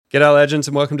G'day legends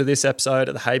and welcome to this episode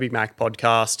of the Hey Big Mac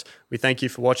podcast. We thank you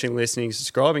for watching, listening,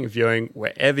 subscribing and viewing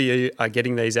wherever you are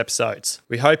getting these episodes.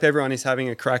 We hope everyone is having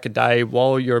a cracker day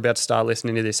while you're about to start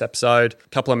listening to this episode. A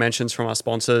couple of mentions from our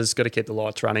sponsors, got to keep the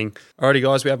lights running. Alrighty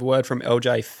guys, we have a word from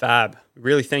LJ Fab. We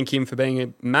really thank him for being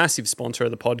a massive sponsor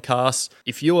of the podcast.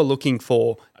 If you are looking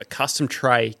for a custom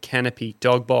tray, canopy,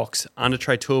 dog box, under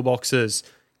tray toolboxes,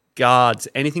 guards,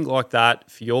 anything like that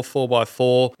for your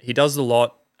 4x4, he does a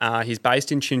lot. He's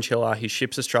based in Chinchilla. He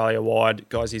ships Australia-wide.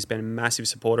 Guys, he's been a massive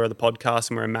supporter of the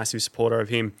podcast and we're a massive supporter of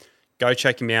him. Go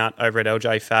check him out over at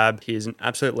LJ Fab. He is an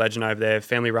absolute legend over there,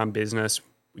 family-run business.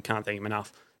 We can't thank him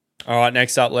enough. All right,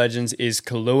 next up, legends, is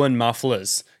Kaluan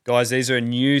Mufflers. Guys, these are a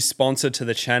new sponsor to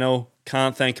the channel.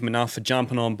 Can't thank them enough for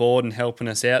jumping on board and helping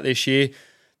us out this year.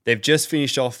 They've just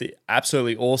finished off the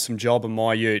absolutely awesome job of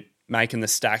my ute, making the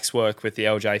stacks work with the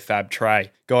LJ Fab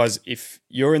tray. Guys, if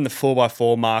you're in the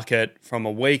 4x4 market, from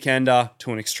a weekender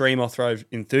to an extreme off-road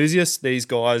enthusiast, these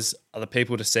guys are the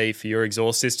people to see for your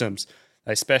exhaust systems.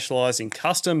 They specialise in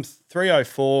custom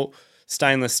 304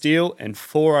 stainless steel and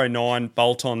 409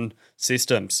 bolt-on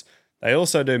systems. They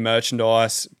also do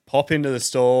merchandise. Pop into the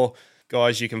store.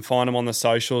 Guys, you can find them on the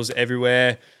socials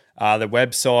everywhere. The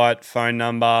website, phone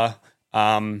number,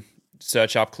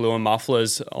 search up Kaluan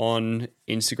Mufflers on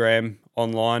Instagram,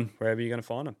 online, wherever you're going to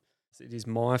find them. It is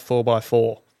my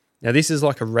 4x4. Now, this is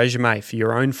like a resume for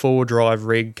your own four-wheel drive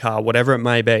rig, car, whatever it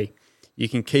may be. You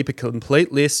can keep a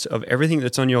complete list of everything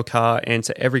that's on your car,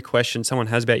 answer every question someone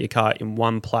has about your car in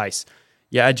one place.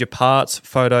 You add your parts,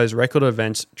 photos, record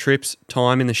events, trips,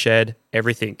 time in the shed,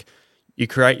 everything. You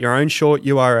create your own short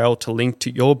URL to link to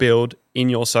your build in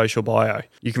your social bio.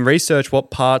 You can research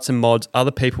what parts and mods other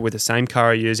people with the same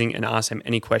car are using and ask them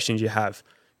any questions you have.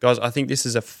 Guys, I think this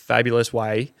is a fabulous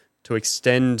way to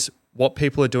extend what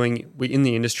people are doing in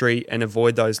the industry and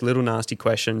avoid those little nasty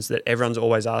questions that everyone's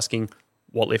always asking,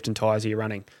 what lift and tyres are you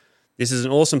running? This is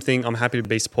an awesome thing I'm happy to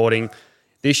be supporting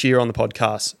this year on the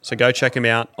podcast. So go check them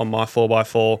out on my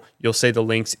 4x4. You'll see the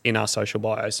links in our social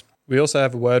bios. We also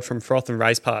have a word from Froth and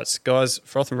Race Parts. Guys,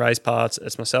 Froth and Race Parts,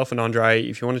 it's myself and Andre.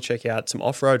 If you want to check out some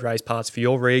off-road race parts for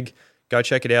your rig, go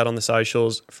check it out on the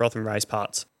socials, Froth and Race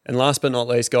Parts. And last but not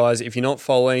least, guys, if you're not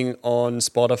following on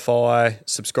Spotify,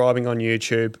 subscribing on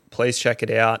YouTube, please check it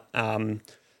out.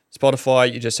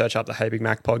 Spotify, you just search up the Hey Big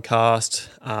Mac podcast.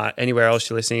 Anywhere else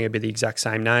you're listening, it'll be the exact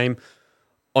same name.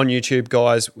 On YouTube,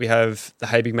 guys, we have the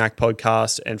Hey Big Mac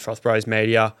podcast and Froth Bros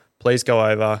Media. Please go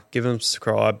over, give them a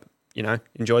subscribe.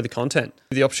 Enjoy the content.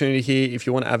 The opportunity here, if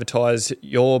you want to advertise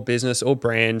your business or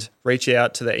brand, reach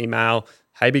out to the email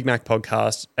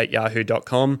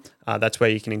heybigmacpodcast@yahoo.com. That's where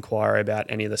you can inquire about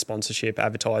any of the sponsorship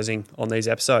advertising on these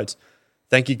episodes.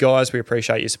 Thank you, guys. We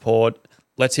appreciate your support.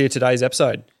 Let's hear today's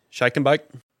episode. Shake and bake.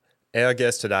 Our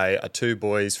guests today are two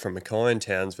boys from Mackay and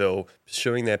Townsville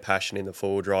pursuing their passion in the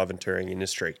four-wheel drive and touring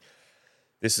industry.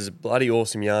 This is a bloody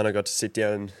awesome yarn I got to sit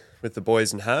down with the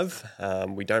boys and have.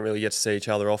 We don't really get to see each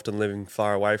other often, living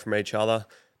far away from each other,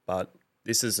 but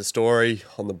this is a story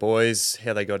on the boys,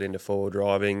 how they got into four-wheel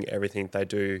driving, everything they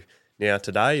do now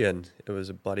today, and it was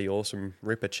a bloody awesome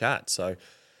ripper chat. So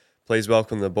please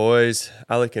welcome the boys,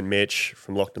 Alek and Mitch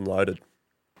from Locked and Loaded.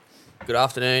 Good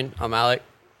afternoon, I'm Alek.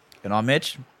 And I'm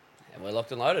Mitch. And we're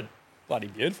locked and loaded. Bloody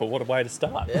beautiful. What a way to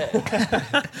start. Yeah.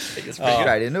 I think it's pretty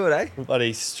straight into it, eh?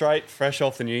 Bloody straight, fresh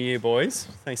off the new year, boys.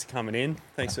 Thanks for coming in.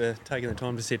 Thanks for taking the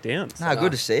time to sit down. No,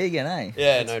 good to see you again, eh?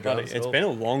 Yeah, no dramas. It's been a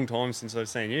long time since I've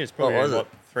seen you. It's probably What was it?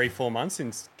 3-4 months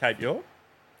since Cape York.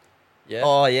 Yeah.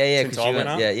 Oh, yeah, Since because I you went went,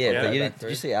 up? yeah. Yeah. But you Back did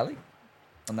you see Ali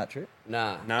on that trip?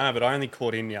 Nah. No, but I only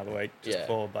caught in the other week just Yeah.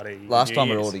 before buddy. Last New time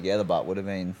we were Year's. all together, but would have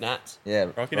been, Nats. yeah,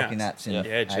 Rocky Rocky Nats. Nats in Yeah,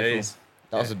 April. jeez.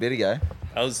 That was a bit ago.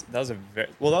 That was a that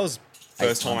was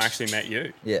first time I months. actually met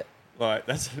you. Yeah. Like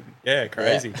that's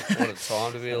crazy. What a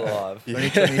time to be alive.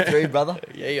 2023, brother.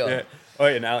 Yeah. Yeah. Oh,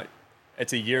 yeah, now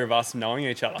it's a year of us knowing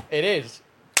each other. It is.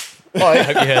 Oh, I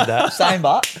hope you heard that. same,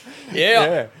 but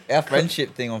Yeah. our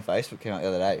friendship thing on Facebook came out the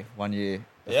other day. 1 year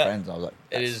of Yeah. friends. I was like,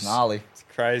 that's It is gnarly. It's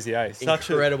crazy, eh?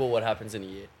 Incredible what happens in a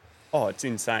year. It's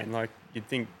insane. Like you'd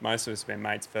think most of us have been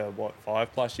mates for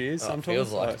 5+ years. Oh, it Sometimes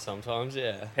feels like it sometimes,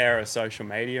 yeah. power of social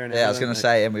media and Yeah, I was going to everything,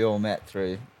 say, and we all met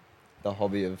through the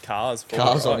hobby of cars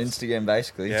cars on drives. Instagram,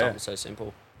 basically. Yeah. Something so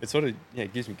simple. It sort of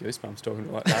it gives me goosebumps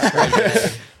talking like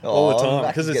that. All the time,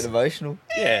 because 'cause it's it's- get emotional.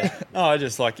 Yeah, no, I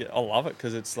just like it. I love it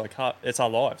because it's like it's our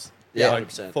lives. Yeah, like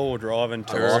 100%. forward driving,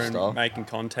 Our touring, lifestyle. making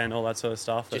content, all that sort of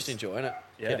stuff. Just It's enjoying it.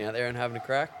 Yeah. Getting out there and having a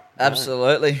crack.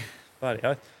 Absolutely. bloody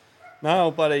oath.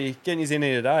 No, buddy, getting you in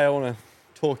here today. I want to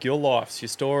talk your lives, your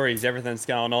stories, everything that's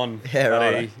going on. Yeah,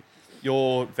 buddy, right.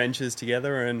 Your ventures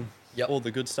together and Yep. all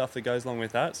the good stuff that goes along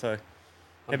with that. So,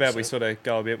 How about we 100%. sort of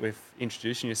go a bit with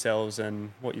introducing yourselves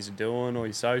and what you're doing, or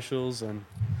your socials, and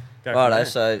go from Righto, there.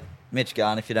 so Mitch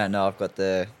Gun, if you don't know, I've got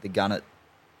the gun at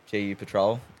GU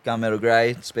Patrol. Gunmetal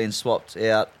grey, it's been swapped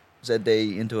out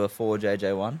ZD into a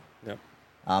 4JJ1.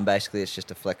 Yep. Basically, it's just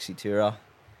a flexi tourer.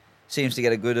 Seems to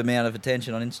get a good amount of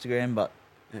attention on Instagram, but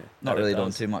Yeah, not that it really doing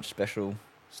does. too much special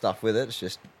stuff with it. It's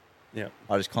just Yeah.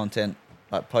 I just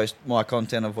post my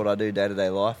content of what I do day to day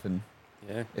life, and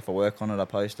Yeah. if I work on it, I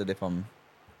post it. If I'm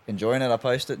enjoying it, I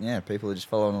post it. And yeah, people are just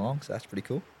following along, so that's pretty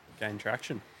cool. Gain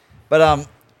traction. But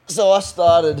so I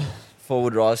started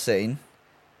forward drive scene.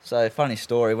 So funny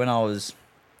story, when I was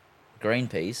green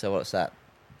pea, so what's that?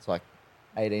 It's like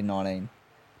 18, 19.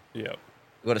 Yep.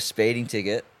 Got a speeding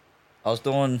ticket. I was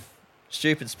doing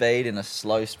stupid speed in a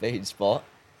slow speed spot.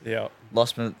 Yep.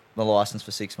 Lost my license for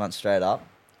 6 months straight up.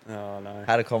 Oh no.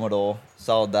 Had a Commodore,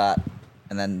 sold that,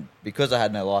 and then because I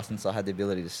had no license, I had the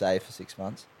ability to save for 6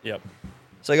 months. Yep.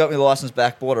 So I got my license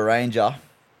back, bought a Ranger,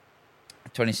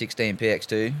 2016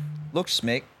 PX2. Looked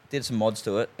smick, did some mods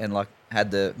to it, and like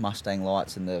had the Mustang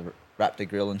lights and the Raptor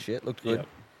grill and shit. Looked good. Yep.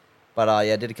 But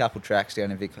yeah, did a couple tracks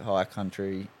down in Vic High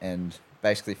Country and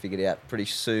basically figured out pretty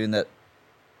soon that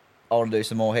I want to do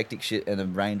some more hectic shit, and the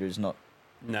Ranger is not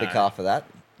No. the car for that.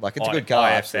 Like, it's a good car,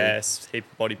 actually. IFS, heap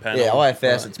of body panel. Yeah, IFS,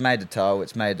 Right. it's made to tow,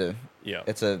 it's made to... Yeah.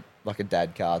 It's like a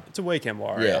dad car. It's a weekend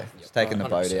warrior. Yeah, it's taking the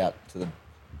boat 100%. out to the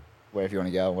wherever you want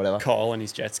to go or whatever. Kyle and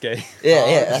his jet ski.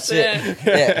 Yeah, that's it.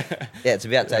 100%. Yeah, it's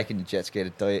about taking your jet ski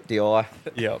to DI.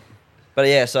 Yep. But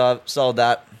yeah, so I sold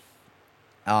that.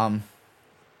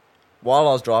 While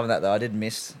I was driving that though, I did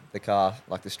miss the car,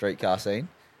 like the street car scene.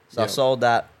 So I Yep. sold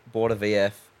that, bought a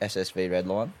VF SSV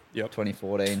Redline, Yep.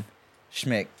 2014.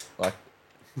 Schmick, like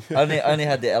only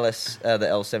had the the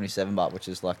L77 bar, which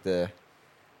is like the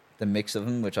mix of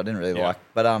them, which I didn't really Yeah. like.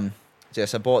 But yeah,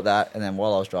 so I bought that, and then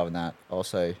while I was driving that, I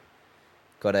also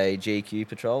got a GQ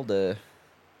Patrol, the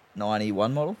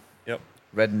 91 model, Yep.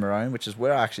 red and maroon, which is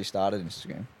where I actually started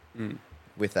Instagram Mm.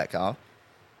 with that car.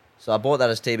 So I bought that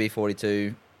as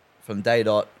TB42. From day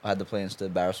dot, I had the plans to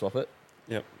barrel swap it.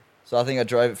 Yep. So I think I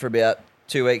drove it for about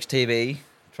 2 weeks TV,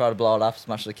 tried to blow it up as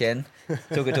much as I can.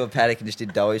 Took it to a paddock and just did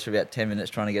doughies for about 10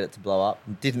 minutes trying to get it to blow up.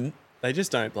 Didn't. They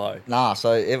just don't blow. Nah,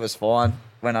 so it was fine.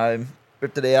 Went home,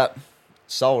 ripped it out,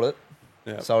 sold it.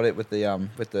 Yep. Sold it with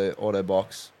the auto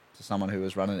box to someone who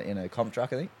was running it in a comp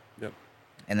truck, I think. Yep.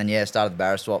 And then yeah, started the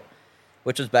barrel swap,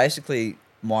 which was basically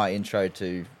my intro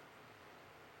to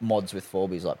mods with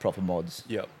Forbies, like proper mods.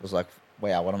 Yep. It was like,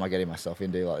 wow, what am I getting myself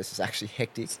into? Like, this is actually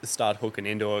hectic. Start hooking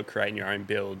into it, creating your own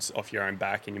builds off your own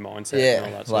back and your mindset and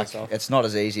all Yeah, that sort like of stuff. it's not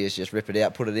as easy as just rip it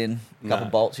out, put it in, a couple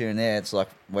No. bolts here and there. It's like,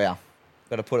 wow,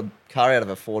 got to put a car out of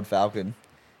a Ford Falcon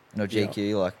and a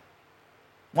GQ. Like,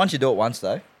 once you do it once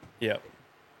though, Yep.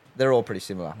 they're all pretty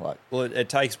similar. Like, Well, it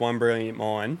takes one brilliant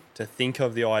mind to think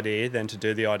of the idea, then to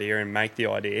do the idea and make the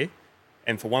idea.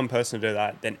 And for one person to do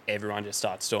that, then everyone just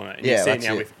starts doing it. And Yeah, you see it that's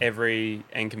now it. with every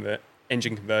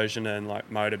engine conversion and like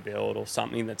motor build or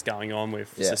something that's going on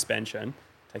with Yeah. suspension.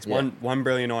 It takes Yeah. one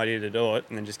brilliant idea to do it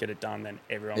and then just get it done. Then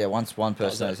everyone. yeah, once one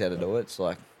does person knows how to do it, it's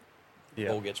like, Yeah.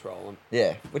 All gets rolling.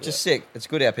 yeah, which is Yeah. sick. It's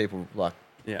good how people like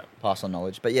Yeah. pass on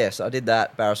knowledge. But yeah, so I did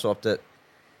that, barrel swapped it.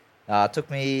 It took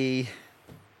me,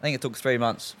 I think it took 3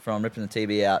 months from ripping the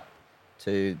TB out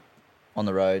to on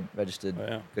the road, registered, Oh,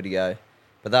 yeah. good to go.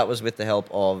 But that was with the help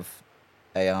of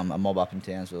a mob up in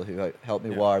Townsville who helped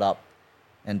me Yeah. wire it up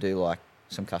and do like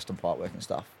some custom pipe work and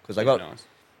stuff. Because I Super got nice.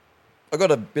 I got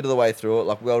a bit of the way through it,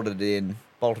 like welded it in,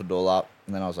 bolted it all up,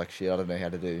 and then I was like, shit, I don't know how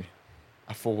to do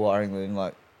a full wiring loom.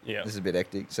 Like, Yeah. this is a bit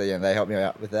hectic. So yeah, they helped me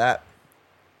out with that.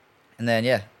 And then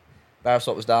yeah, barrel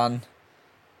swap was done.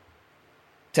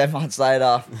 10 months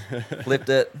later, flipped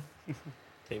it.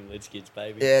 Team lid skids,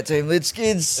 baby. Yeah, team lid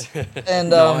skids. And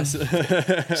Nice.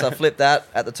 so I flipped that.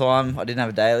 At the time, I didn't have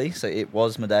a daily, so it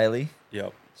was my daily.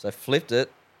 Yep. So I flipped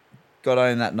it, got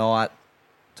home that night,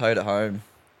 towed it home,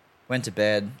 went to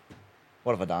bed.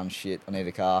 What have I done? Shit, I need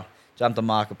a car. Jumped on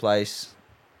Marketplace,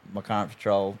 my current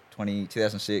Patrol,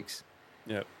 2006.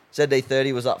 Yep.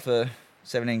 ZD30 was up for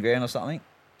 17 grand or something.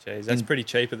 Jeez, that's pretty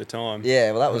cheap at the time.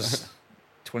 Yeah, well, that was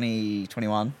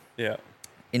 2021 Yeah.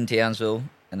 in Townsville.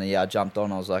 And then, yeah, I jumped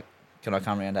on. I was like, can I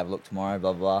come around and have a look tomorrow?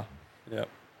 Blah, blah, blah. Yep.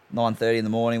 9:30 in the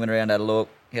morning, went around, had a look.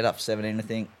 Hit up for 17, I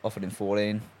think. Offered him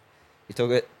 14. He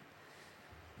took it.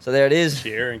 So there it is.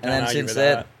 Cheer and And can't then argue since with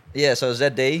that, that. yeah, so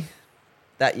ZD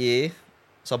that year.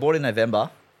 So I bought it in November.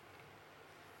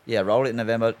 Yeah, rolled it in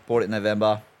November, bought it in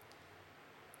November.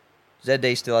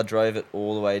 ZD still, I drove it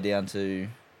all the way down to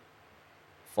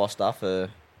Foster for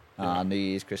Yeah. New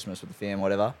Year's, Christmas with the fam,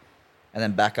 whatever. And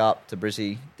then back up to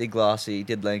Brizzy, did Glassy,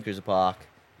 did Land Cruiser Park,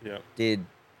 Yep. did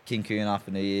King Coon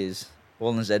after New Year's, all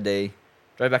in the ZD.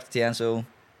 Drove back to Townsville.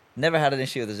 Never had an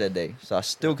issue with the ZD, so I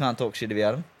still can't talk shit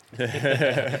about him.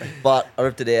 But I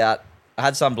ripped it out. I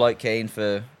had some bloke keen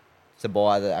to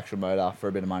buy the actual motor for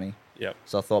a bit of money. Yep.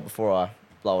 So I thought before I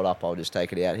blow it up, I'll just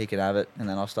take it out. He can have it, and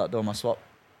then I'll start doing my swap.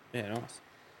 Yeah, nice.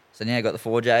 So now I got the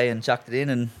 4J and chucked it in,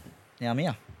 and now I'm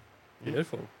here.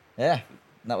 Beautiful. Yeah,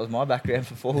 and that was my background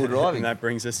for four-wheel driving. And that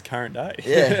brings us to current day.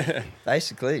 Yeah,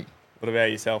 basically. What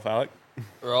about yourself, Alec?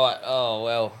 Right. Oh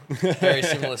well. Very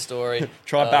similar story.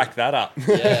 Try back that up.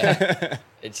 Yeah.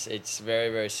 It's very,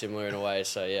 very similar in a way.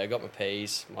 So yeah, I got my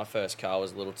P's. My first car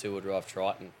was a little two-wheel drive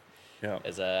Triton. Yeah.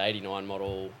 As a '89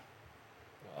 model.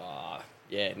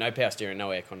 Yeah, no power steering, no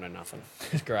aircon, no nothing.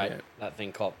 It's great. Yeah. That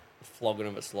thing copped flogging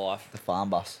of its life. The farm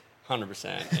bus. 100%.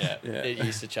 Yeah. Yeah. It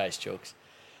used to chase chooks.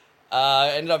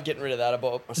 Ended up getting rid of that. I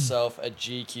bought myself a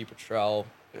GQ Patrol.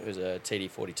 It was a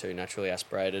TD42, naturally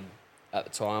aspirated. At the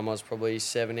time, I was probably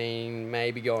 17,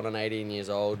 maybe going on 18 years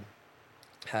old.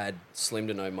 Had slim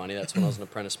to no money. That's when I was an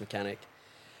apprentice mechanic.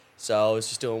 So I was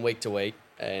just doing week to week,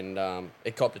 and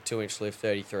it copped a 2-inch lift,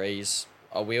 33s.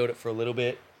 I wheeled it for a little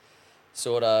bit.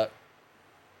 Sort of,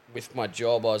 with my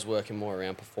job, I was working more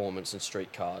around performance and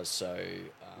street cars, so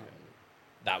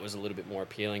that was a little bit more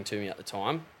appealing to me at the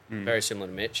time. Very similar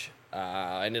to Mitch.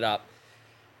 I ended up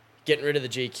getting rid of the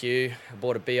GQ. I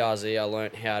bought a BRZ. I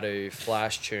learnt how to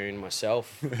flash tune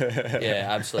myself. Yeah,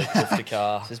 absolute clifter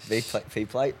car. Just V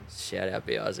plate. Shout out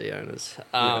BRZ owners.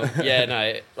 Yeah,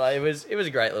 no, like, it was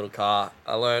a great little car.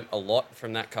 I learnt a lot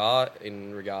from that car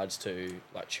in regards to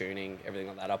like tuning, everything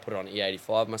like that. I put it on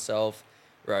E85 myself,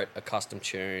 wrote a custom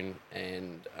tune,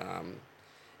 and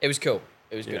it was cool.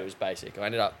 It was good. It was basic. I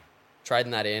ended up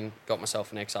trading that in, got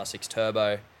myself an XR6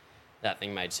 Turbo. That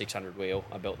thing made 600 wheel.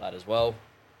 I built that as well.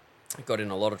 I got in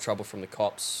a lot of trouble from the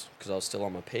cops because I was still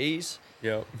on my P's.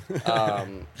 Yep.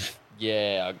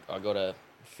 Yeah, I got a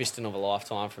fisting of a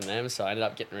lifetime from them, so I ended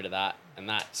up getting rid of that, and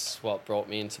that's what brought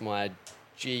me into my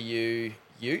GU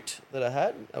Ute that I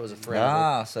had. That was a friend.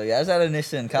 Ah, so you guys had a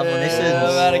Nissan, couple of I've Nissans.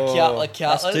 had a couple of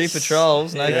That's Cutlers. 2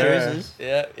 patrols, no cruisers.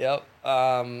 Yeah, yep.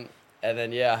 And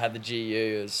then, I had the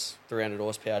GU as 300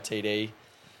 horsepower TD.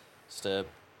 Just a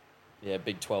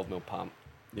big 12mm pump.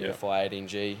 Yeah.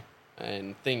 18G.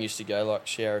 And thing used to go like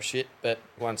share of shit, but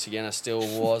once again, I still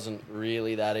wasn't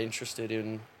really that interested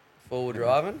in forward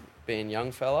driving, being a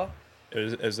young fella.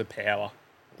 It was the power.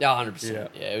 Yeah, 100%.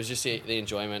 Yeah, it was just the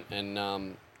enjoyment and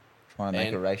Trying to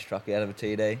make a race truck out of a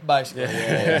TD. basically,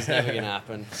 it's never going to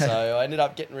happen. So I ended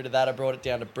up getting rid of that. I brought it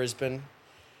down to Brisbane.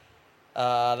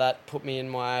 That put me in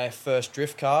my first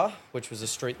drift car, which was a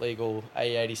street legal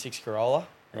A86 Corolla.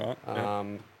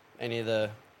 Right. Any of the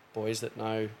boys that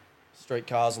know street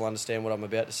cars will understand what I'm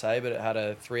about to say, but it had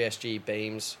a 3SG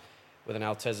beams with an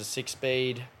Altezza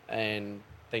 6-speed, and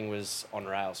thing was on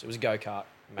rails. It was a go-kart.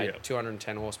 Made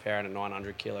 210 horsepower and a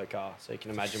 900 kilo car, so you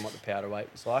can imagine what the powder weight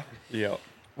was like. Yeah.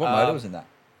 What motor was in that?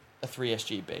 A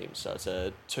 3SG beam, so it's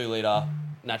a 2-litre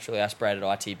naturally aspirated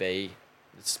ITB.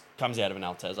 It comes out of an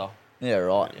Altezza. Yeah,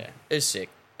 right. Yeah, it was sick.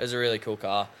 It was a really cool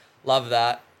car. Love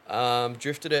that.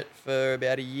 Drifted it for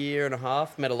about a year and a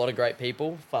half. Met a lot of great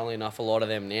people. Funnily enough, a lot of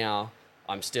them now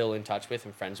I'm still in touch with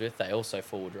and friends with. They also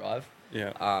four-wheel drive.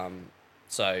 Yeah.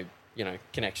 So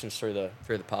connections through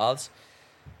the paths.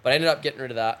 But I ended up getting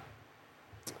rid of that.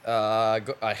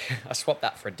 I swapped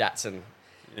that for a Datsun.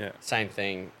 Yeah. Same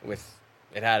thing with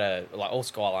it had all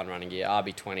Skyline running gear,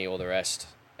 RB20, all the rest.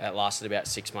 It lasted about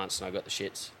 6 months and I got the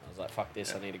shits. I was like, fuck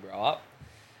this, I need to grow up.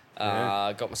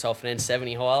 Got myself an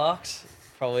N70 Hilux.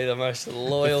 Probably the most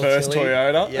loyal. First filly.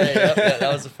 Toyota. Yeah,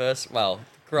 that was the first. Well,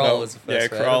 Corolla was the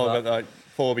first. Yeah, Corolla, but like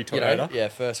 4B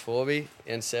Toyota. First 4B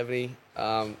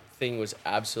N70. Thing was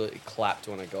absolutely clapped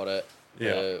when I got it.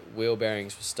 Yeah. The wheel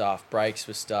bearings were stuffed, brakes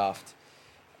were stuffed.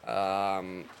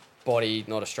 Body,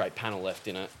 not a straight panel left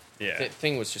in it. Yeah.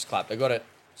 Thing was just clapped. I got it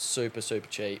super, super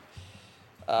cheap.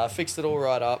 Fixed it all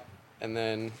right up, and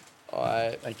then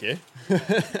Thank you.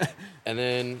 and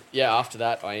then after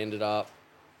that I ended up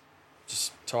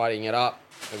just tidying it up.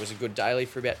 It was a good daily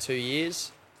for about 2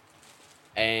 years,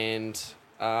 and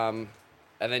then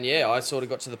I sort of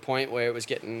got to the point where it was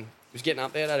getting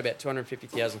up there. It had about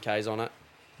 250,000 Ks on it,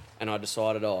 and I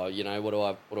decided, what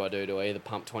do I do? Do I either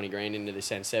pump 20 grand into this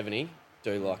N70,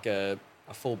 do like a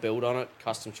full build on it,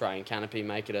 custom tray and canopy,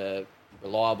 make it a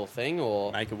reliable thing,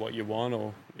 or Make it what you want,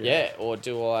 or or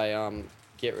do I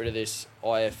get rid of this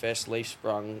IFS leaf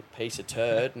sprung piece of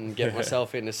turd and get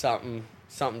myself into something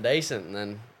decent? And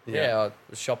then I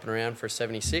was shopping around for a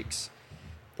 76,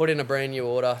 put in a brand new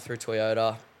order through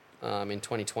Toyota in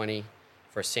 2020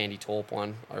 for a Sandy Torp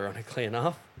one, ironically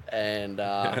enough, and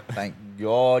Thank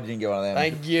God you didn't get one of them.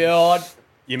 thank God.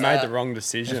 You made the wrong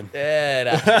decision. Yeah, it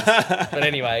happens. But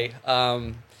anyway,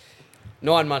 9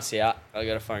 months out, I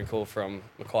got a phone call from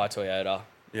Mackay Toyota,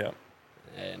 Yeah.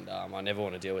 and I never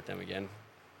want to deal with them again.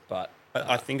 But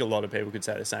I think a lot of people could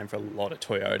say the same for a lot of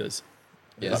Toyotas.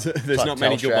 yeah, There's not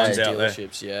many good ones out there.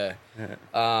 dealerships, yeah.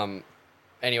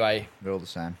 Anyway, We're all the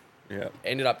same. Yeah.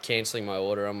 ended up cancelling my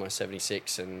order on my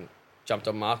 76 and jumped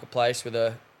on Marketplace with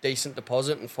a decent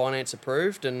deposit and finance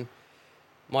approved, and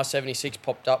my 76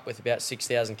 popped up with about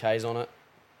 6,000 Ks on it.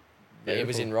 It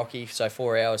was in Rocky, so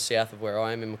 4 hours south of where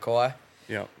I am in Mackay.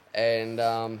 Yeah. And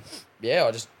I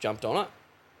just jumped on it,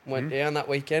 went down that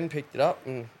weekend, picked it up,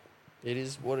 and it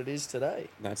is what it is today.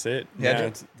 That's it. How'd Yeah, you-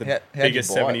 it's the how'd you biggest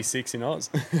buy it? 76 in Oz.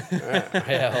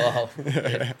 Yeah, well,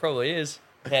 it probably is.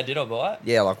 How did I buy it?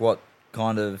 Yeah, like what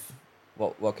kind of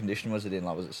what condition was it in?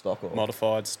 Like, was it stock or?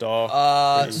 Modified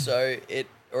stock. So it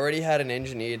already had an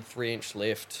engineered 3-inch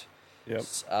lift. Yep.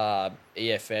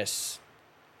 EFS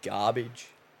garbage.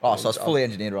 Oh, so it's fully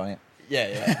engineered right now. Yeah,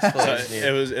 it's fully So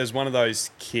engineered. it was one of those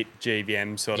kit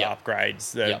GVM sort of Yep.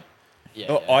 upgrades that Yep. Yeah,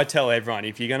 Oh, yeah. I tell everyone,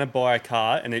 if you're going to buy a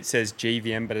car and it says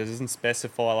GVM but it doesn't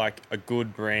specify like a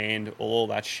good brand, all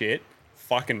that shit,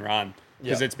 fucking run.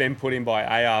 Because Yep. it's been put in by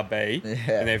ARB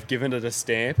Yeah. and they've given it a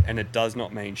stamp and it does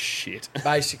not mean shit.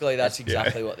 Basically, that's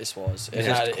exactly what this was. It's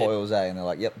just coils, eh? And they're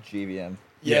like, yep, GVM.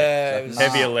 Yeah, It's it was, like,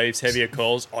 Heavier leaves, heavier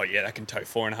coils. Oh yeah, that can tow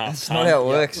 4.5 That's ton. not how it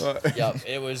works. Yep,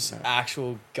 it was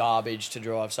actual garbage to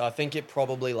drive. So I think it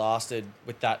probably lasted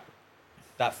with that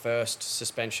first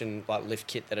suspension like lift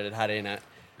kit that it had in it.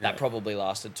 That Yeah. probably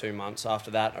lasted 2 months. After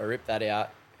that, I ripped that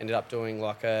out. Ended up doing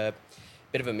like a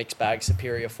bit of a mixed bag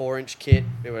Superior 4-inch kit.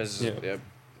 It was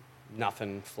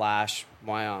nothing flash.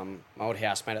 My old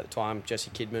housemate at the time, Jesse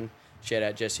Kidman. Shout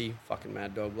out Jesse, fucking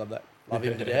mad dog. Love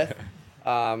him to death.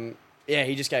 Yeah,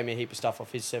 he just gave me a heap of stuff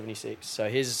off his 76. So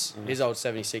his old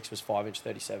 76 was 5-inch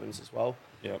 37s as well.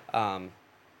 Yep.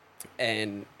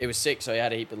 And it was sick, so he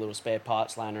had a heap of little spare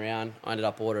parts laying around. I ended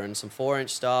up ordering some 4-inch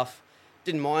stuff.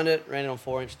 Didn't mind it. Ran it on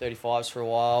 4-inch 35s for a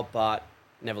while, but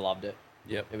never loved it.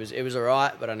 Yep. It was all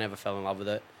right, but I never fell in love with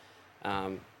it.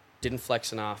 Didn't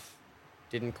flex enough.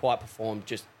 Didn't quite perform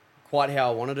just quite how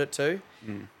I wanted it to.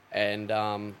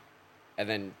 And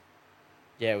then,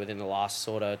 yeah, within the last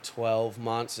sort of 12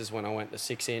 months is when I went to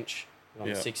 6-inch. On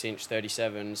the 6-inch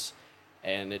 37s,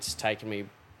 and it's taken me,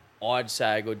 I'd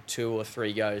say, a good 2 or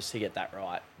 3 goes to get that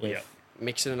right. With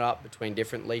mixing it up between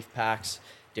different leaf packs,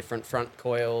 different front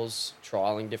coils,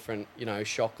 trialing different,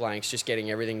 shock lengths, just getting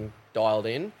everything dialed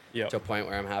in to a point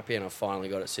where I'm happy, and I've finally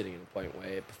got it sitting at a point where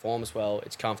it performs well,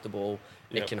 it's comfortable,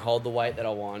 it can hold the weight that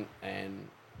I want, and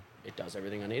it does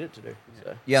everything I need it to do.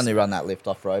 So. You only run that lift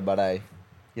off road, but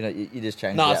you just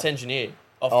change No, it it's out. engineered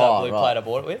off Oh, that blue right. plate I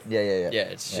bought it with. Yeah. Yeah,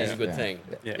 it's a good thing.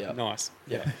 Yeah, nice.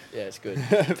 Yeah, it's good.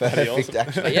 Bloody awesome.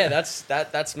 actually. But yeah,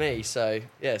 that's me. So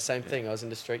yeah, same thing. I was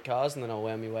into street cars, and then I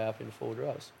wound my way up into 4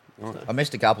 drives. I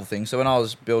missed a couple of things. So when I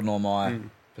was building all my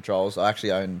patrols, I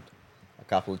actually owned a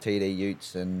couple of TD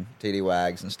Utes and TD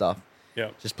Wags and stuff. Yeah.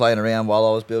 Just playing around while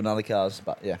I was building other cars.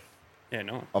 But yeah, Yeah,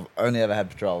 nice. I've only ever had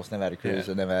patrols. Never had a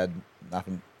cruiser. Yeah. Never had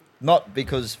nothing. Not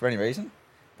because for any reason,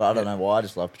 but I don't know why. I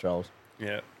just love patrols.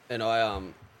 Yeah. And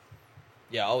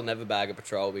I'll never bag a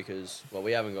patrol because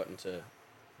we haven't gotten to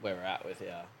where we're at with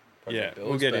our project builds.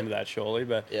 We'll get but into that shortly,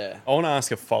 but Yeah. I want to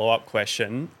ask a follow-up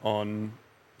question on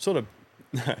sort of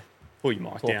pull your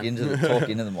mic Talk down. into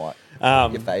the mic.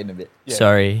 You're fading a bit. Yeah.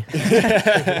 Sorry.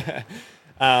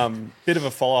 Bit of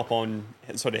a follow-up on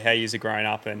sort of how you've grown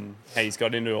up and how you've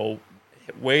got into it all.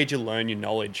 Where'd you learn your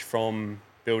knowledge from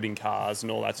building cars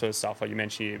and all that sort of stuff? Like you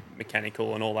mentioned, your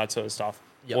mechanical and all that sort of stuff.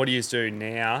 Yep. What do you do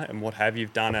now, and what have you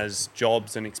done as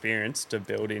jobs and experience to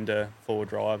build into 4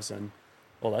 drives and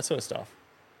all that sort of stuff?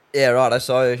 Yeah, right.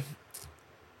 So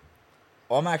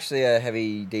I'm actually a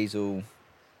heavy diesel,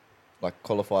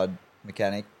 qualified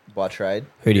mechanic by trade.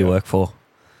 Who do you work for?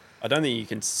 I don't think you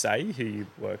can say who you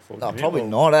work for. No, can you? probably Or-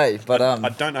 not, eh? But I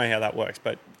don't know how that works,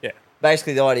 but yeah.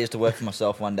 basically the idea is to work for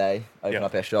myself one day, open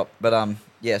up our shop. But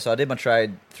so I did my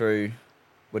trade through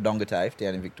Wodonga TAFE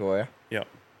down in Victoria. Yep.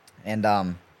 And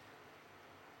I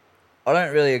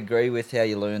don't really agree with how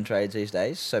you learn trades these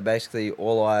days. So basically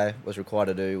all I was required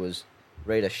to do was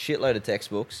read a shitload of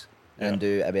textbooks and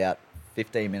do about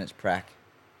 15 minutes prac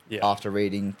after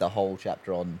reading the whole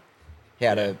chapter on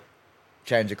how to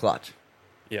change a clutch.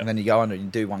 Yeah. And then you go on and you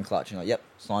do one clutch and you're like, yep,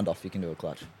 signed off, you can do a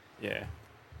clutch. Yeah.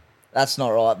 That's not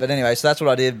right. But anyway, so that's what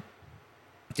I did.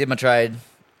 Did my trade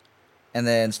and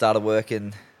then started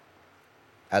working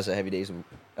as a heavy diesel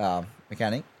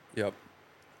mechanic. Yep.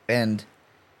 And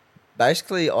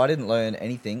basically I didn't learn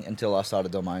anything until I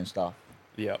started doing my own stuff.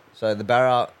 Yep. So the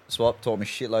Barra swap taught me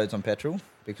shitloads on petrol.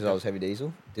 because I was heavy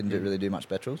diesel. Didn't really do much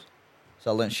petrols.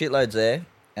 So I learnt shitloads there.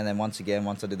 And then once I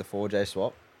did the 4J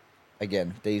swap,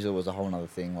 again, diesel was a whole other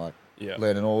thing. Like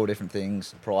learning all different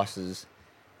things, prices,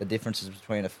 the differences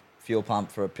between a fuel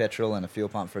pump for a petrol and a fuel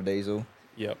pump for a diesel.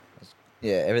 Yep.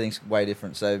 Yeah, everything's way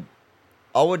different. So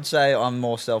I would say I'm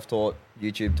more self-taught,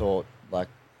 YouTube taught. Like,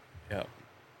 Yeah.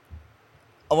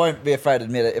 I won't be afraid to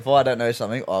admit it. If I don't know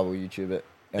something, I will YouTube it.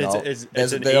 And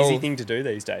It's an easy thing to do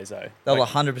these days, though. There'll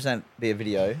 100% be a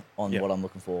video on what I'm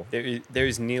looking for. There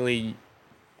is nearly,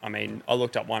 I mean, I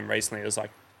looked up one recently. It was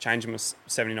like changing my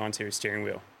 79 series steering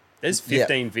wheel. There's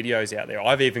 15 videos out there.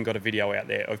 I've even got a video out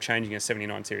there of changing a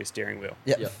 79 series steering wheel.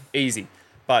 Yeah. Easy.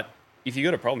 But if you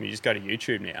got a problem, you just go to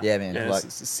YouTube now. Yeah, man. And Like,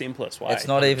 it's the simplest way. it's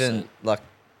not 100%. even like,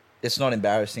 it's not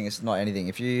embarrassing. It's not anything.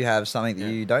 If you have something that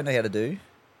you don't know how to do,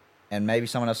 and maybe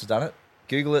someone else has done it,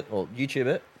 Google it or YouTube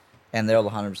it, and there'll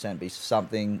 100% be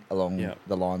something along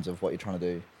the lines of what you're trying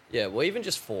to do. Yeah, well, even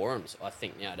just forums, I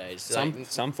think, nowadays.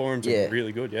 Some forums are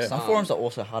really good, yeah. Some forums are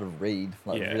also hard to read,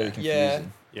 like really confusing.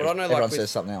 Yeah, but I know, Everyone like,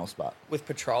 says something else, but... with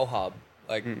Patrol Hub,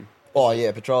 like... Oh,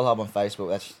 yeah, Patrol Hub on Facebook,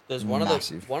 that's There's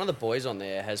massive. one of the boys on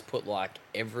there has put, like,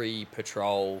 every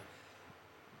patrol,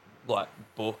 like,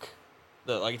 book.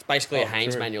 Like, it's basically a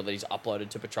Haynes manual that he's uploaded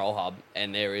to Patrol Hub,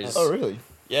 and there is... Oh, really?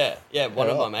 Yeah. One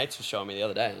of my mates was showing me the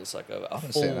other day, and it's like a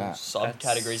haven't seen full that.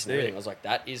 subcategories and everything. I was like,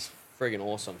 that is friggin'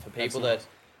 awesome. For people that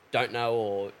don't know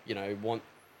or, you know,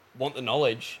 want the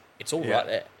knowledge, it's all right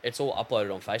there. It's all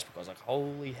uploaded on Facebook. I was like,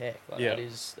 holy heck, like, that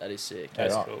is sick.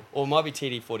 That's cool. Or it might be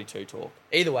TD42 Talk.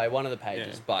 Either way, one of the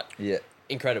pages, but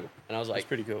incredible. And I was like, It's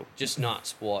pretty cool. just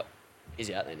nuts what is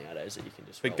out there nowadays that you can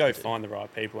just But roll go into. find the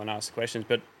right people and ask the questions.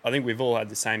 But I think we've all had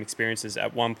the same experiences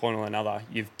at one point or another.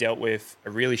 You've dealt with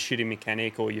a really shitty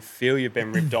mechanic, or you feel you've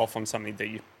been ripped off on something that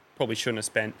you probably shouldn't have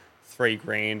spent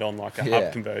 $3,000 on, like a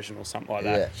hub conversion or something like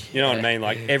that. Yeah. You know what I mean?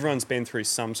 Like, everyone's been through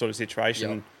some sort of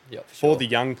situation. Yep, For sure. the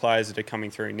young players that are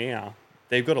coming through now,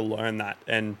 they've got to learn that.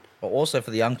 And But also for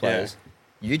the young players,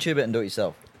 YouTube it and do it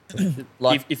yourself.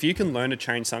 Like, if you can learn to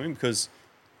change something, because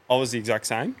I was the exact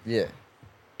same. yeah.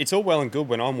 It's all well and good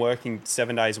when I'm working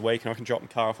 7 days a week and I can drop my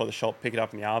car off at the shop, pick it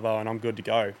up in the Arvo, and I'm good to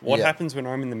go. What happens when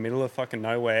I'm in the middle of fucking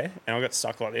nowhere? And I got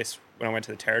stuck like this when I went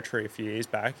to the Territory a few years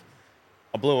back.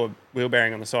 I blew a wheel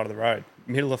bearing on the side of the road,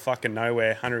 middle of fucking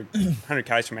nowhere, 100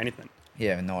 k's from anything.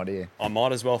 Yeah, I have no idea. I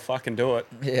might as well fucking do it.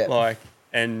 Yeah. Like,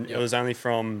 and it was only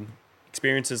from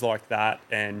experiences like that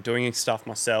and doing stuff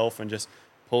myself and just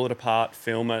pull it apart,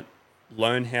 film it,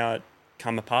 learn how it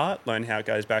come apart, learn how it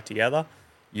goes back together.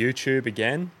 YouTube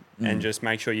again, and just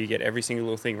make sure you get every single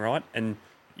little thing right. And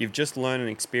you've just learned an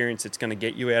experience that's going to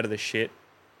get you out of the shit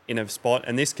in a spot.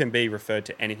 And this can be referred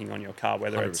to anything on your car,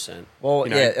 whether 100%. it's Well, you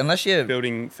know, yeah, unless you're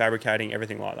building, fabricating,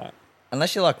 everything like that.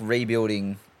 like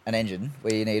rebuilding an engine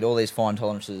where you need all these fine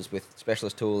tolerances with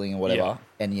specialist tooling and whatever,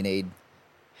 and you need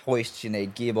hoists, you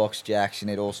need gearbox jacks, you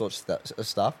need all sorts of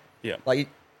stuff. Yeah. Like,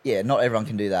 not everyone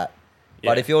can do that.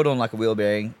 But if you're doing like a wheel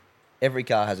bearing, every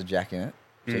car has a jack in it,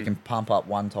 so you can pump up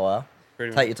one tyre,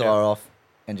 Pretty take your much, tyre off,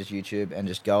 and just YouTube, and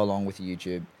just go along with your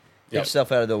YouTube. Get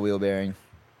yourself out of the wheel bearing,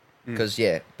 because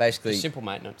basically, Just simple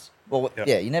maintenance. well,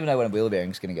 you never know when a wheel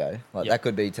bearing's going to go. Like that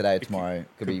could be today, tomorrow,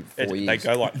 could be 4 years.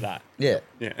 They go like that. Yeah,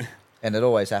 Yeah. and it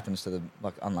always happens to the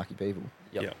unlucky people.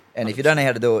 Yep. Yeah. And if you don't know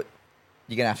how to do it,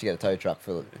 you're gonna have to get a tow truck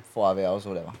for like 5 hours or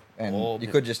whatever. And Or- you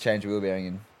could just change a wheel bearing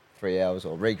in 3 hours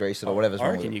or re-grease it or whatever's I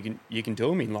wrong with reckon it. you can do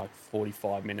them in like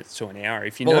 45 minutes to an hour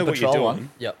if you Well, know a what you're patrol doing. one.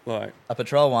 Yep. Like, A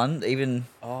patrol one, even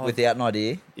Oh, without an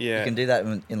idea, yeah. you can do that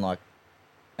in like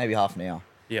maybe half an hour.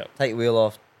 yeah, Take your wheel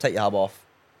off, take your hub off,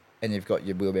 and you've got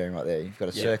your wheel bearing right there. You've got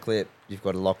a circlip, you've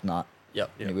got a lock nut,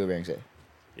 Yep. and your wheel bearing's there.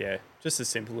 yeah, just the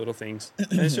simple little things.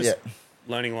 And it's just Yeah.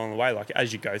 learning along the way. Like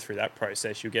as you go through that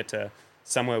process, you'll get to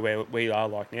somewhere where we are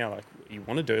like now. Like you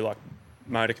want to do like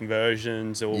motor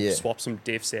conversions or swap some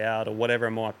diffs out or whatever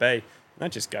it might be. And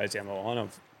that just goes down the line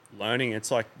of learning.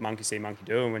 It's like monkey see, monkey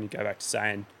do. And when you go back to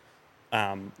saying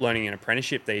learning an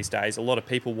apprenticeship these days, a lot of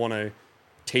people want to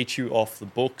teach you off the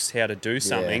books how to do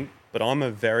something. But I'm a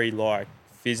very like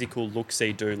physical look,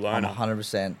 see, do I'm learner.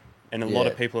 100%. And a lot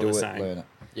of people are the learn same. it.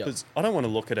 Yep. Because I don't want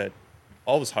to look at it.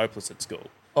 I was hopeless at school.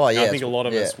 Oh, And yeah. I think a lot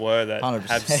of us were that 100%.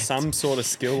 have some sort of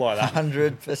skill like that.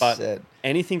 100%. But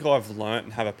anything I've learnt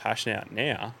and have a passion out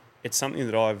now, it's something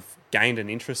that I've gained an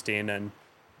interest in and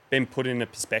been put in a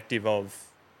perspective of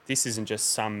this isn't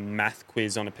just some math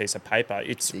quiz on a piece of paper.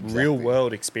 It's real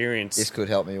world experience. This could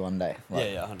help me one day.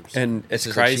 Like, Yeah, 100%. And it's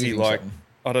is crazy. achieving Like, something.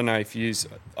 I don't know if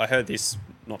I heard this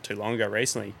not too long ago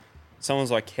recently.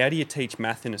 Someone's like, how do you teach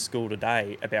math in a school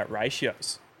today about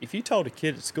ratios? if you told a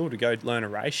kid at school to go learn a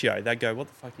ratio, they'd go, "What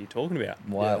the fuck are you talking about?"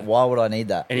 Why would I need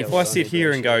that? And Yeah, if well, I sit I need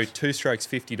here and go ratios. 2 strokes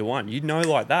 50 to 1, you'd know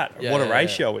like that Yeah, what a yeah,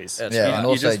 ratio is. That's Yeah, right. and you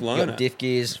also just you learn got it. diff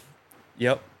gears,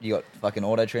 Yep. you got fucking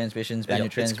auto transmissions, manual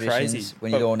Yep, it's transmissions. crazy.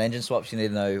 When you're But- doing engine swaps, you need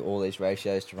to know all these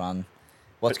ratios to run.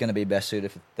 What's going to be best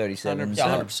suited for 37? Yeah,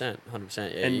 100%.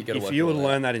 100%. Yeah, And you got to if work you it were to all out.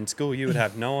 learn that in school, you would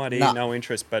have no idea, Nah. no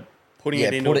interest. But putting Yeah,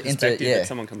 it into put a it into- perspective yeah. that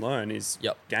someone can learn is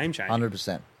Yep. game changing.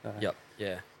 100%. Yep.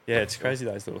 Yeah. Yeah, it's crazy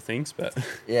those little things. But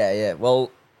Yeah.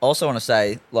 Well, I also want to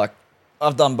say, like,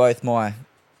 I've done both my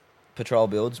patrol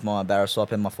builds, my barra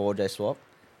swap and my 4J swap.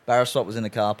 Barra swap was in a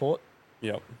carport,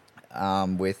 yep,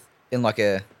 in like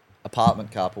a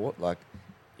apartment carport. Like,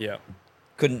 yep,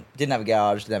 didn't have a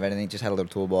garage, didn't have anything, just had a little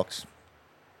toolbox.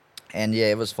 And yeah,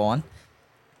 it was fine.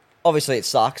 Obviously, it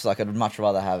sucks. Like, I'd much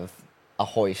rather have a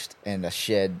hoist and a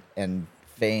shed and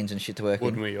fans and shit to work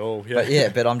wouldn't in. we all?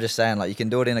 But I'm just saying, like, you can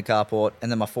do it in a carport.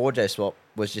 And then my 4J swap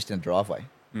was just in a driveway,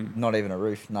 not even a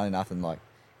roof, no nothing. Like,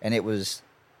 and it was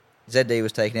ZD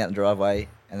was taken out in the driveway,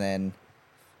 and then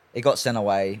it got sent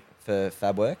away for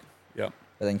fab work, Yep.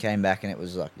 but then came back and it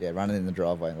was like, running in the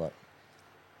driveway. Like,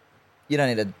 you don't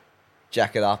need to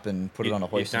jack it up and put it on a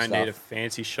hoist You and don't stuff. need a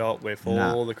fancy shop with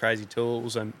Nah. all the crazy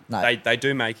tools, and No. they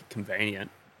do make it convenient.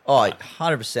 Oh,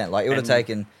 100%. Like, it would have And-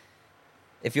 taken,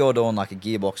 if you're doing like a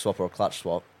gearbox swap or a clutch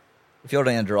swap, if you're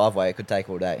doing a driveway, it could take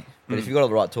all day. But if you've got all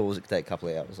the right tools, it could take a couple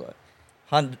of hours. Like,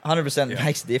 100% Yeah.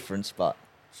 makes a difference, but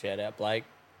Shout out Blake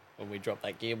when we dropped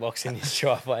that gearbox in his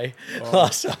driveway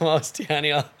last time I was down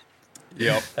here.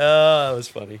 Yep. Oh, it was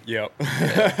funny. Yep. God,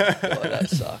 that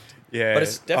sucked. Yeah, But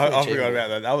it's definitely I forgot achievable. about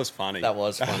that. That was funny. That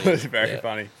was funny. That was very Yeah.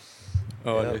 funny.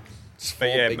 Oh, Yeah. yeah. Just But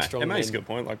four yeah, big, strong it makes a men. good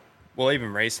point. Like, well,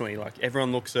 even recently, like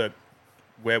everyone looks at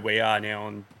where we are now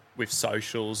and with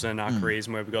socials and our careers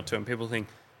and where we got to, and people think,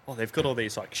 oh, they've got all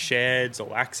these like sheds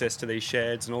or access to these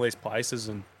sheds and all these places,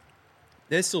 and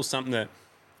there's still something that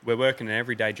we're working an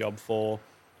everyday job for.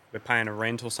 We're paying a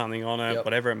rent or something on it, Yep.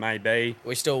 whatever it may be.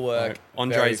 We still work. Like,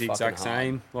 Andre's the very exact fucking hard.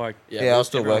 same. Like, yeah, I'll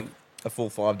still everyone- work a full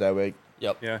 5-day week.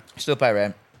 Yep. Yeah, Still pay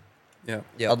rent. yeah,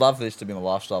 Yep. I'd love for this to be my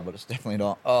lifestyle, but it's definitely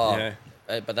not. Oh, yeah.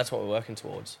 But that's what we're working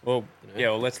towards. Well, You know? yeah.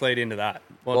 Well, let's lead into that.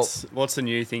 What's the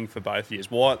new thing for both of you?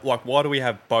 Why do we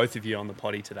have both of you on the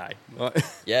potty today?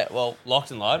 Yeah, well,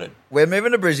 locked and loaded. We're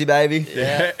moving to Brizzy, baby.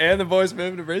 Yeah. and the boys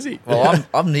moving to Brizzy. Well,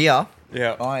 I'm near.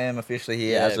 Yeah. I am officially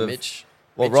here Yeah, as of Mitch.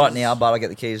 well, Mitch right is- now, but I get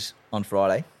the keys on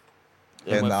Friday.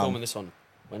 And and, we're filming this on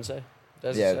Wednesday.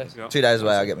 Thursday, Yeah, Thursday? 2 days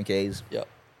away, I get my keys. Yep.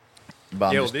 But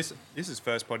I'm Yeah, well, just- this is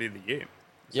first potty of the year.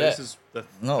 So Yeah. this is the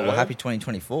no, well, third. happy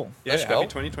 2024. Yeah, Let's happy go.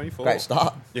 2024. Great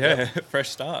start. Yeah, fresh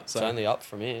start. It's So only up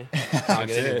from here. Can't That's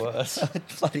get any it. worse.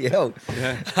 Bloody hell.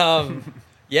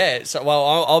 Yeah, so well,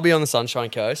 I'll be on the Sunshine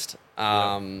Coast.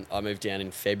 I moved down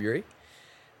in February,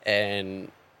 and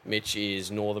Mitch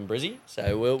is Northern Brizzy,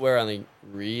 so we're only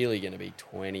really going to be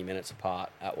 20 minutes apart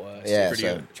at worst. Yeah, pretty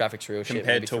so good. Traffic's real shit.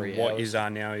 compared maybe to 3 what hours. you are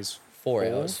now is 4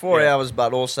 hours. 4 Yeah. hours,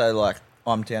 but also, like,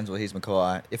 I'm Townsville, he's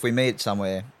Mackay. If we meet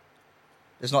somewhere,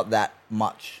 there's not that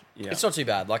much. yeah. It's not too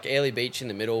bad. Like Airlie Beach in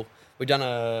the middle. We've done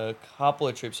a couple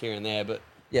of trips here and there, but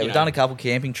Yeah, you we've know, done a couple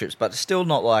camping trips, but still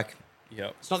not, like,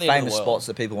 Yep. It's not the end of famous the world. spots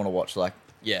that people want to watch. Like,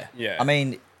 Yeah. Yeah. I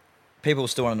mean, people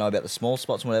still want to know about the small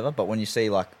spots and whatever, but when you see,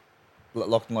 like,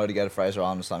 Locked and Loaded to go to Fraser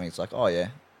Island or something, it's like, oh, yeah,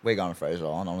 we're going to Fraser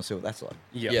Island. I want to see what that's like.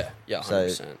 Yep. Yeah, So-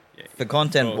 100%. Yeah. For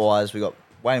content-wise, we got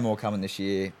way more coming this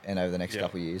year and over the next Yeah.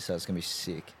 couple of years, so it's going to be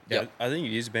sick. Yeah, Yep. I think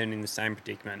you've been in the same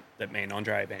predicament that me and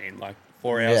Andre have been in, like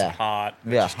 4 hours Yeah. apart.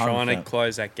 We're Yeah, just trying to 100%.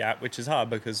 close that gap, which is hard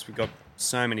because we've got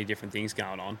so many different things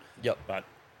going on. Yep. But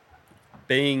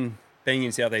being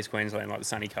in southeast Queensland, like the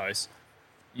sunny coast,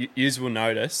 you will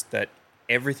notice that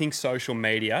everything social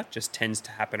media just tends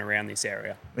to happen around this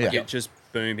area. Like, Yeah. it's just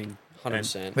booming.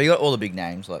 100%. But you got all the big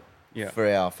names, like, Yeah.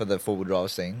 for the four-wheel driver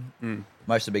scene.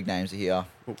 Most of the big names are here.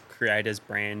 And creators,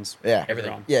 brands, Yeah.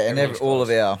 everyone. Yeah, and Everything's all of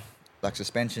close. our, like,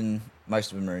 suspension,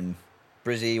 most of them are in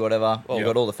Brizzy, whatever. Well, We've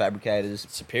got all the fabricators.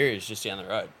 Superior's just down the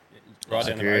road. Right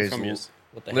down the road Superior's from you.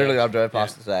 What the Literally, heck? I drove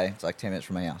past Yeah. it today. It's like 10 minutes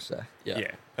from my house, so.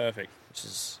 Yeah, perfect. Which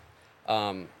is,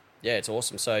 yeah, it's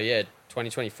awesome. So yeah,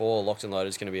 2024 Locked and Loaded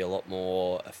is going to be a lot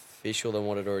more official than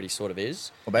what it already sort of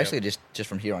is. Well, basically, just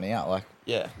from here on out, like,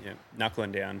 Yeah. Yeah,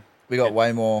 knuckling down, we got Yeah.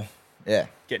 way more, yeah.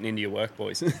 getting into your work,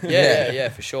 boys. Yeah,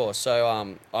 for sure. So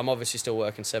I'm obviously still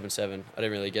working 7/7. I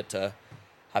didn't really get to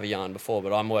have a yarn before,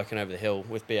 but I'm working over the hill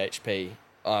with BHP.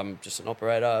 I'm just an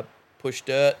operator, push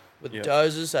dirt with Yeah.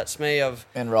 dozers. That's me.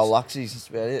 And roll Luxies, that's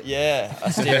about it. Yeah,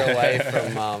 I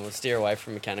steer away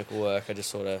from mechanical work. I just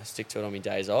sort of stick to it on my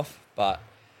days off. But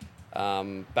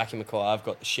back in Mackay, I've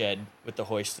got the shed with the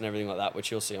hoist and everything like that,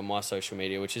 which you'll see on my social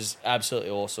media, which is absolutely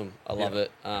awesome. I love Yeah.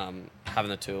 it. having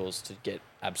the tools to get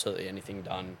absolutely anything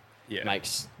done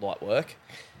makes light work.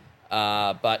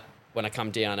 But when I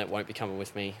come down, it won't be coming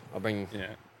with me. I'll bring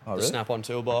Oh, the really? snap-on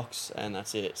toolbox, and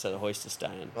that's it. So the hoist is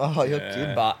staying. Oh, you're Yeah.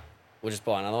 kidding. But we'll just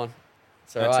buy another one.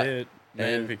 It's all That's right. it.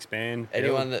 And Move, expand.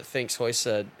 Anyone build. that thinks hoists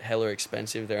are hella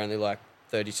expensive, they're only like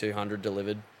 3,200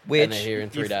 delivered, Which and they're here in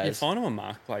 3 You days. find them on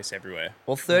Marketplace everywhere.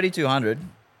 Well, 3,200.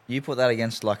 You put that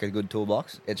against like a good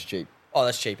toolbox. It's cheap. Oh,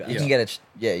 that's cheap. You can get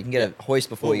you can get a hoist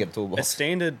before you get a A toolbox.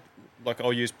 standard, like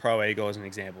I'll use Pro Eagle as an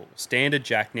example. Standard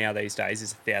jack now these days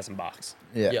is $1,000.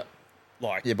 Yeah. Yep.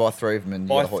 Like You buy 3 of them and you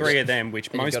buy got a hoist. 3 of them, which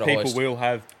And you've most got a people hoist. will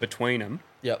have between them.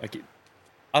 Yep. Like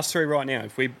us 3 right now,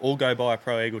 if we all go buy a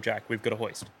Pro Eagle jack, we've got a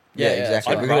hoist. Yeah, Yeah,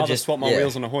 exactly. I'd We could rather just swap my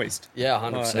wheels on a hoist. Yeah,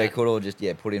 100%. They could all just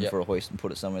put in Yep. for a hoist and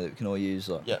put it somewhere that we can all use.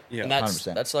 Like, Yeah, Yeah, and that's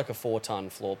 100%. that's like a 4-ton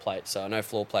floor plate. So I know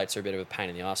floor plates are a bit of a pain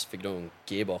in the ass if you're doing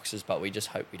gearboxes, but we just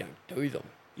hope we don't do them.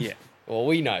 Yeah. Well,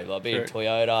 we know, like being True.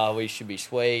 Toyota, we should be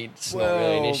sweet. It's not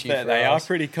really an issue for they are us.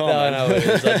 pretty No, common. no, it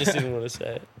is. I just didn't want to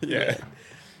say it.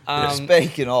 Yeah.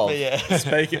 Speaking of, But yeah,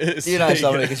 you know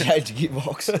someone who can change a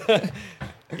gearbox.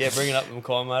 yeah, bring it up in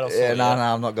Mackay, mate. I'll sort Yeah, it no, out.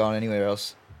 I'm not going anywhere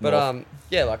else. But North.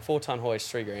 yeah, like 4-ton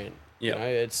hoist, $3,000. Yeah. You know,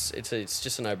 it's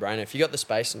just a no-brainer if you got the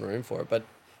space and room for it. But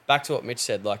back to what Mitch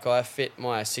said, like I fit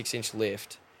my 6-inch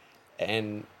lift,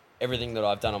 and everything that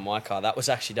I've done on my car, that was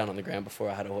actually done on the ground before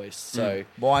I had a hoist. So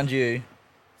mind you,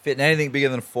 fitting anything bigger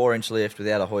than a 4-inch lift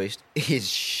without a hoist is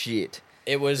shit.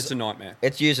 it was. It's a nightmare.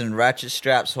 It's using ratchet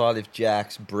straps, high lift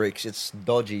jacks, bricks. It's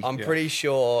dodgy. I'm pretty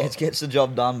sure. It gets the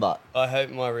job done, but I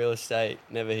hope my real estate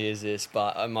never hears this,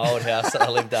 but at my old house that I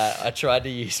lived at, I tried to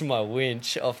use my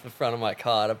winch off the front of my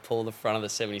car to pull the front of the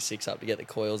 76 up to get the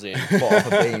coils in.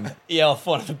 off a beam. Yeah, off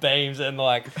one of the beams, and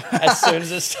like as soon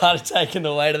as it started taking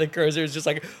the weight of the cruiser, it was just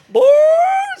like, "Boom!"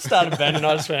 started bending.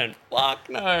 I just went, "Fuck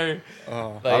no!"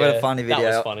 Oh. But I got a funny video.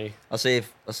 That was funny. I'll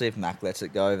see if Mac lets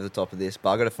it go over the top of this.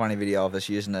 But I got a funny video of us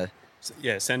using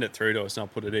Yeah, send it through to us and I'll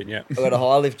put it in, yeah. I got a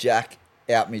high lift jack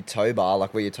out my tow bar,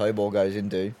 like where your tow ball goes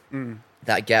into.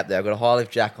 That gap there. I got a high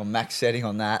lift jack on max setting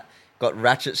on that. Got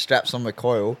ratchet straps on my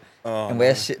coil, and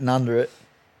we're sitting under it,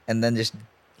 and then just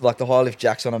like the high lift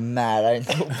jack's on a mad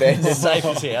ain't bending. Safe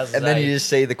as houses, And then you eh? just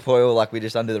see the coil like we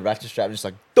just under the ratchet strap, just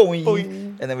like doing,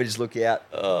 Boing. and then we just look out.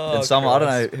 Oh, and some I don't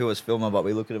Christ. know who was filming, but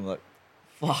we look at him like,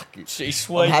 fuck. She's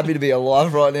sweet. I'm happy to be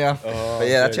alive right now. Oh, but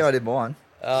yeah, that's geez. how I did mine.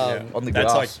 Yeah. On the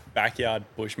That's grass. like backyard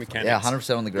bush mechanics. Yeah,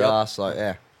 100% on the grass. Like,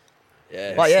 yeah.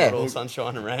 Yeah, But it's yeah. not all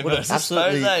sunshine and Would rainbows. have I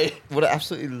suppose, absolutely, would have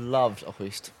absolutely loved a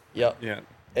hoist. Yep. Yeah.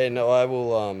 And I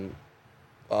will.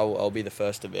 I'll be the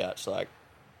first to vouch. Like,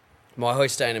 my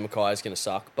hoist staying in Mackay is going to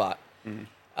suck, but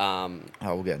Oh,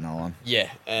 we'll get another one. yeah,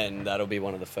 and that'll be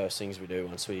one of the first things we do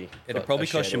once we. It'll probably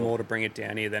cost you more to bring it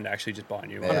down here than to actually just buy a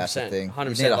new Yeah, one. that's the 100%, thing. You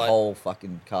 100%, need a like- whole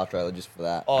fucking car trailer just for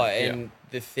that. Oh, and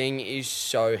the thing is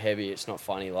so heavy, it's not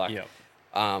funny. Like, Yeah.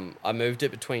 I moved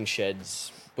it between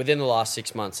sheds. Within the last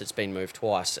 6 months, it's been moved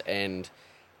twice, and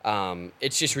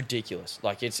it's just ridiculous.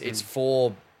 Like, it's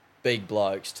 4 big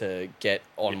blokes to get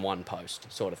on one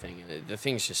post, sort of thing. And the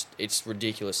thing's just, it's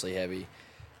ridiculously heavy.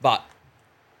 But,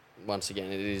 once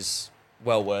again, it is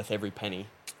well worth every penny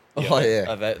Oh,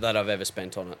 yeah. that I've ever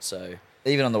spent on it. So,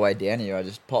 Even on the way down here, I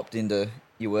just popped into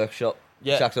your workshop,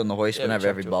 Yeah. chucked it on the hoist, Yeah, went we over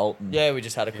every chucked it. bolt. And yeah, we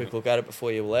just had a quick look at it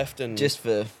before you left. And Just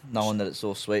for knowing that it's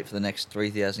all sweet for the next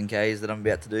 3,000 Ks that I'm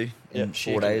about to do in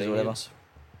sheer 4 days or whatever. convenience.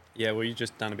 Yeah, well, you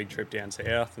just done a big trip down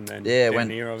south and then Yeah, down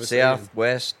went here, obviously. south,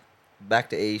 west, back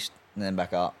to east, and then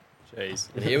back up. Jeez.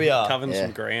 And here we are. Covering Yeah.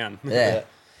 some ground. Yeah.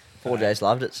 4 days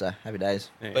loved it, so happy days.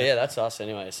 Yeah. But yeah, that's us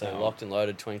anyway. So Oh. locked and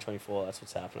loaded 2024. That's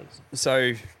what's happening.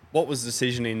 So, what was the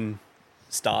decision in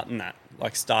starting that?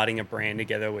 Like starting a brand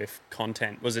together with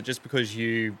content? Was it just because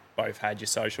you both had your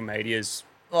social medias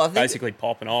Well, I think basically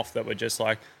popping off that were just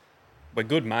like, we're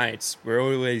good mates. We're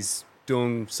always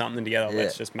doing something together. Yeah.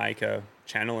 Let's just make a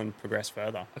channel and progress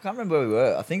further. I can't remember where we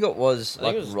were. I think it was I think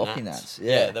like it was Rocky Nats. Nats.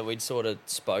 Yeah. that we'd sort of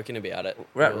spoken about it.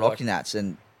 We're at We were Rocky like, Nats,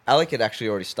 and Alek had actually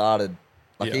already started.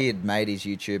 Like Yeah. he had made his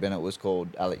YouTube, and it was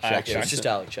called Alek Alek Yeah, it was Shack. just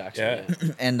Alek Jackson. Yeah.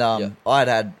 Yeah. And Yeah. I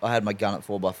had my gun at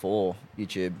 4x4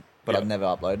 YouTube, but Yeah. I'd never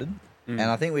uploaded. Mm. And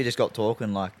I think we just got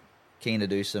talking, like keen to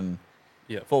do some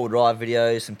Yeah. forward drive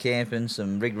videos, some camping,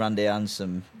 some rig rundowns,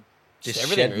 some Just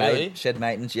just everything, really. shed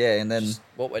maintenance. Yeah, and then Just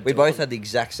what we're we doing. both had the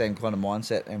exact same kind of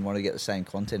mindset and wanted to get the same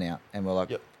content out. And we're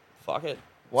like, Yep. Fuck it.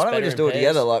 why don't we better just in do it pairs.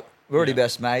 together? Like we're already Yeah.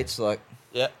 best mates. Like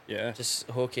Yeah. Yeah. Just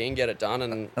hook in, get it done,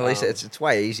 and at least it's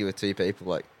way easier with 2 people.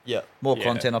 Like yeah. more Yeah.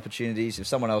 content opportunities. If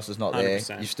someone else is not there,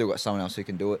 100%. you've still got someone else who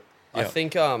can do it. I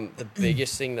think the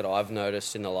biggest thing that I've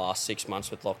noticed in the last 6 months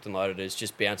with Locked and Loaded is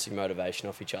just bouncing motivation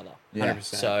off each other. Yeah. 100%.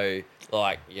 So,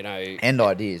 like, you know... And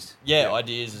ideas. Yeah,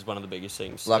 ideas is one of the biggest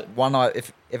things. Like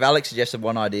if Alex suggested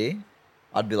one idea,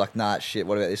 I'd be like, nah, that's shit.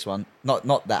 What about this one?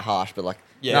 Not that harsh, but like,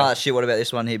 Yeah. nah, that's shit. What about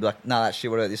this one? He'd be like, nah, that's shit.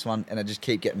 What about this one? And it just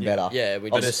keep getting better. Yeah, we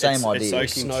of just- the same It's idea.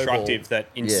 so constructive that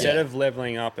instead Yeah. of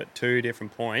leveling up at 2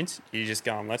 different points, you just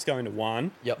go, let's go into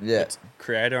one. Yep. Yeah. Let's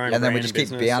create our own And then we brand just and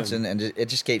keep business bouncing, and it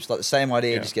just keeps like the same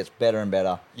idea Yeah. just gets better and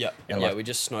better. Yep. And Yeah, like- we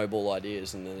just snowball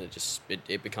ideas and then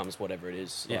it becomes whatever it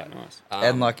is. Yeah, Like, nice.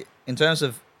 And like in terms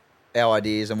of our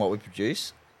ideas and what we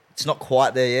produce, it's not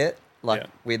quite there yet. Like Yeah.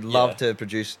 we'd love Yeah. to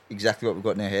produce exactly what we've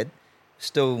got in our head.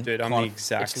 Still, Dude, I'm kind the of,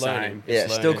 exact it's learning. same. yeah,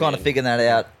 It's still learning, kind of man. figuring that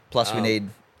out. Plus, Um,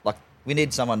 we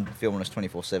need someone filming us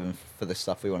 24/7 for the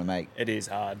stuff we want to make. It is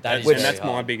hard. That That's, is and very that's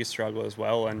my hard. biggest struggle as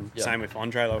well. And Yeah. same with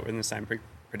Andre, like we're in the same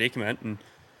predicament. And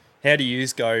how do you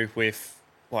go with,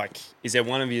 like, is there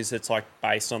one of you that's like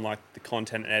based on like the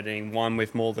content and editing, one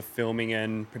with more the filming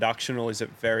and production, or is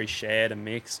it very shared and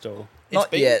mixed? Or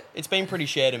Not yet. It's been pretty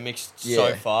shared and mixed Yeah.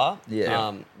 so far.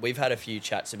 Yeah. We've had a few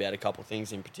chats about a couple of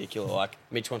things in particular. Like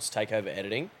Mitch wants to take over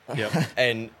editing, yeah,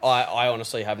 and I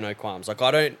honestly have no qualms. Like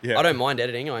I don't mind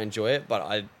editing. I enjoy it, but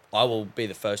I will be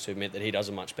the first to admit that he does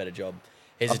a much better job.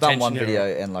 His I've done one attention-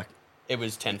 video and like It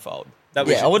was tenfold. that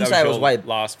Yeah, I wouldn't say it was your way-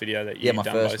 last video that you yeah, my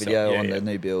done first by video yourself. on Yeah, the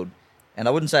new build, and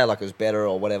I wouldn't say like it was better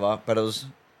or whatever, but it was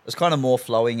kind of more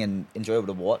flowing and enjoyable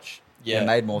to watch. Yeah. It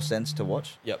made more sense to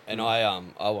watch. Yep, and I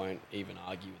won't even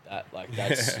argue with that. Like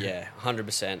that's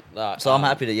 100%. So I'm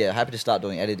happy to start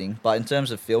doing editing. But in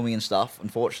terms of filming and stuff,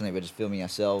 unfortunately, we're just filming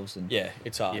ourselves. And Yeah,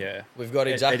 it's hard. Yeah. We've got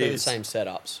It exactly the is. same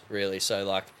setups, really. So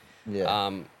like, yeah,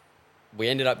 we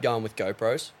ended up going with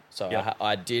GoPros. So Yeah.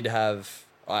 I did have,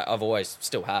 I've always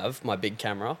still have my big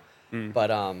camera, Mm.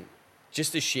 but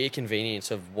just the sheer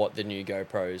convenience of what the new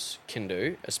GoPros can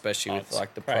do, especially Oh, with it's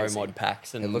like the crazy. Pro Mod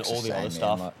packs and it looks all the the same, other man,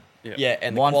 stuff. like, Yeah,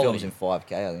 and the one quality. films in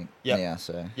 5K, I think. Yep. Yeah,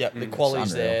 so Yep, the Mm. quality's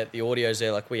It's unreal. there, the audio's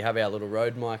there. Like we have our little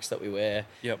Rode mics that we wear.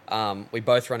 Yep. We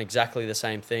both run exactly the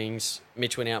same things.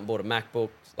 Mitch went out and bought a MacBook,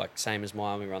 like same as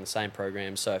mine. We run the same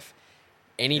program. So if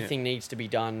anything needs to be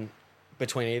done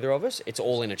between either of us, it's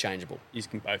all interchangeable. You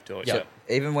can both do it. Yeah.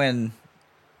 even when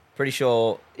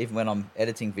I'm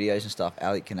editing videos and stuff,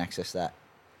 Alek can access that.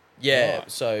 Yeah.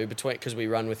 Right. So because we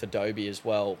run with Adobe as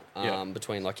well, Yeah.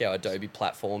 between like our Adobe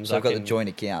platforms. So I've got the can- joint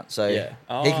account, so Yeah.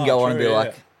 he can go on and true, be yeah.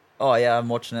 like, "Oh yeah, I'm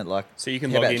watching it." Like, So you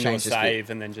can how log about into a change this bit? save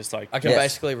and then just like I can Yes.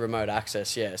 basically remote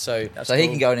access. Yeah. So So he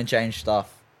can go in and change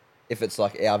stuff. If it's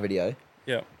like our video,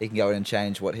 yeah. he can go in and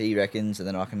change what he reckons, and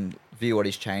then I can view what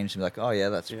he's changed and be like, "Oh yeah,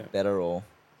 that's Yeah. better." Or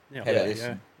Yeah, How about yeah, this?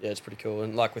 yeah. Yeah, it's pretty cool.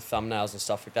 And like with thumbnails and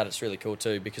stuff like that, it's really cool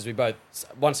too because we both,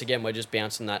 once again, we're just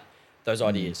bouncing those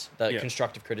ideas, that Yeah.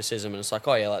 constructive criticism. And it's like,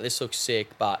 oh yeah, like this looks sick,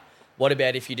 but what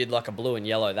about if you did like a blue and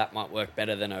yellow? That might work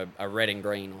better than a red and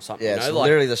green or something. yeah, you know? it's Like,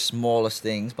 literally the smallest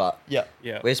things. But yeah.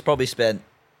 Yeah. we've probably spent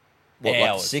like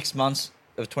Hours. 6 months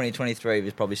of 2023.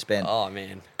 We've probably spent Oh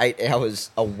man, 8 hours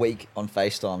a week on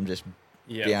FaceTime just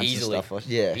Yeah. bouncing Easily. stuff.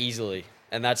 Yeah, easily.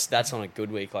 And that's on a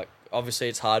good week. Like obviously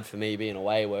it's hard for me being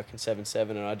away working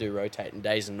 7/7 and I do rotating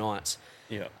days and nights.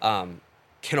 Yeah.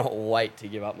 Cannot wait to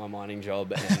give up my mining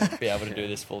job and be able to do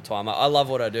this full time. I love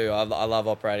what I do. I love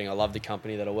operating. I love the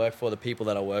company that I work for, the people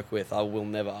that I work with. I will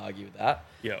never argue with that.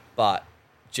 Yeah. But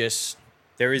just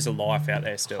There is a life out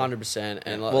there still. 100%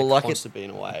 and like, Well, like constant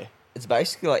being away. it's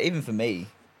basically like even for me,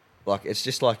 like it's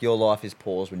just like your life is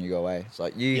paused when you go away. It's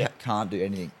like you Yeah. can't do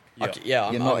anything. Yeah.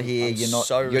 I'm You're not I'm- here. I'm You're not.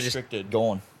 so You're restricted. just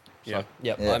gone. Yeah.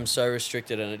 Yep, Yeah. I'm so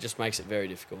restricted and it just makes it very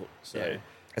difficult. So Yeah.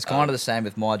 It's kind of the same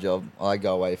with my job. I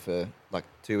go away for like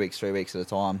 2 weeks, 3 weeks at a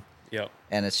time, Yeah.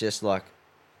 and it's just like,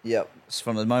 yep. It's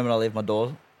from the moment I leave my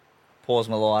door, pause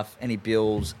my life. Any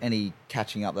bills, any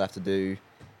catching up that I have to do,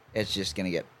 it's just gonna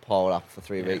get piled up for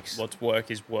 3 weeks. What's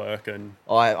work is work, and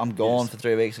I'm gone Yes. for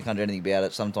 3 weeks. I can't do anything about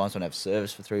it. Sometimes I don't have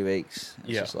service for 3 weeks. It's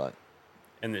Yeah. just like,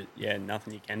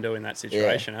 nothing you can do in that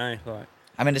situation, eh? Like,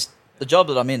 I mean, it's, the job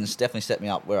that I'm in has definitely set me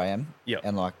up where I am. Yeah.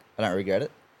 And like, I don't regret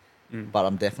it. Mm. But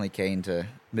I'm definitely keen to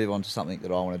move on to something that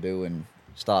I want to do and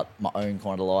start my own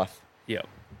kind of life. yeah.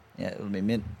 Yeah, it'll be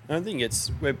mint. I think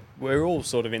we're all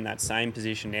sort of in that same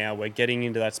position now. We're getting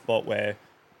into that spot where,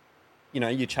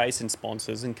 you're chasing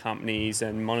sponsors and companies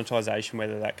and monetization,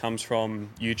 whether that comes from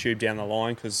YouTube down the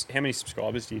line. Because how many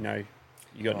subscribers do you know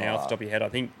you got now off the top of your head? I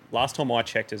think last time I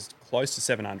checked is close to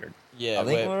 700. yeah, I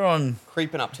think we're on.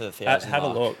 creeping up to the 1,000 Have a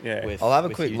mark look, yeah. with- I'll have a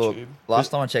with quick look. YouTube. Last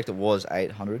time I checked, it was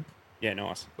 800. Yeah,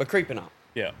 nice. We're creeping up.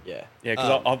 Yeah. Yeah. Yeah,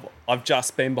 because I've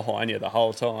just been behind you the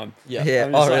whole time. Yeah. Yeah.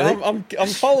 I'm, just Oh, like, really? I'm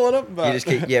following it, but You just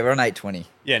keep, yeah, we're on 820.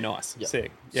 yeah, nice, Yeah.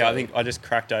 sick. Yeah, I So- think I just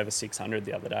cracked over 600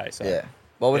 the other day. So Yeah.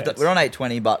 Well, Yeah, we're on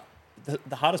 820, but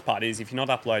the hardest part is if you're not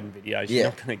uploading videos, Yeah. you're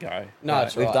not going to go. No, Like,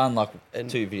 it's we've right. done like And-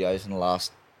 2 videos in the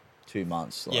last 2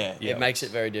 months. Like, Yeah, Yeah. it makes it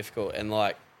very difficult. And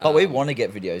like, But we want to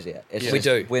get videos out. It's Yeah. We just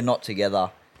do. We're not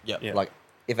together. yeah, Yeah. Like,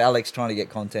 if Alek's trying to get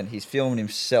content, he's filming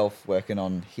himself working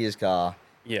on his car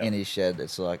Yeah. in his shed.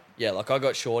 It's like, yeah. Like I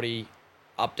got Shorty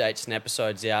updates and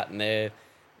episodes out, and they're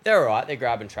all right. They're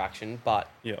grabbing traction, but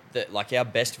Yeah. like our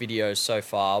best videos so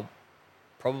far,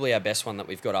 probably our best one that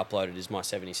we've got uploaded is my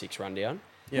 76 rundown.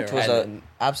 Yeah, which right. was And-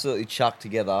 absolutely chucked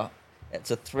together.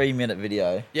 It's a 3-minute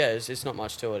video. Yeah, it's not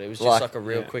much to it. It was just Like- like a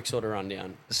real Yeah. quick sort of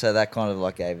rundown. So that kind of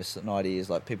like gave us an idea. Is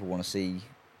like people want to see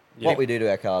Yeah. what we do to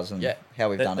our cars and Yeah. how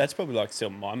we've done That's probably like still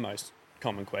my most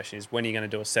common question is when are you going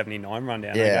to do a 79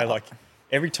 rundown? Yeah. I go, like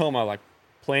every time I like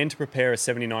plan to prepare a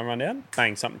 79 rundown,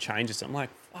 bang, something changes. I'm like,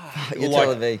 fuck. it. You're Or, like,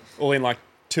 telling me. or in like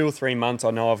 2 or 3 months,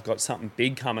 I know I've got something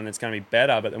big coming that's going to be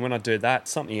better. But then when I do that,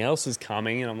 something else is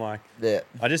coming, and I'm like, Yeah.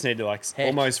 I just need to like Heck.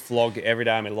 almost vlog every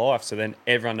day of my life, so then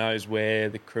everyone knows where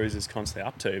the cruise is constantly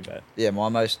up to. But Yeah, my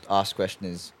most asked question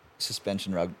is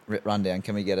suspension rundown.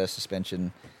 Can we get a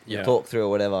suspension Yeah. talk through or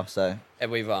whatever? So And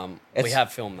we It's-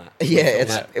 have filmed that. yeah, filmed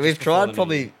it's that just we've before the tried new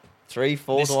probably year.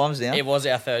 3-4 This- times now. It was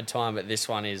our third time, but this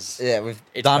one is Yeah, we've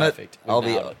it's done perfect. it. We've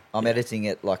nailed it. I'm editing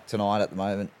it like tonight at the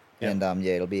moment, Yeah. and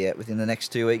yeah, it'll be out within the next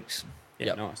 2 weeks. yeah,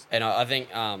 Yep. nice. And I think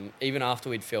even after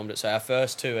we'd filmed it, so our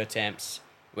first 2 attempts,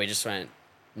 we just went,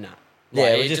 nah. Yeah,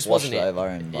 Like, we it just watched wasn't it it. over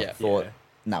and like Yeah. thought, Yeah.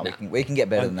 no, Nah. we can get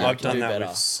better than that. I've done do that better.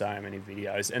 with so many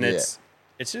videos, and Yeah.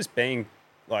 it's just being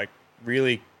like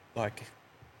really like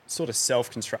sort of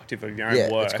self-constructive of your own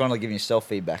Yeah, work. it's kind of like giving yourself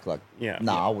feedback. Like, Yeah.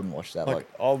 nah, Yeah. I wouldn't watch that. like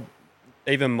I'll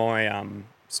even my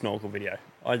snorkel video.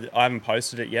 I haven't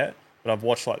posted it yet, but I've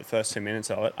watched like the first 2 minutes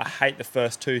of it. I hate the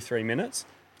first 2-3 minutes.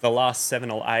 The last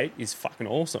 7 or 8 is fucking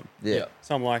awesome. yeah. Yeah.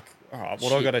 So I'm like, all right,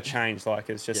 what I Shit. got to change? Like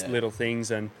it's just Yeah. little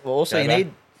things and Well, also go you back,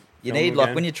 need film like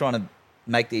again. when you're trying to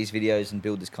make these videos and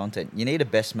build this content, you need a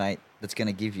best mate that's going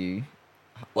to give you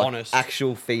like Honest.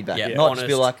 actual feedback, Yeah. not just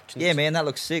be Honest. like, yeah, man, that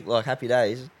looks sick, like happy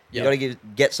days. Yeah. You got to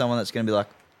get someone that's going to be like,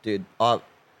 dude, I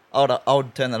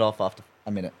would turn that off after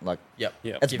a minute. Like, Yep.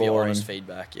 Yeah. It's Give you boring. honest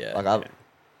feedback. Yeah. like Yeah.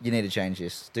 you need to change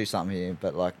this, do something here,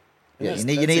 but like, And yeah, that's-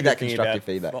 you that's the need good that thing constructive about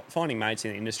feedback. Finding mates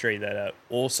in the industry that are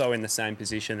also in the same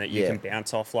position that you Yeah. can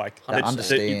bounce off, like That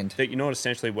understand. that you're not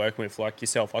essentially working with, like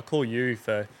yourself. I call you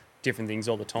for different things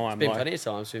all the time. Been like, plenty of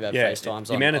times we've had yeah, FaceTimes.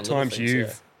 the amount of on little times things,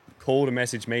 you've called or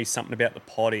messaged me something about the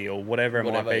potty or whatever it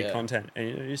Whatever, might be, yeah. content, and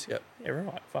you just Yep. yeah,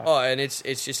 right, fuck. Oh, and it's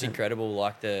just incredible,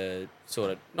 like the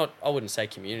sort of not I wouldn't say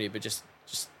community, but just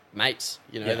mates,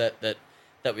 you know, Yeah.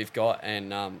 that we've got.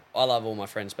 And I love all my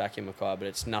friends back in Mackay, but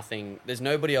it's nothing. There's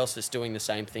nobody else that's doing the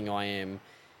same thing I am.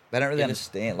 They don't really in a-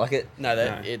 understand. Like it, No, they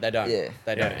No. they don't. Yeah.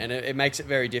 They don't, Yeah. and it makes it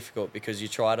very difficult because you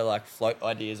try to like float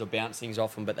ideas or bounce things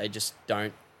off them, but they just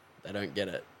don't. They don't get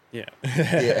it. Yeah.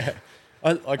 yeah,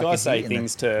 I can say hear you in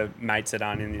things to mates that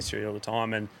aren't in the industry all the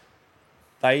time, and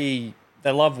they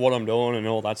love what I'm doing and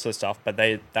all that sort of stuff, but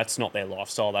that's not their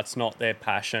lifestyle. That's not their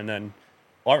passion, and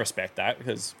I respect that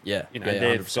because Yeah, you know yeah,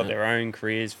 they've 100%. got their own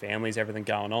careers, families, everything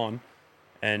going on,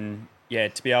 and yeah,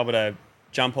 to be able to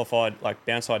jump off, like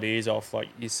bounce ideas off like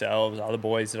yourselves, other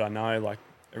boys that I know, like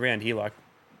around here, like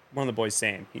one of the boys,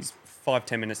 Sam, he's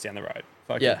 5-10 minutes down the road.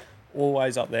 Fucking Yeah.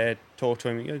 always up there, talk to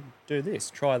him, you go, do this,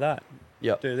 try that,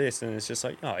 Yep. do this, and it's just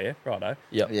like, oh yeah, righto.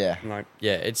 Yep. yeah. I'm like,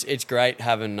 Yeah, it's great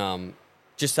having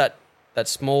just that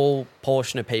small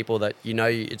portion of people that you know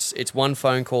it's one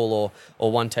phone call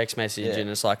or one text message Yeah. and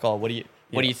it's like, oh, what do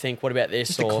you think? What about this?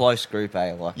 Just a close group,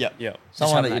 eh? Like, Yeah. yeah.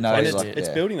 someone having that you that know And is it's, like, it's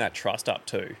yeah. building that trust up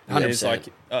too. 100%. There's like,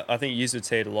 I think you would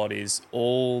see it a lot is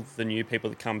all the new people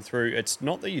that come through. It's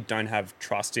not that you don't have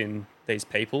trust in these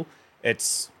people.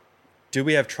 It's, do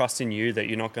we have trust in you that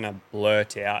you're not going to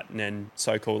blurt out and then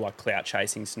so-called like clout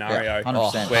chasing scenario Yeah,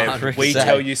 100%. where 100%. we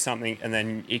tell you something and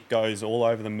then it goes all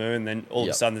over the moon. Then all of a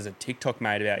Yep. sudden there's a TikTok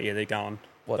made about you. They're going,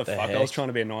 What the the fuck? I heck? was trying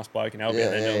to be a nice bloke and help you. Yeah,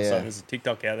 And then yeah, all of a sudden yeah. there's a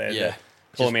TikTok out there Yeah. that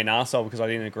calling me an arsehole because I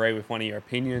didn't agree with one of your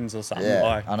opinions or something. Yeah,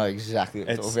 Like, I know exactly what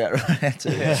you're It's- talking about right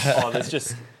now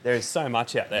too. there's so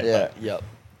much out there. Yeah. Yep.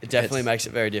 It definitely makes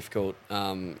it very difficult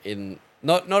in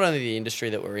not only the industry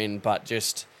that we're in, but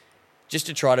just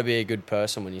to try to be a good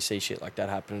person when you see shit like that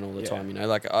happening all the Yeah. time. You know,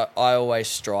 like I always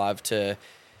strive to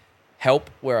help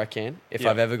where I can. If Yeah.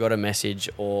 I've ever got a message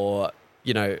or,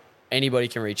 you know, anybody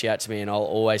can reach out to me and I'll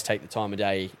always take the time of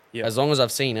day. Yeah. As long as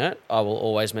I've seen it, I will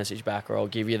always message back or I'll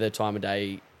give you the time of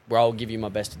day where I'll give you my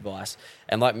best advice.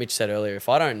 And like Mitch said earlier, if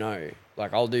I don't know,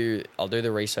 like I'll do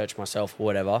the research myself or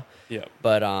whatever. Yeah.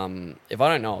 But if I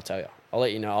don't know, I'll tell you. I'll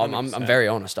let you know. I'm 100%. very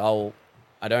honest. I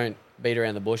don't beat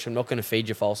around the bush. I'm not going to feed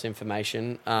you false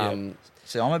information.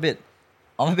 So I'm a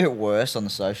bit worse on the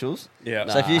socials. Yeah.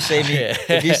 So if you see me,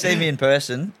 if you see me in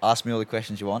person, ask me all the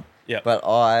questions you want. Yeah. But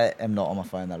I am not on my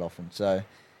phone that often. So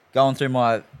going through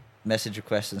my message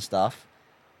requests and stuff,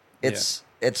 it's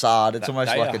hard. It's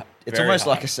almost They like are it's very almost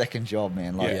like hard. a second job,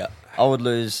 man. Like Yeah. I would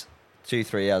lose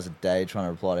 2-3 hours a day trying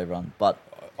to reply to everyone. But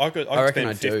I could reckon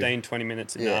I spend do. 15, 20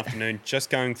 minutes in the Yeah. afternoon just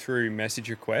going through message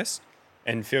requests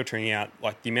and filtering out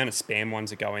like the amount of spam ones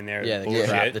that go in there. Yeah, is the bullshit.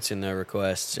 crap that's in the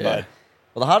requests. Yeah. But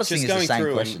well, the hardest just thing is the going same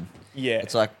through question. yeah.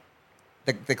 It's like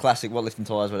the classic, what lifting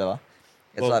tires, whatever.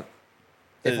 It's Well, like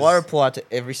if there's- I reply to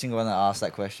every single one that asks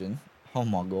that question, oh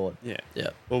my god. Yeah. Yeah.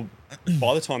 Well,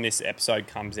 by the time this episode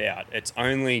comes out, it's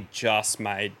only just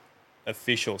made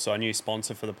official. So a new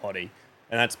sponsor for the potty,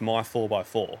 and that's my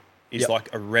 4x4, is Yep.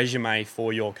 like a resume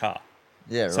for your car.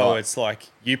 Yeah, right. So it's like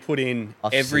you put in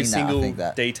I've every seen that, I single think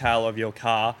that. detail of your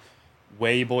car,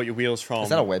 where you bought your wheels from. Is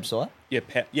that a website? Yeah,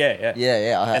 yeah.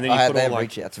 Yeah. And then you put They all like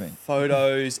reach out to me.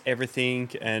 photos, everything,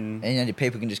 and And you know,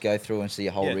 people can just go through and see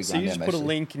your whole yeah, rig so you rundown, just put a basically.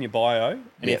 link in your bio, and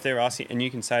Yep. if they're asking, and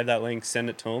you can save that link, send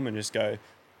it to them, and just go,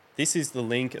 this is the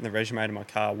link and the resume to my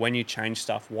car. When you change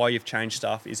stuff, why you've changed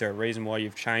stuff, is there a reason why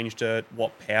you've changed it,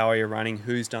 what power you're running,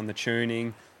 who's done the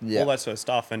tuning, Yeah. all that sort of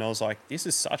stuff. And I was like, this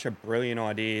is such a brilliant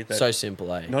idea that So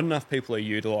simple, eh? not enough people are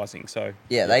utilising. So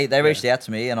Yeah, they reached out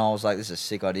to me and I was like, this is a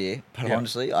sick idea. But Yeah.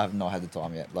 honestly, I have not had the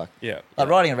time yet. Like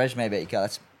writing a resume about your car,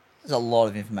 that's a lot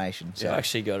of information. So I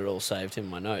actually got it all saved in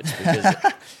my notes because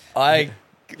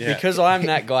Yeah. because I'm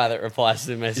that guy that replies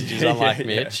to the messages. I'm like Yeah.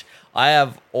 Mitch. I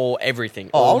have everything.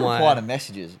 I'll all my, reply to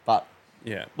messages, but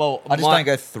yeah. Well, I just don't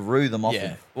go through them often.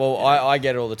 Yeah. Well, I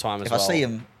get it all the time as If well. I see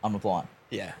them, I'm replying.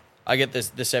 Yeah. I get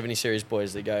the 70 series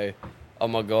boys that go, oh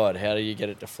my God, how do you get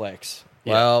it to flex?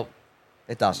 Yeah. Well,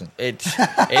 It doesn't. it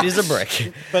is a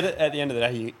brick. But at the end of the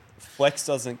day, Flex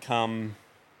doesn't come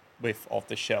with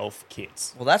off-the-shelf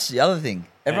kits. Well, that's the other thing.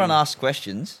 Everyone And- asks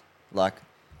questions like,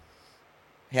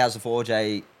 how's the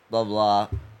 4J, blah, blah,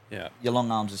 Yeah. your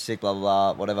long arms are sick, blah,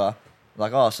 blah, blah, whatever.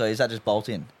 Like, oh, so is that just bolt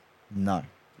in? No.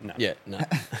 No. Yeah, no.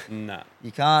 No.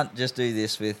 You can't just do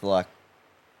this with, like,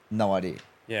 no idea.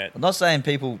 Yeah. I'm not saying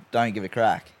people don't give it a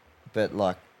crack, but,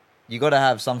 like, you got to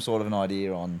have some sort of an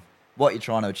idea on what you're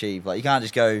trying to achieve. Like, you can't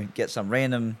just go get some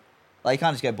random... Like, you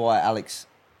can't just go buy Alek's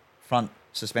front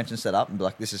suspension setup and be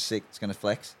like, this is sick, it's going to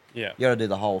flex. Yeah. You got to do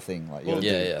the whole thing. Like, you Well, gotta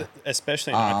do- yeah.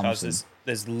 Especially in our Arms cars, and-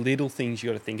 there's little things you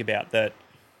got to think about that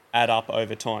add up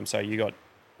over time. So you got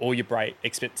all your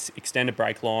extended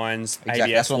brake lines, Exactly,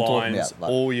 ABS that's what I'm talking lines, about,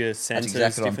 like, all your sensors, exactly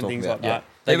what I'm different talking things about, like yeah. that.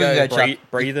 They People can go go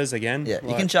chuck... Breathers again. Yeah, you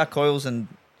like- can chuck coils and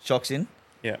shocks in.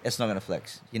 Yeah. It's not going to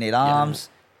flex. You need arms.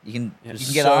 You can Yeah. you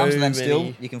can get So arms and then still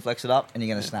many- you can flex it up and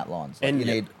you're going to snap lines. Like, And you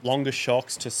need longer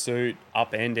shocks to suit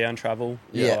up and down travel.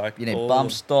 you need all-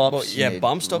 bump stops. Well, you yeah, need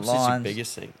bump stops is the lines.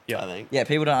 biggest thing, Yeah. I think. Yeah,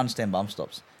 people don't understand bump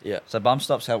stops. Yeah. So bump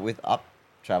stops help with up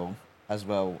travel as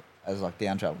well as like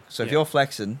down travel. So if Yeah. you're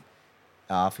flexing,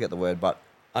 I forget the word, but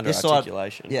Under this side-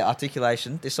 articulation. yeah,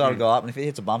 articulation. This side will go up, and if it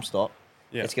hits a bump stop,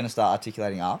 Yeah. it's going to start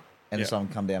articulating up, and this Yeah. one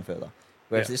will come down further.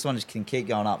 Whereas Yeah. this one just can keep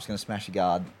going up. It's going to smash your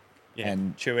guard. Yeah,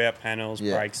 And- chew out panels,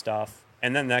 Yeah. brake stuff.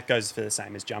 And then that goes for the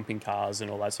same as jumping cars and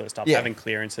all that sort of stuff. Yeah. Having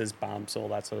clearances, bumps, all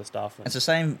that sort of stuff. And It's the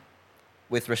same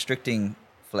with restricting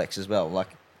flex as well. Like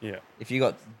yeah, if you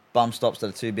got bump stops that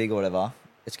are too big or whatever,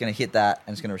 it's going to hit that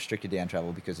and it's going to restrict your down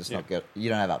travel because it's not good. You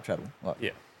don't have up travel. Like,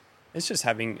 yeah. It's just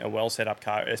having a well set up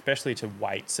car, especially to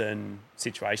weights and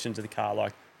situations of the car,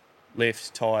 like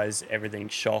lift, tyres, everything,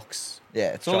 shocks,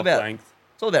 yeah, it's shock all about length.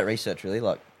 it's all about research, really.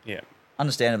 Like, Yeah,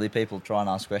 understandably, people try and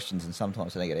ask questions and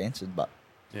sometimes they don't get answered, but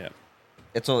yeah,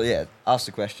 it's all ask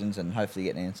the questions and hopefully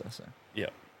get an answer. So yeah.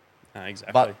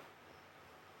 Exactly. But-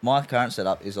 my current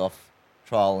setup is off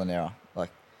trial and error.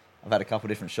 Like I've had a couple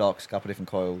different shocks, a couple different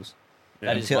coils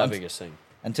That is Until- my biggest thing.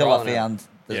 until Trial I and error. found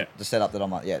Yeah. the setup that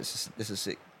I'm like, this is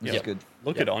sick. This Yeah. is good.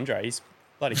 Look Yeah. at Andre. He's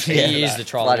bloody He king for is that. the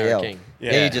trial Bloody and error hell. king.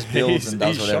 Yeah. He just builds and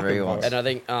does He's whatever he shocking wants. fast. And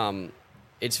I think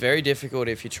it's very difficult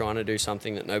if you're trying to do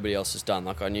something that nobody else has done.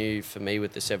 Like I knew for me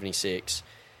with the 76,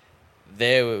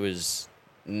 there was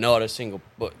not a single,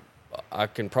 but I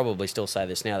can probably still say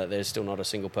this now, that there's still not a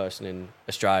single person in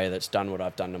Australia that's done what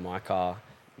I've done to my car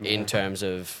in terms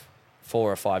of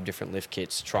 4 or 5 different lift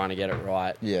kits trying to get it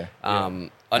right. Yeah. I And know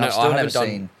I've still I never haven't done.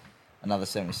 seen another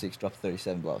 76 drop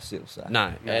 37 below seal. So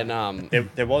No, No. and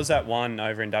There was that one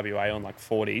over in WA on like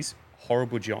 40s,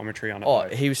 horrible geometry on it. Oh,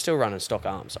 though. he was still running stock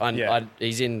arms.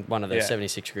 He's in one of the Yeah.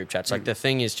 76 group chats. Like, the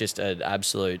thing is just an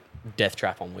absolute death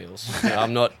trap on wheels.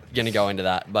 I'm not going to go into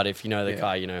that, but if you know the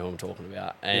car, you know who I'm talking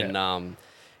about. And,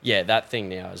 that thing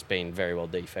now has been very well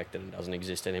defected and doesn't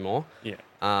exist anymore. Yeah.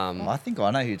 I think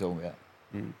I know who you're talking about.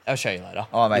 I'll show you later.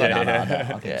 Oh, maybe. Yeah. No. I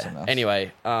think it's something else.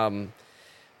 Anyway,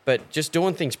 but just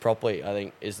doing things properly, I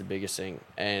think, is the biggest thing.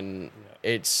 And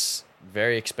it's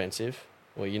very expensive.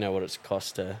 Well, you know what it's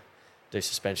cost to do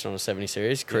suspension on a 70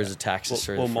 series. Cruiser taxes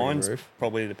through the freaking mine's roof.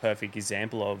 probably the perfect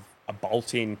example of a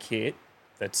bolt-in kit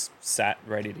that's sat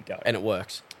ready to go. And it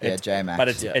works. Yeah, J-Max. But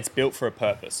it's built for a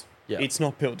purpose. Yeah. It's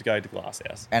not built to go to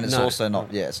Glasshouse. And it's No. also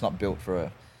not, it's not built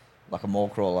for a mall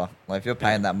crawler. Like, if you're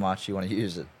paying that much, you want to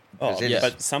use it. Oh, 'Cause it yeah. is-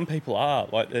 but some people are.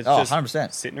 Like, it's Oh, just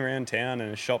 100%. sitting around town in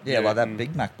a shop. Yeah, like that and-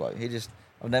 Big Mac bloke.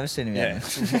 I've never seen him Yeah. yet.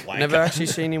 Wanker. Never actually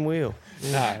seen him wheel.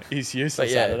 No, he's But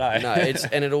useless yeah, Saturday. no,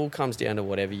 and it all comes down to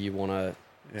whatever you want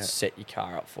to set your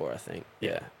car up for, I think.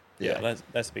 Yeah. Yeah.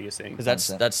 That's the biggest thing. Because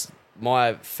 100%. that's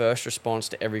my first response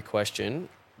to every question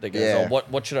that goes, Yeah.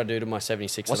 what should I do to my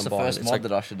 76 What's that the I'm buying? first It's mod like,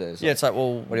 that I should do? it's like,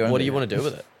 well, what do you want to do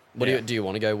with it? Yeah. Do you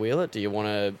want to go wheel it? Do you want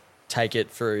to take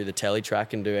it through the telly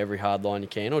track and do every hard line you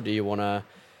can? Or do you want to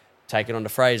take it onto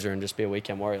Fraser and just be a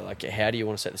weekend warrior? Like, how do you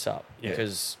want to set this up? Yeah.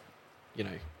 Because,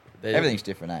 Everything's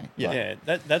different, eh? Yeah,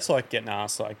 Like, that's like getting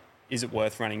asked, like, is it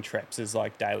worth running Treps as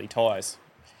like daily tyres?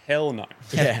 Hell no.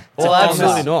 Yeah. Well, Well,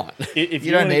 absolutely that's not. If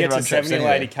you don't want to need get to to run Treps 70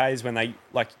 anyway. 80 Ks when they,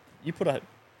 like, you put a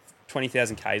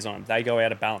 20,000 Ks on them, they go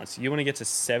out of balance. You want to get to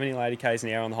 70 80 Ks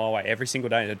an hour on the highway every single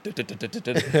day.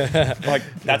 Like,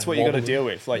 that's what you got to deal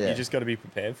with. Like, Yeah. you just got to be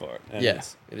prepared for it. And Yeah,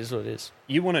 it is what it is.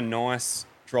 you want a nice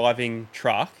driving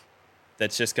truck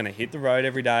that's just going to hit the road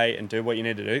every day and do what you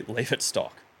need to do, leave it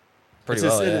stock. Pretty It's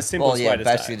well, yeah. the simplest way to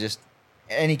basically say it. just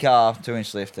any car,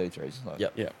 2-inch lift, 33s. Like,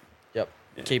 Yep. Yeah. Yep.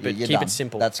 Keep you're it done.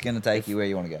 simple. That's going to take you where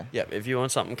you want to go. Yep. If you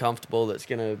want something comfortable that's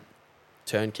going to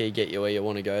turnkey get you where you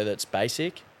want to go, that's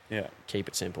basic, Yeah. keep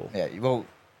it simple. Yeah, well,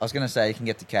 I was going to say you can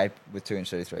get to Cape with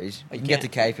 2-inch 33s. You can get to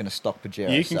Cape in a stock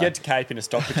Pajero. You can get to Cape in a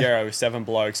stock Pajero with 7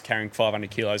 blokes carrying 500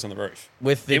 kilos on the roof.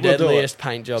 With the It will do deadliest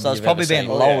paint job So it's you've probably ever being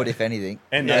seen. lowered, if anything,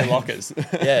 And no lockers.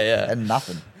 Yeah. and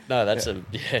nothing. No, that's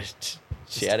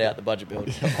shout out the budget build.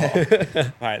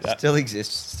 Mate, that, Still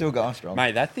exists. Still going strong.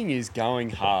 mate, that thing is going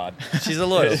hard. She's a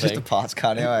loyal It's just a thing. parts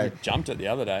car anyway. Jumped it the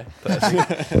other day.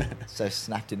 So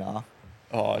snapped in half.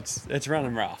 Oh, it's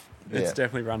running rough. It's Yeah.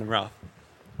 definitely running rough.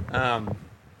 I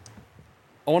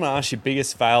want to ask you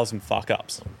biggest fails and fuck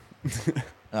ups.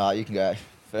 Oh, you can go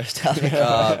first. Alek.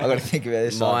 I've got to think about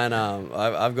this. Mine,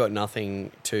 I've got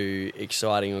nothing too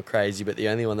exciting or crazy, but the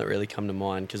only one that really come to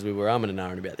mind, because we were umming and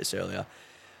ahhing about this earlier,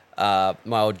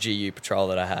 my old GU Patrol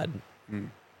that I had,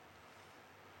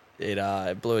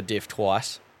 it blew a diff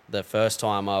twice. The first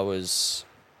time I was,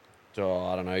 I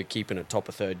don't know, keeping it top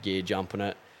of third gear, jumping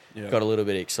it, got a little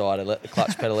bit excited, let the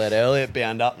clutch pedal out early, it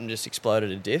bound up and just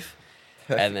exploded a diff.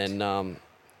 And then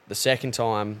the second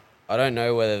time, I don't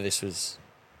know whether this was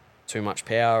too much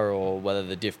power or whether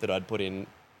the diff that I'd put in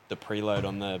the preload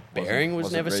on the bearing was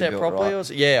wasn't never set rebuilt properly.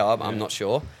 right. I'm not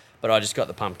sure. But I just got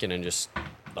the pumpkin and just,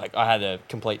 like, I had a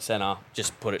complete centre,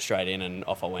 just put it straight in and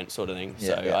off I went sort of thing.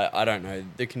 Yeah, So yeah. I don't know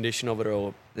the condition of it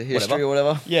or The history or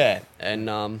whatever. Yeah. And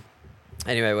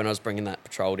anyway, when I was bringing that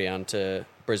Patrol down to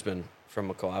Brisbane from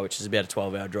Mackay, which is about a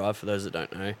 12-hour drive for those that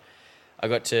don't know, I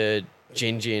got to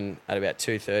Gin at about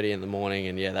 2:30 in the morning,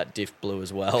 and yeah, that diff blew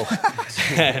as well.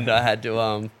 And I had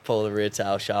to pull the rear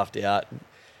tail shaft out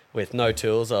with no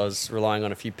tools. I was relying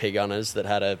on a few pig gunners that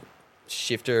had a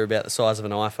shifter about the size of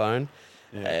an iPhone.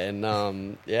 Yeah. And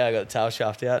I got the tail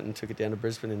shaft out and took it down to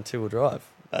Brisbane in 2-wheel drive.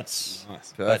 That's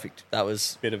Nice. Perfect. That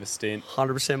was Bit of a stint.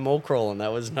 100% mall crawling.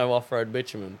 That was no off-road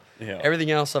bitumen. Yeah.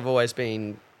 Everything else I've always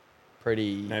been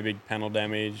pretty... No big panel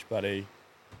damage, buddy.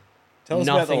 Tell us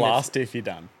about the Nothing last diff you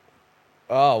done.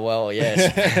 Oh, well,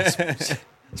 yes.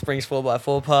 Springs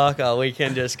 4x4 park, our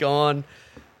weekend just gone.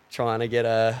 Trying to get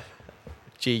a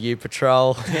GU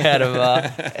Patrol out of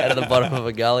the bottom of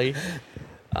a gully.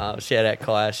 Shout out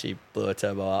Kaya, she blew a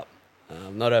turbo up.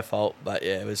 Not her fault, but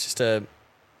yeah, it was just a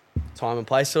time and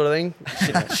place sort of thing.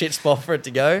 Shit spot for it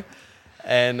to go.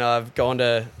 And I've gone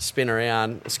to spin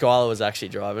around. Skylar was actually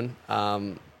driving.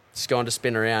 Just gone to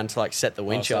spin around to like set the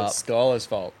winch So up. it's Skylar's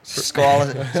fault.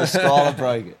 Skylar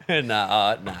broke it. No,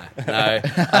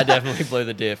 I definitely blew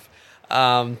the diff.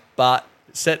 But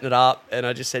setting it up, and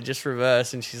I just said, just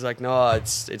reverse. And she's like, no,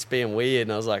 it's being weird.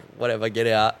 And I was like, whatever, get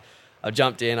out. I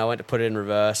jumped in, I went to put it in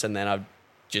reverse, and then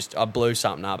I blew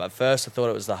something up. At first, I thought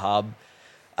it was the hub.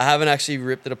 I haven't actually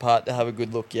ripped it apart to have a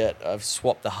good look yet. I've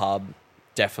swapped the hub.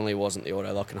 Definitely wasn't the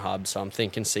auto locking hub, so I'm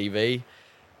thinking CV.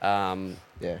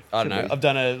 Yeah. I don't should know. be. I've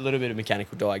done a little bit of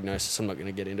mechanical diagnosis. I'm not going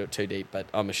to get into it too deep, but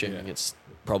I'm assuming it's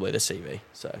probably the CV.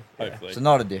 So yeah. Hopefully. So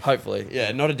not a diff. Hopefully,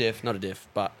 yeah, not a diff,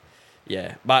 but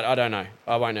yeah, but I don't know.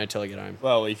 I won't know till I get home.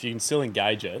 Well, if you can still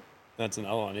engage it, that's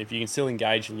another one. If you can still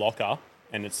engage locker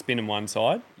and it's spinning one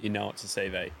side, you know it's a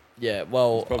CV. Yeah,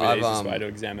 well, It's probably the easiest way to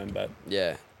examine, but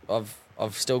yeah, I've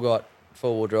still got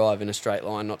 4-wheel drive in a straight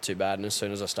line, not too bad. And as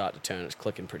soon as I start to turn, it's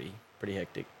clicking pretty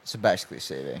hectic. So basically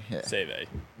CV. Yeah. CV.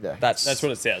 Yeah. That's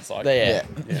what it sounds like. Yeah.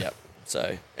 Yep.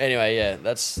 So anyway, yeah,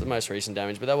 that's the most recent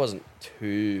damage, but that wasn't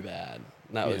too bad.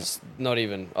 That was not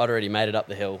even. I'd already made it up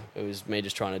the hill. It was me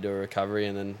just trying to do a recovery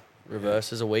and then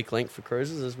reverse as a weak link for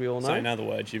cruisers, as we all know. So in other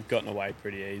words, you've gotten away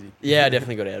pretty easy. Yeah, I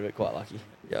definitely got out of it quite lucky.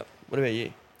 Yep. What about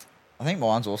you? I think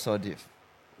mine's also a diff.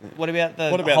 What about the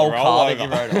What about whole the car that you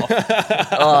rollover? rode off?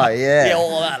 Oh yeah. Yeah,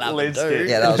 all that happened, dude.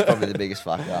 Yeah, that was probably the biggest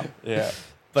fuck up. Yeah.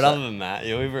 But other than that,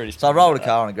 yeah, we've already. So I rolled a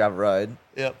car on a gravel road.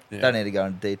 Yep. Yeah. Don't need to go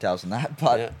into details on that,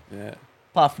 but Yeah. Yeah.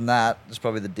 apart from that, it's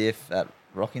probably the diff at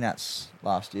Rocky Nats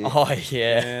last year. Oh yeah.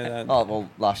 Yeah. That, Oh, well,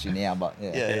 last year now, but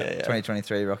yeah. Yeah.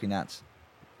 2023 Rocky Nats.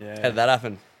 yeah. How did that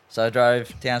happen? So I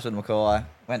drove Townsville to Mackay,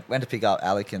 went to pick up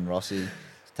Alek and Rossi to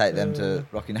take them to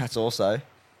Rocky Nats also.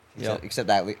 Yep. Except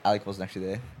that Alek wasn't actually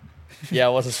there. Yeah, I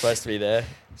wasn't supposed to be there.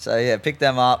 So yeah, picked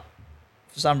them up.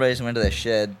 For some reason went to their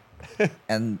shed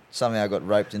and somehow got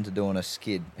roped into doing a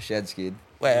shed skid.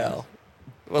 Well,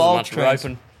 wasn't Bulk much trans-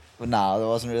 roping. Well, no, there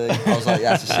wasn't really. I was like,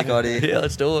 yeah, that's a sick idea. Yeah,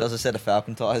 let's do There it. was a set of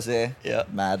Falcon tyres there. Yeah.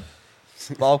 Mad.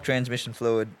 Bulk transmission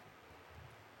fluid.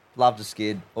 Loved the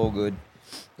skid. All good.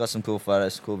 Got some cool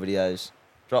photos, cool videos.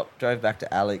 Drove back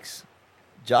to Alex.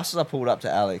 Just as I pulled up to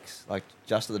Alex, like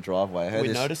just at the driveway, I heard We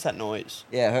this. noticed that noise.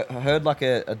 Yeah, I heard like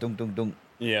a dunk dunk dunk.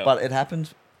 Yeah. But it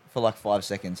happened for like 5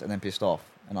 seconds and then pissed off.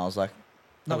 And I was like,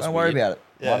 not was gonna worry weird. about it.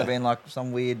 Yeah. Might have been like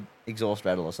some weird exhaust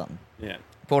rattle or something. yeah.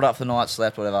 Pulled up for the night,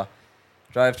 slept, whatever.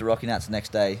 Drove to Rocky Nats the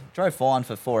next day. Drove fine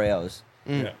for 4 hours.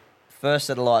 Yeah. First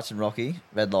set of lights in Rocky,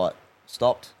 red light,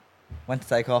 stopped. Went to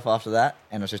take off after that,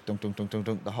 and it was just dunk, dunk, dunk, dunk,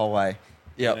 dunk the whole way.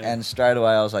 Yep. Yeah. And straight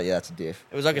away, I was like, yeah, that's a diff.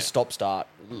 It was like a stop start.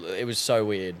 It was so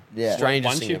weird. Yeah. Strangest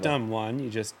Once thing you've ever. done one, you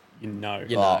know. You know,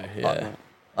 yeah. Yeah.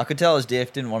 I could tell it was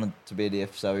diff, didn't want it to be a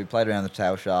diff, so we played around the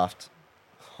tail shaft.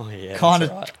 Oh yeah. Kind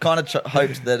that's of, right.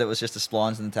 hoped that it was just the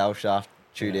splines in the tail shaft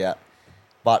chewed out,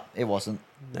 but it wasn't.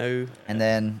 No. And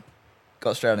then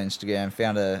got straight on Instagram,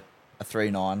 found a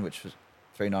 3.9, which was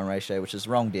 3.9 ratio, which is the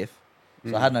wrong diff.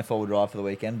 So I had no forward drive for the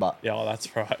weekend, but Yeah, oh,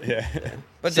 that's right. Yeah.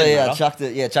 But so didn't yeah, matter.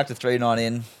 chucked a 3.9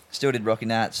 in. Still did Rocky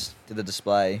Nats, did the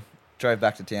display, drove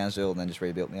back to Townsville, and then just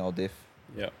rebuilt the old diff.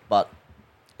 Yeah. But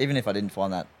even if I didn't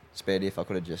find that spare diff, I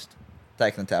could have just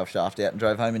taken the tail shaft out and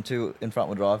drove home in front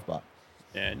wheel drive. But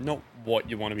Yeah. Not what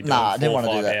you want to be doing nah, I 4 didn't or want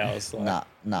to 5 do that. hours. Like. Nah,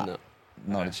 No.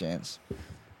 not a chance.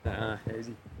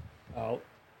 Easy. Oh,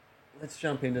 let's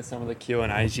jump into some of the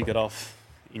Q&As you got off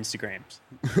Instagrams.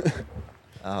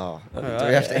 Oh, do we right,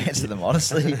 have to yeah. answer them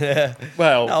honestly? Yeah.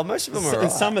 Well, No, most of them are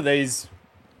right. some of these,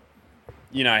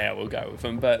 you know how we'll go with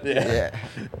them, but Yeah.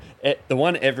 The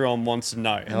one everyone wants to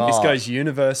know, and this Oh. goes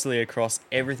universally across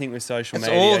everything with social It's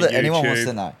media, all that YouTube. anyone wants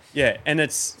to know. Yeah, and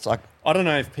it's It's like I don't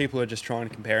know if people are just trying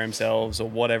to compare themselves or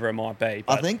whatever it might be.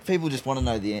 But I think people just want to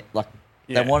know Yeah.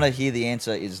 they want to hear the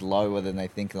answer is lower than they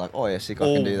think. Like, oh yeah, sick, I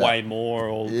or can do that. way more,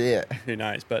 or Yeah, who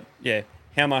knows? But yeah,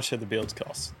 how much do the builds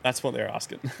cost? That's what they're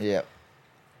asking. yeah.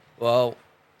 Well,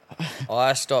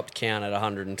 I stopped count at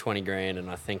 120 grand,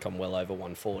 and I think I'm well over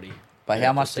 140. But Yeah,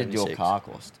 how for much did your 76. car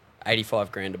cost?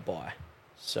 85 grand to buy.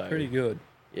 So Pretty good.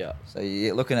 Yeah, So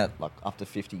you're looking at like up to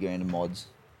 50 grand in mods.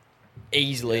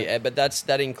 easily. But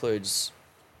that includes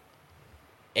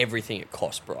everything at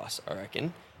cost price. I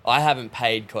reckon. I haven't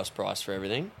paid cost price for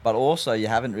everything. But also, you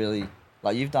haven't really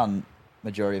you've done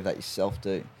majority of that yourself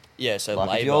too. Yeah, so Like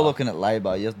labour if you're looking at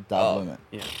labour, you're doubling it.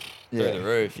 Yeah. through the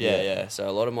roof. Yeah. So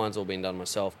a lot of mine's all been done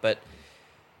myself, but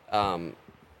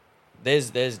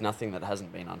there's nothing that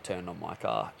hasn't been unturned on my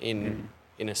car in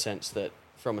a sense that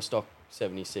from a stock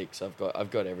 76, I've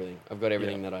got everything. I've got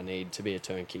everything that I need to be a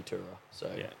turnkey tourer. So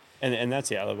Yeah, and that's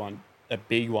the other one. A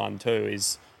big one too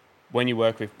is when you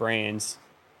work with brands,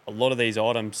 a lot of these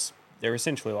items they're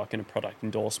essentially like in a product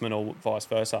endorsement or vice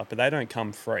versa, but they don't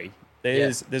come free.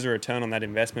 There's a return on that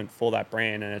investment for that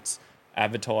brand, and it's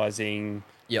advertising,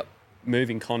 Yep.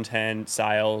 moving content,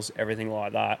 sales, everything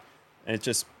like that, and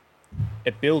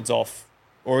it builds off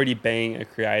already being a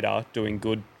creator doing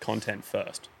good content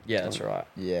first. Yeah, that's right.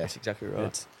 Yeah. That's exactly right.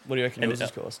 It's- What do you reckon and yours it-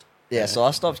 has cost? Yeah, so I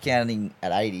stopped counting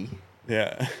at 80,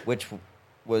 Yeah, which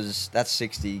that's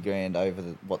 60 grand over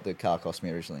what the car cost me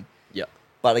originally. Yep.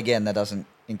 But again, that doesn't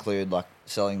include like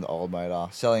selling the old motor,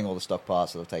 selling all the stock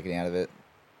parts that I've taken out of it.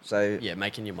 So Yeah,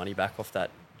 making your money back off that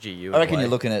GU. I reckon away. you're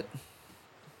looking at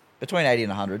between 80 and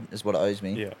 100 is what it owes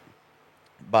me. Yeah.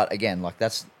 But again, like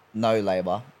that's no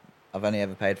labour. I've only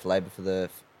ever paid for labour for the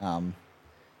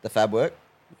fab work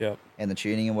Yeah. and the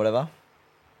tuning and whatever.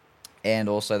 And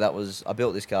also I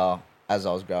built this car as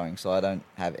I was growing, so I don't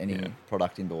have any Yeah.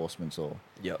 product endorsements or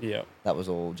Yep. Yeah. that was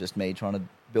all just me trying to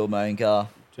build my own car.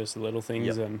 Just the little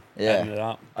things Yep. and Yeah. adding it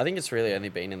up. I think it's really only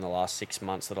been in the last 6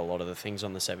 months that a lot of the things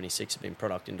on the 76 have been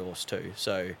product endorsed too.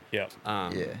 So Yeah. Yeah.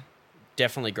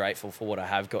 definitely grateful for what I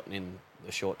have gotten in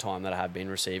the short time that I have been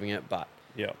receiving it. But,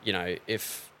 Yeah. you know,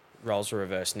 if roles were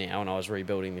reversed now and I was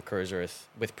rebuilding the Cruiser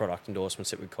with product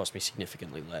endorsements, it would cost me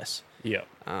significantly less. Yeah.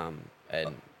 And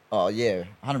Oh yeah,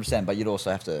 100%. But you'd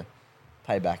also have to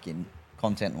pay back in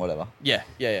content and whatever. yeah.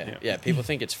 Yeah. People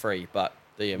think it's free, but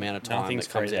the amount of time Nothing's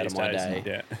that comes free out of these my days.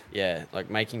 day, Yeah. like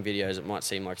making videos, it might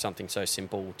seem like something so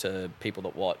simple to people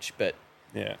that watch, but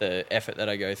Yeah. the effort that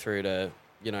I go through to,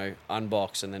 you know,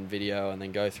 unbox and then video and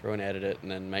then go through and edit it and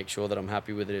then make sure that I'm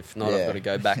happy with it. If not, I've Yeah. got to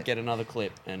go back, get another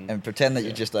clip And pretend that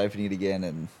you're just opening it again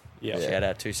and Yeah. shout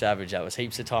out to Savage. That was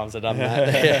heaps of times I've done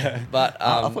that. Yeah. But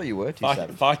I thought you were too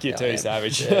savage. Fuck you Yeah, I too, am.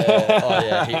 Savage.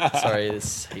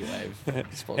 This Heat Wave.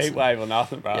 Sponsored. Heat Wave or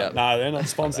nothing, bro. Yep. No, they're not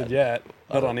sponsored yet.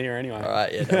 Not on here anyway. All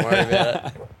right, yeah, don't worry about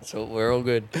it. So we're all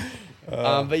good.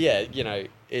 But yeah, you know,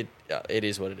 it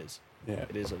is what it is. Yeah.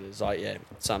 It is what it is. Like, yeah,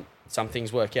 some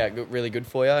things work out really good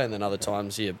for you, and then other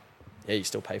times you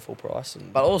still pay full price.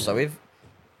 And But also, we've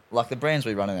like the brands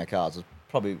we run in our cars is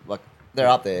probably like they're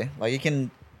up there. Like you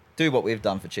can do what we've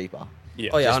done for cheaper. Yeah.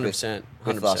 oh yeah, Just 100%,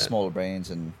 with 100%. smaller brands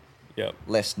and Yeah.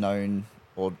 less known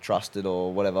or trusted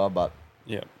or whatever. But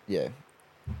Yeah. yeah,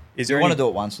 Is you there want to any, do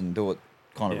it once and do it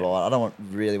kind of Yeah. right. I don't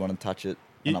really want to touch it.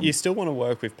 and I'm- you still want to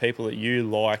work with people that you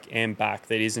like and back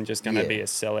that isn't just going to Yeah. be a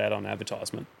sellout on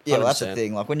advertisement. yeah, well, that's the 100%.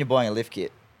 thing. Like when you're buying a lift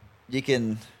kit, you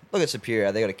can look at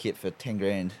Superior. They got a kit for 10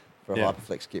 grand for a Yeah.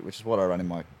 Hyperflex kit, which is what I run in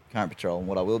my current patrol and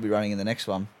what I will be running in the next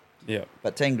one. Yeah.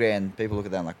 But 10 grand, people look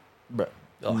at that and like, bro,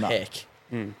 Oh no, heck,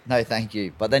 no, thank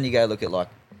you. But then you go look at like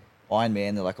Iron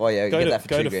Man, they're like, oh yeah, Go get to, that for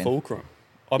go 2 to grand. Fulcrum.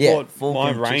 I Yeah, bought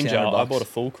Fulcrum, my Ranger. I $600. bought a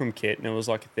Fulcrum kit and it was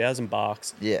like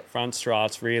 $1,000. Yeah. Front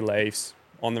struts, rear leaves,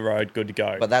 on the road, good to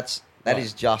go. But that Right.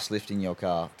 is just lifting your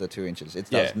car the 2 inches. It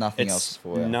does nothing it's else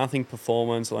for you. Nothing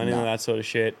performance or any of No. that sort of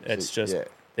shit. It's just yeah.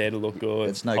 there to look good.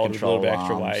 It's no hold control a little bit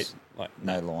extra arms, weight. Like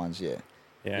No lines, yeah.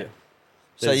 yeah.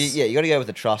 So There's- you got to go with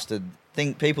the trusted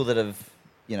thing. People that have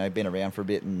been around for a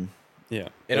bit and yeah.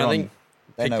 and they're I think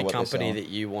they pick know the what they're company selling. that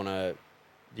you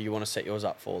want to set yours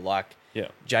up for. Like Yeah.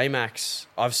 J-Max,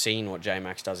 I've seen what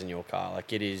J-Max does in your car.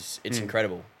 Like it's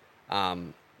incredible.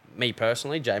 Me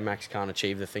personally, J-Max can't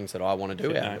achieve the things that I want to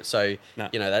do Shit, out no. of it. So No.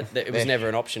 you know that it was Yeah. never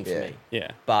an option for Yeah. me.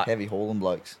 Yeah. But heavy hauling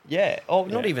blokes. yeah, not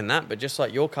Yeah. even that, but just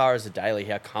like your car as a daily,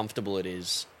 how comfortable it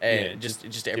is, and Yeah,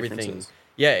 just everything. differences.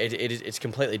 Yeah, it's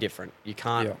completely different. You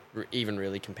can't Yeah. even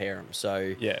really compare them.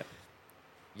 So Yeah.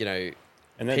 you know,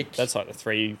 And then Pick- that's like the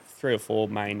three or four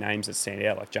main names that stand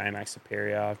out, like J-Max,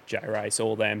 Superior, J-Race,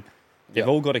 all them. They've Yep.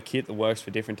 all got a kit that works for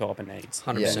different type of needs.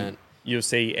 100%. You'll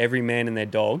see every man and their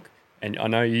dog, and I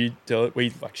know you do it,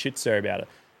 we like shit stir about it.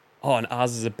 Oh, and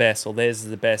ours is the best, or theirs is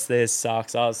the best, theirs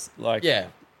sucks, ours, like... Yeah.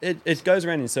 It goes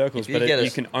around in circles, If you but get you a-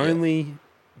 can only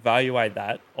evaluate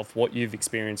that of what you've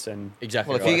experienced and... Exactly.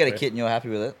 Well, if right. you get a kit and you're happy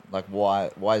with it, like why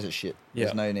is it shit? Yeah.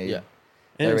 There's no need. Yeah.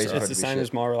 And No it's, reason for it's it the to be same shit.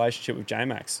 as my relationship with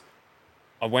J-Max.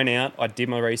 I went out, I did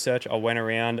my research, I went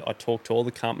around, I talked to all the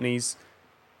companies.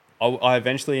 I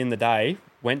eventually, in the day,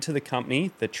 went to the company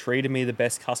that treated me the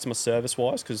best customer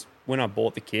service-wise, because when I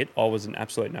bought the kit, I was an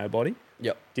absolute nobody.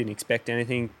 Yep. Didn't expect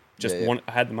anything, just Yeah, yeah.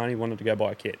 I had the money, wanted to go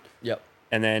buy a kit. Yep.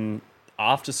 And then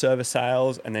after service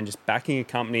sales, and then just backing a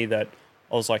company that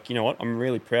I was like, you know what, I'm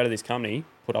really proud of this company,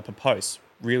 put up a post,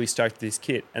 really stoked with this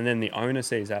kit. And then the owner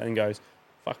sees that and goes,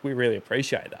 fuck, we really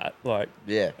appreciate that. Like,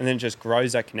 Yeah. and then it just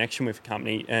grows that connection with the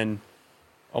company. And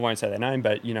I won't say their name,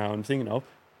 but you know what I'm thinking of,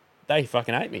 they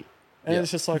fucking hate me. And Yeah. it's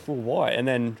just like, well, why? And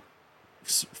then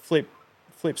flip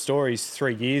stories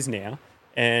 3 years now,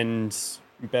 and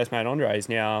best mate Andre is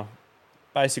now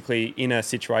basically in a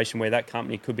situation where that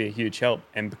company could be a huge help,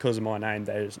 and because of my name,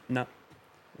 there's no.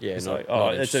 Yeah. It's not, like,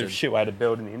 not it's a interested. shit way to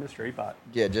build an industry, but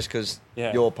Yeah, just because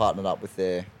Yeah. you're partnered up with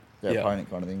their Yeah. opponent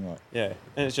kind of thing. Like, yeah,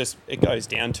 and it's just it goes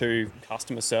down to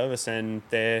customer service and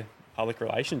their public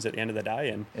relations at the end of the day,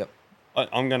 and yep.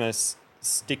 I'm going to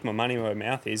stick my money where my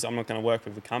mouth is. I'm not going to work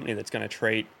with a company that's going to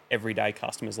treat everyday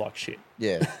customers like shit.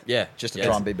 Yeah. Yeah. Just to yeah.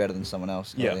 try and be better than someone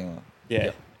else. Kind Yeah. of thing. Like, Yeah,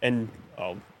 Yep. and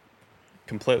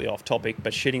completely off topic,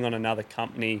 but shitting on another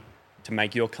company to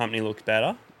make your company look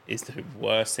better is the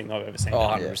worst thing I've ever seen. Oh,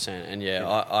 done. 100%. And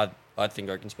yeah, I think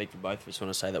I can speak for both of us when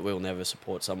I say that we'll never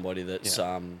support somebody that's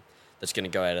that's going to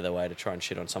go out of their way to try and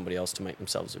shit on somebody else to make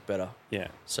themselves look better. Yeah.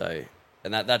 So,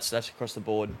 and that's across the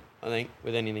board, I think,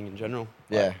 with anything in general.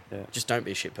 Yeah. Just don't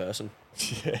be a shit person.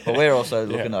 But we're also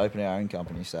looking to open our own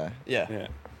company, so Yeah.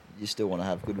 you still want to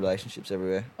have good relationships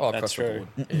everywhere. Oh, across That's the true.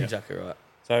 board. Yeah, exactly right.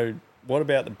 So, what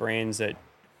about the brands that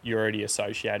you're already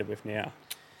associated with now?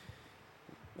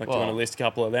 Like, do you want to list a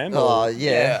couple of them? Oh, or-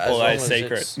 yeah. as Or long they as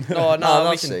secret? it's- No, not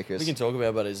we can secrets. we can talk about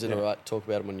it, but is it alright to talk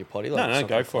about them on your potty? Like, No, it's not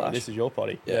go gonna for it. clash? This is your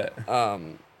potty. Yeah.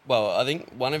 Well, I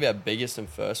think one of our biggest and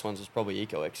first ones was probably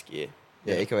EcoX gear.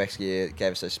 Yeah, EcoX Gear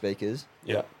gave us those speakers.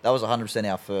 Yeah. That was 100%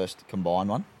 our first combined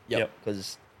one. Yep.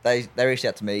 Because they reached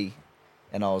out to me,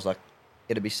 and I was like,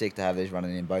 it'd be sick to have these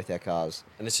running in both our cars.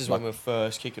 And this is Like- when we were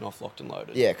first kicking off Locked and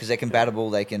Loaded. Yeah, because they're compatible.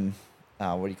 They can,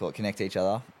 connect to each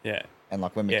other. Yeah. And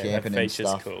like when we're Yeah, that camping and feature's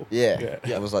stuff. cool. Yeah.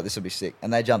 Yeah. I was like, this would be sick.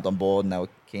 And they jumped on board and they were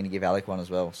keen to give Alek one as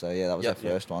well. So yeah, that was Yep. our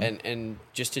first one. And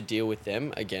just to deal with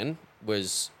them again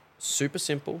was super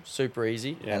simple, super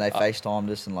easy. Yeah. And they FaceTimed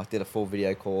us and like did a full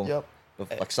video call. Yep. Of,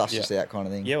 like sussed us out kind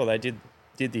of thing. Yeah, well, they did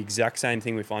the exact same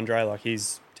thing with Andre. Like,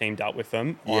 he's teamed up with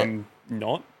them. Yeah. I'm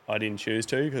not. I didn't choose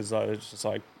to because I was just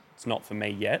like, it's not for me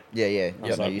yet. Yeah. I You was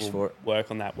got no like, use we'll for it.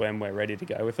 work on that when we're ready to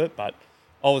go with it. But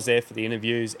I was there for the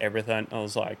interviews, everything. I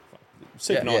was like,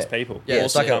 super nice people. Yeah, Yeah, it's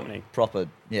it's like company. proper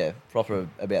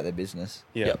about their business.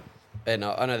 Yeah. Yep. And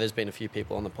I know there's been a few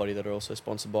people on the potty that are also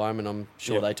sponsored by them, and I'm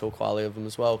sure they talk highly of them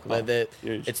as well. 'Cause they're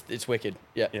huge. it's wicked.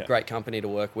 Yeah, Yeah. great company to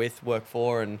work with, work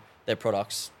for, and their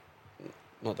products.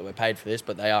 Not that we're paid for this,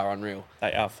 but they are unreal.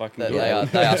 They are fucking They, good. they are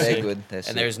They're sick. good. They're And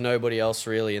sick. there's nobody else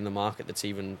really in the market that's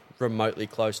even remotely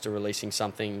close to releasing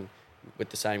something with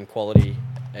the same quality.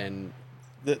 And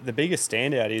The biggest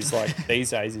standout is like these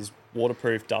days is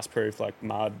waterproof, dustproof, like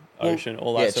mud, ocean,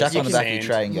 all that Yeah, sort of chuck on the stuff. back of your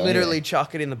Sand. tray and go. literally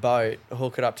chuck it in the boat,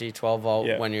 hook it up to your 12 volt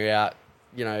Yeah. when you're out,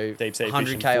 Deep sea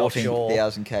 100k fishing, offshore.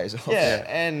 14,000 Ks off. Yeah,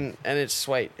 and it's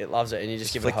sweet. It loves it, and you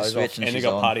just give it a flick the hose switch off. and And they she's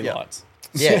got on. party Yeah. lights.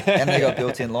 Yeah, and they got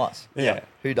built-in lights. Yeah.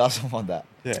 Who doesn't want that?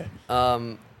 Yeah.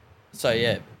 So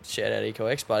yeah, shout out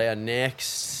EcoX, buddy. Our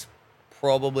next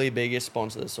probably biggest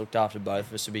sponsor that's looked after both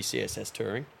of us would be CSS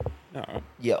Touring. All right.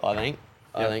 Yeah, I think.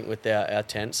 I Yep. think with our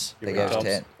tents, they gave us Jobs.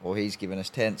 tent. Or he's given us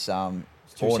tents.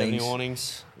 270 Awnings.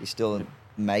 awnings. He's still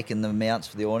making the mounts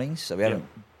for the awnings, so we haven't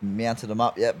mounted them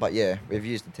up yet. But yeah, we've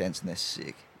used the tents and they're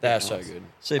sick. They are Nice. so good.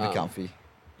 Super comfy.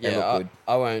 They Yeah, look good.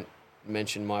 I won't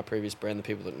mention my previous brand. The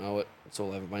people that know it, it's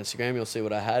all over my Instagram. You'll see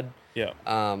what I had. Yeah.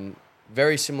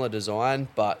 Very similar design,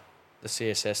 but the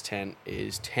CSS tent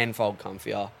is tenfold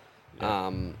comfier.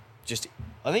 Yeah.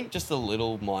 I think just the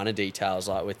little minor details,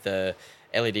 like with the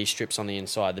LED strips on the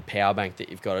inside, the power bank that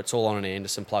you've got, it's all on an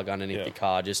Anderson plug underneath Yeah. the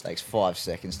car. Just Takes 5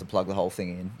 seconds to plug the whole thing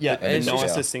in. Yeah, And it's the just-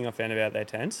 nicest thing I found about their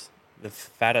tents, the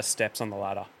fatter steps on the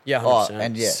ladder. yeah, Oh, 100%.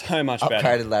 and yeah, So much better.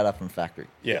 upgraded ladder from factory.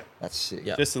 Yeah. That's sick.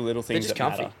 Yeah. Just the little They're things just that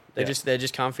comfy. matter. They're Yeah.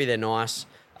 just comfy. They're nice.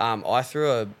 I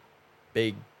threw a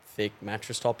big, thick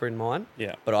mattress topper in mine.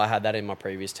 Yeah. But I had that in my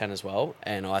previous tent as well,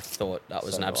 and I thought that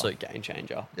was So an do I. absolute game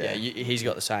changer. Yeah. He's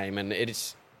got the same, and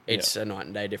it's a night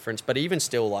and day difference. But even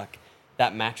still, like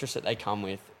that mattress that they come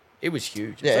with, it was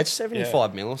huge. Yeah, It's like it's-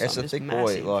 75 mil or It's something. a thick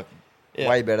massive. boy, like Yeah.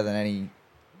 way better than any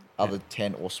other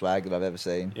tent or swag that I've ever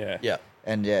seen. Yeah. Yeah,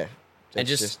 And yeah, And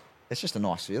it's just a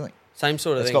nice feeling. same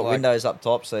sort of It's thing. got like, windows up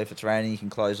top, so if it's raining, you can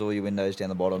close all your windows down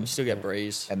the bottom You still get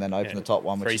breeze. and then open Yeah. the top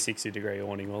one. Which 360-degree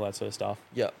awning, all that sort of stuff.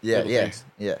 Yeah. yeah, little yeah, things.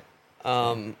 yeah.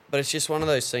 But it's just one of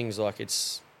those things. Like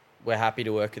we're happy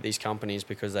to work at these companies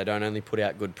because they don't only put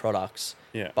out good products,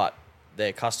 Yeah. but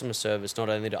their customer service not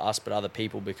only to us but other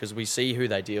people, because we see who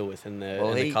they deal with and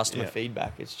the customer yeah.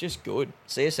 feedback. It's just good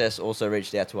CSS also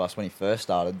reached out to us when he first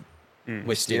started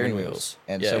with steering wheels.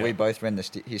 and yeah. so we both ran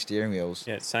his steering wheels.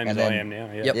 Yeah, same And as I then- am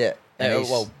now. Yeah. Yep. Yeah, and he's-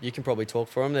 well, you can probably talk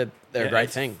for them. They're Yeah, a great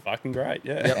it's thing. Fucking great.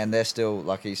 Yeah. Yep. and they're still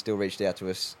like he's still reached out to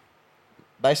us.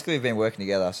 Basically, we've been working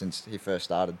together since he first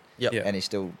started. Yep. Yeah. And he's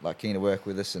still like keen to work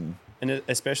with us and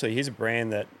especially he's a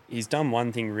brand that he's done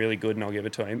one thing really good, and I'll give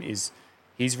it to him, is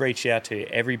he's reached out to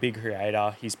every big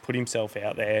creator. He's put himself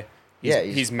out there.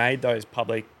 He's made those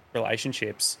public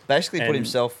relationships. basically put And-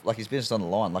 himself like his business on the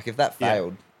line. Like if that Yeah.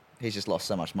 failed, he's just lost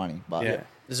so much money. But Yeah.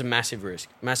 There's a massive risk,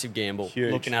 massive gamble.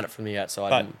 Huge. Looking at it from the outside.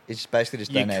 But and it's basically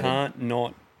just You donated. can't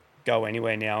not go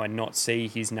anywhere now and not see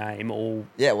his name, or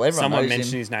Yeah, well, everyone someone knows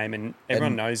mention him. his name, and everyone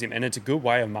And- knows him, and it's a good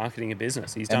way of marketing a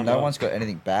business. He's done And no well. one's got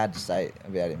anything bad to say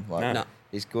about him. Like No.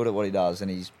 he's good at what he does, and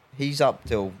he's up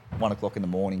till 1 o'clock in the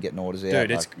morning getting orders out.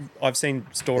 Dude, like, I've seen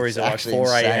stories it's at like actually 4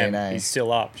 a.m. insane, eh? He's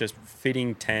still up, just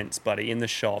fitting tents, buddy, in the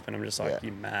shop, and I'm just like, Yeah.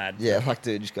 you're mad. yeah, like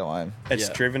dude, just go home. It's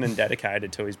Yeah. driven and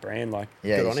dedicated to his brand. Like,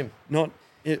 Yeah, good he's on him. not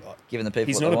it, Giving the people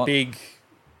he's what not they a want. big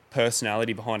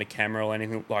personality behind a camera or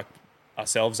anything like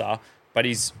ourselves are, but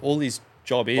all his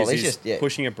job is he's just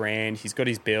pushing a brand. He's got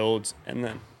his builds, and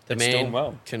then The it's doing man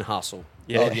well. can hustle.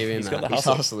 Yeah, I'll give him he's got that. the He's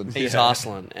hustle. hustling. He's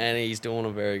hustling, and he's doing a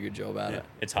very good job at Yeah, it.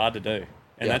 it's hard to do.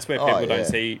 And Yeah. that's where Oh, people don't yeah.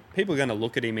 see. People are going to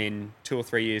look at him in 2 or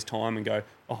 3 years' time and go,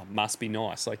 "Oh, must be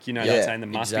nice." Like Yeah. that saying, "That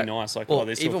must Exact- be nice." Like, Well, oh,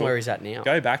 this even look where cool. he's at now.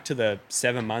 Go back to the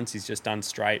 7 months he's just done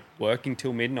straight working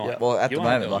till midnight. Yeah. Well, at You the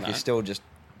aren't moment, doing like that. he's still just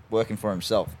working for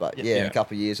himself. But Yeah. yeah, in Yeah. a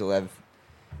couple of years he'll have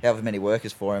however many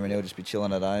workers for him, and he'll just be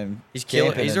chilling at home. He's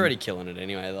camping He's and- already killing it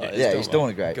anyway. Like, Yeah, he's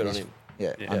doing great. Good on He's- him.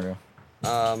 Yeah, Yeah. unreal.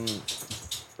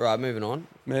 Right, moving on.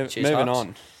 Cheers, Moving Hux.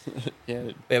 on.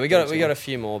 Yeah, Yeah, we got a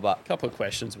few more, but a couple of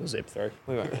questions we'll zip through.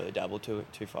 we won't really dabble too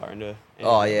far into.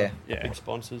 Oh, any yeah. of the Yeah. big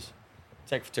sponsors.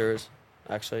 Tech for Tours,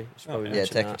 actually. Should Oh, probably yeah. Yeah,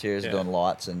 mention Tech that. Materials Yeah. are doing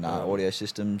lights and Um, audio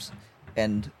systems,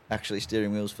 and actually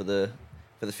steering wheels for the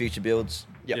future builds.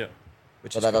 Yep. Yeah.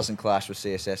 Which But is that cool. doesn't clash with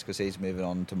CSS because he's moving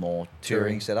on to more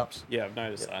touring setups. Yeah, I've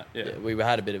noticed that. Yeah. Yeah, we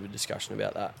had a bit of a discussion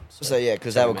about that. So yeah,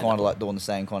 because so they we were made kind of that like doing the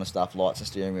same kind of stuff, lights and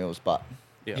steering wheels, but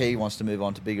Yeah. he wants to move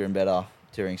on to bigger and better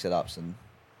touring setups, and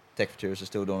Tech for Tours are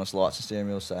still doing us lights and steering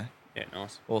wheels, so Yeah,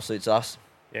 nice. all suits us.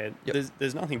 Yeah, Yep.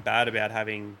 there's nothing bad about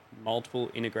having multiple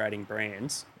integrating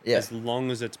brands Yeah. as long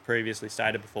as it's previously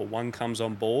stated before one comes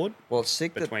on board Well, it's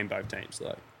sick that between both teams.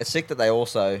 Like, they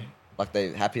also like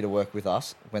they're happy to work with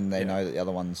us when they Yeah. know that the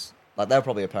other ones like they were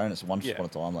probably opponents at once Yeah. upon a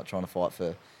time, like trying to fight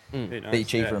for who be knows?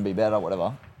 cheaper Yeah. and be better,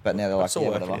 whatever. But now they're like, It's all yeah,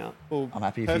 working whatever. out. Well, I'm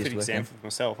happy if you perfect just work example for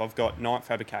myself. I've got Night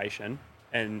Fabrication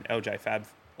and LJ Fab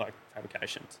like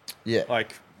fabrications. Yeah,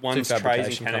 Like one's trays and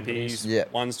fabrication canopies, companies. Yeah.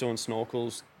 one's doing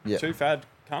snorkels. Yeah. Two fab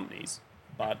companies,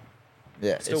 but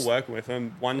yeah, still It's- working with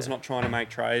them. One's Yeah. not trying to make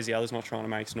trays, the other's not trying to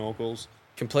make snorkels.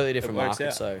 Completely different works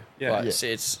markets, out. so Yeah. like,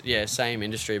 Yeah. it's same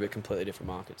industry but completely different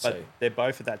markets. But So they're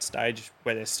both at that stage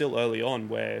where they're still early on,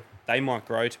 where they might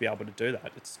grow to be able to do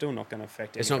that. It's still not going to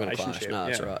affect any it's not going to clash. relationship. No,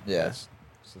 that's Yeah. right. yeah. That's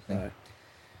the thing.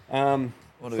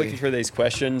 What do Flicking we- through these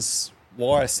questions,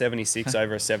 why a 76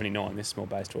 over a 79? This is more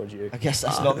based towards you. I guess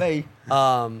that's not me.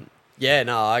 Yeah,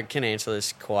 no, I can answer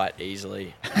this quite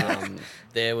easily.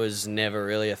 There was never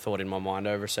really a thought in my mind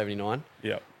over a 79.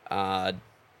 Yep.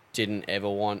 Didn't ever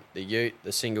want the ute.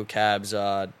 The single cabs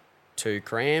are too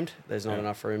crammed. There's not Yeah.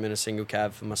 enough room in a single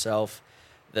cab for myself.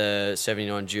 The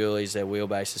 79 Dualies, their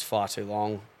wheelbase is far too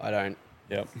long. I don't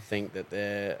Yep. think that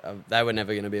they were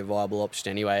never going to be a viable option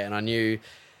anyway. And I knew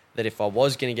that if I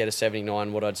was going to get a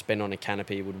 79, what I'd spend on a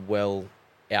canopy would well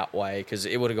outweigh, because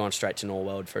it would have gone straight to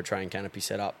Norweld for a train canopy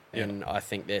setup. Yeah. And I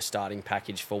think their starting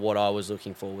package for what I was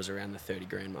looking for was around the 30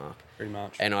 grand mark. Pretty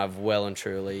much. And I've well and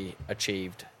truly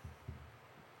achieved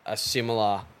a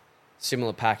similar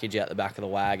package out the back of the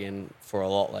wagon for a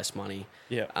lot less money.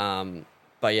 Yeah.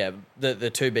 But yeah, the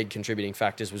two big contributing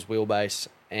factors was wheelbase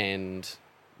and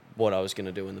what I was going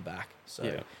to do in the back. So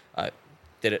Yeah. I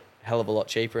did it a hell of a lot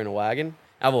cheaper in a wagon.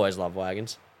 I've always loved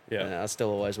wagons. Yeah. And I still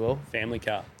always will. Family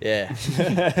car. Yeah.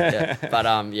 Yeah.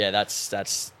 But yeah,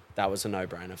 that was a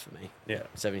no-brainer for me. Yeah.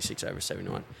 76 over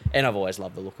 79. And I've always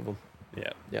loved the look of them. Yeah.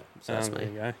 Yeah. So that's There you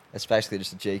me. go. It's basically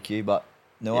just a GQ, but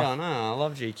Yeah, newer. I know. I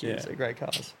love GQs. Yeah. They're great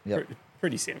cars. Yep.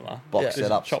 Pretty similar. Box Yeah.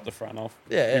 Just setups. chop the front off.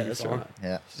 Yeah, You'll be that's fine. right.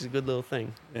 Yeah. It's a good little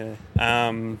thing. Yeah.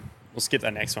 We'll skip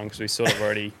that next one because we sort of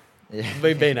already Yeah.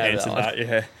 We've been over answered that one.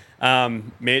 that. Yeah.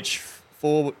 Mitch,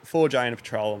 4J in a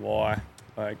patrol and why?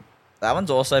 Like, That one's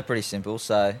also pretty simple.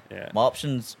 So Yeah. my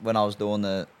options when I was doing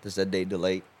the ZD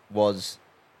delete was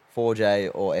 4J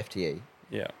or FTE.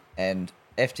 yeah. And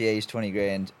FTE is 20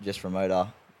 grand just for motor.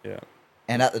 Yeah.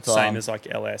 And at the time, Same as like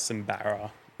LS and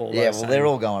Barra. All yeah, those well, same- they're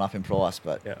all going up in price,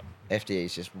 but Yeah. FTE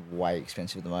is just way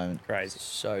expensive at the moment. Crazy.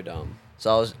 So dumb.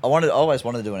 So I always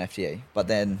wanted to do an FTE, but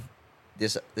then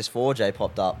this 4J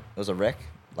popped up. It was a wreck,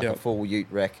 like Yep. a full Ute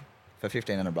wreck for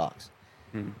 $1,500.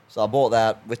 Hmm. So I bought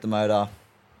that with the motor,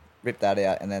 ripped that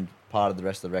out, and then parted the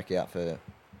rest of the wreck out for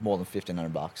more than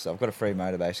 $1,500. So I've got a free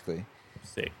motor basically.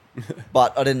 Sick.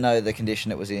 But I didn't know the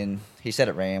condition it was in. He said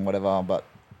it ran, whatever, but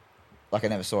like I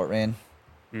never saw it ran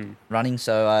Mm. running.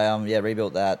 So I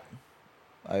rebuilt that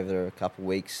over a couple of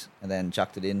weeks and then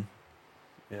chucked it in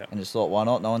Yeah. and just thought, why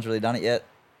not? No one's really done it yet.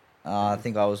 I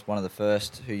think I was one of the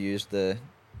first who used the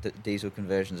Diesel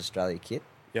Conversions Australia kit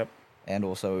Yep. and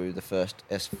also the first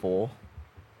S4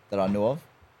 that I knew of.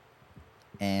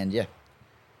 And yeah,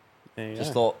 There you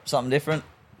just go. thought something different.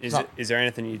 Is there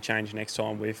anything you'd change next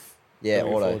time with? Yeah,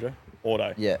 doing a auto. 4J?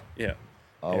 Auto. Yeah, Yeah.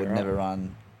 I Yeah, would right. never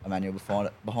run a manual behind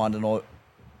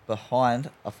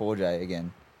a 4J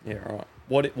again. Yeah.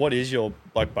 Right. What is your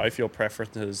both your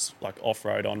preferences, like off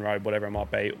road, on road, whatever it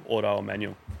might be, auto or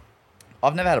manual?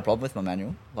 I've never had a problem with my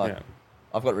manual. Like Yeah.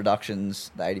 I've got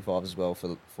reductions, the 85 as well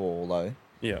for low.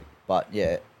 Yeah. But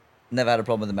yeah, never had a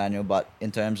problem with the manual. But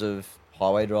in terms of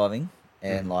highway driving,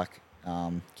 and like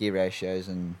gear ratios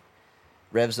and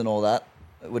revs and all that,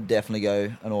 it would definitely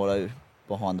go an auto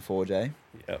behind the 4J.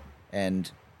 Yep.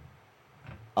 And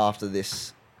after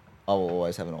this, I will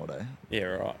always have an auto. Yeah,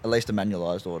 right. At least a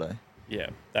manualised auto. Yeah,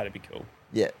 that'd be cool.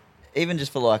 Yeah. Even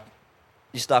just for like,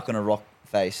 you're stuck on a rock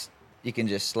face, you can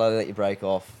just slowly let your brake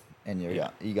off and you're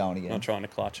going again. Not trying to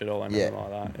clutch it all and anything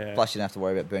like that. Yeah. Plus, you don't have to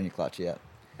worry about burning your clutch out.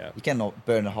 Yeah. You cannot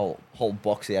burn a whole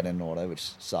box out in an auto, which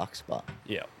sucks, but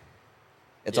Yeah.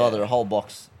 it's Yeah. either a whole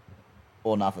box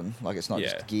or nothing. Like, it's not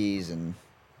Yeah. just gears and...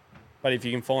 But if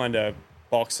you can find a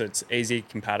box that's easy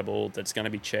compatible, that's going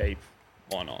to be cheap,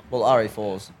 why not? Well,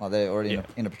 RE4s, like, they're already Yeah.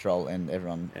 in a patrol and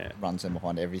everyone Yeah. runs them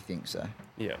behind everything, so...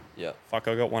 Yeah. Yeah. Fuck,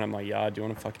 I got one in my yard. Do you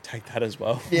want to fucking take that as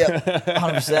well? Yeah,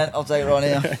 100%. I'll take it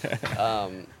right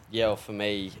now. Yeah, well, for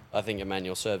me, I think a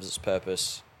manual serves its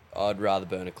purpose. I'd rather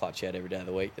burn a clutch out every day of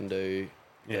the week than do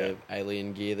the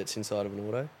alien gear that's inside of an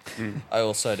auto. I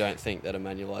also don't think that a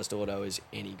manualised auto is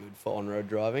any good for on-road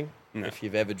driving. No. If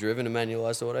you've ever driven a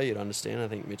manualised auto, you'd understand. I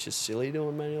think Mitch is silly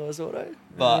doing manualised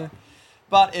auto,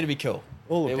 but it'd be cool.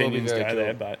 All It will be opinions very go cool.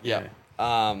 there, but yeah.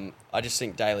 I just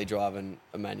think daily driving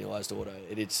a manualised auto,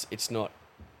 it's not.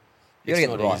 You gotta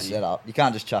it's get the not right easy. setup. You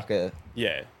can't just chuck a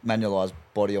yeah. manualised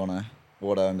body on a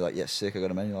auto and be like, yes, sick, I got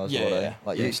a manualised Yeah, auto. yeah.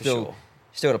 Like, Yeah, you for still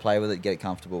sure. got to play with it, get it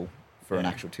comfortable for an Yeah.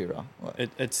 actual tourer. Like,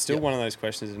 It's still one of those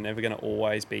questions that are never going to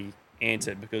always be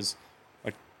answered because,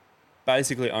 like,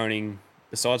 basically owning,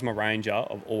 besides my Ranger,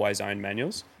 I've always owned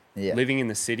manuals. yeah. Living in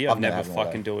the city, I've I've never never had one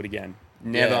fucking though. do it again.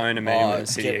 Never Yeah. own a manual in the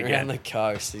city getting around again. the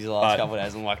coast these last But- couple of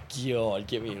days, I'm like, God,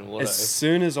 get me an auto. As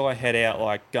soon as I head out,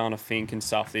 like going to Fink and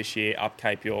stuff this year up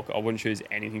Cape York, I wouldn't choose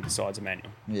anything besides a manual.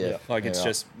 Yeah. Like, Yeah, it's right.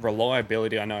 just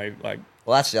reliability. I know, like,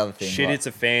 Well, that's the other thing. shit, like, it's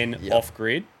a fan Yeah. off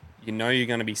grid. You know you're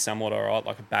going to be somewhat all right.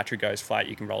 Like, a battery goes flat,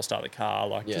 you can roll start the car.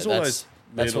 Like, Yeah, just all those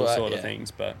that's little what I- sort of yeah.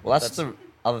 things. But well, that's the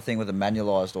other thing with a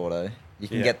manualised auto. You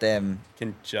can Yeah. get them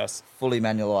can just, fully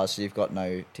manualised, so you've got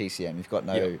no TCM, you've got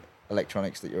no Yeah.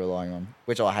 electronics that you're relying on,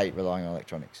 which I hate relying on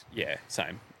electronics. yeah,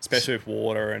 same. Especially with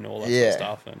water and all that sort Yeah. of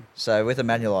stuff. And So with a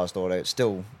manualised auto, it's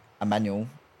still a manual.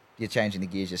 You're changing the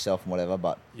gears yourself and whatever,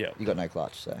 but yeah, you got no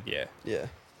clutch. So yeah. yeah.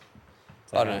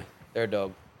 So, I don't know. They're a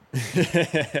dog.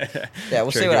 yeah,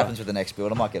 we'll True see what guy. happens with the next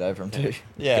build. I might get over them too.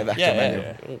 Yeah, Get back to a yeah, manual.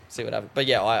 yeah. We'll see what happens. But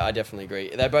yeah, I definitely agree.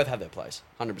 They both have their place.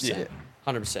 100%. Yeah.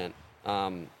 100%.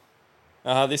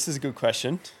 This is a good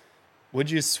question. Would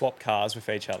you swap cars with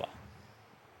each other?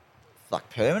 Like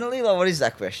permanently? Like, what is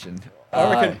that question? I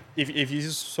reckon if you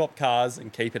just swap cars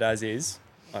and keep it as is,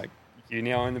 like you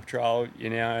now own the Patrol, you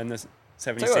now own the Tell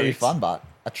 76. you what would be fun, but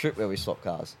a trip where we swap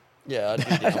cars. Yeah, I'd be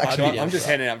down. I'd be Actually, down I'm for just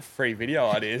that. handing out free video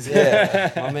ideas.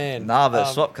 Yeah, my man. Nah,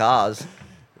 but swap cars.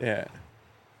 Yeah.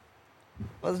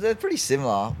 Well, they're pretty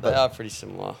similar, They but are pretty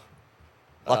similar.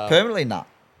 like permanently, nah.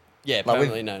 Yeah, like, we've-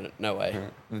 permanently, no way.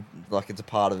 Like, it's a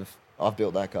part of. I've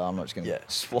built that car. I'm not just gonna Yeah.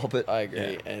 swap it. I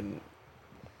agree, Yeah. and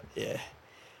yeah,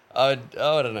 I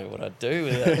don't know what I'd do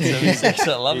with that 76.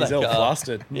 I love He's that all car.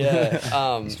 flustered. Yeah,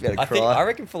 He's about to I think cry. I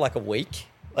reckon for like a week,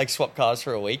 like swap cars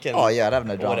for a week, and Oh yeah, I'd have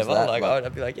no or dramas whatever. with that. Like, like,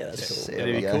 I'd be like, yeah, that's Just cool. see It'd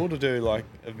There be we go. cool to do like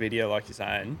a video like you're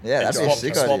saying. Yeah, and that'd be a swap,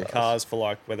 sick swap idea. cars for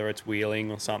like whether it's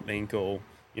wheeling or something or,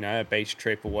 you know, a beach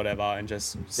trip or whatever and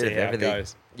just see of how it everything.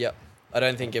 goes. Yep. I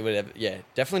don't think it would ever. Yeah,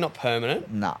 definitely not permanent.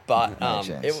 Nah, But no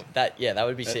chance. that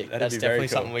would be sick. that'd That's be very definitely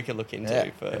cool. something we could look into.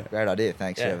 Yeah. For, Great idea.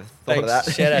 Thanks. yeah. Whoever thought of Thanks.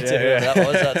 that. Shout out to Yeah, whoever yeah. that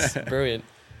was. That's brilliant.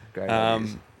 Great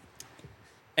ideas.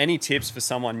 Any tips for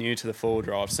someone new to the four-wheel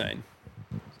drive scene?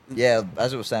 Yeah,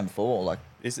 as we were saying before, like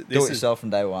This do it is yourself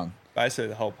from day one. basically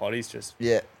the whole potty's just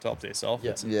Yeah, top this off. Yeah.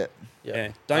 It's- yeah,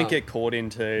 yeah. Don't get caught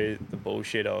into the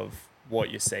bullshit of what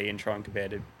you see and try and compare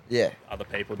to yeah. other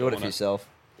people Do it doing for yourself.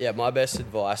 Yeah, my best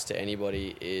advice to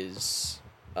anybody is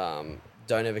don't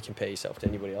ever compare yourself to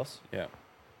anybody else. Yeah.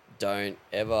 Don't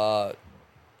ever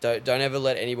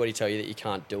let anybody tell you that you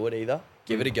can't do it either.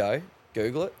 Give it a go.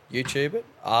 Google it, YouTube it,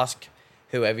 ask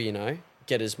whoever you know.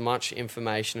 Get as much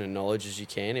information and knowledge as you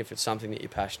can. If it's something that you're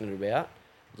passionate about,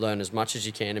 learn as much as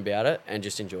you can about it and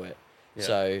just enjoy it. Yeah.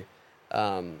 So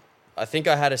I think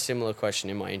I had a similar question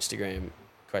in my Instagram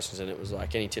questions, and it was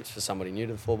like, any tips for somebody new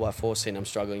to the 4x4 scene? I'm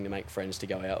struggling to make friends to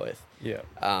go out with. Yeah.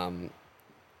 I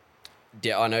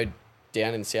know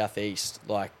down in the southeast,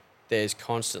 like there's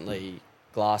constantly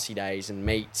glassy days and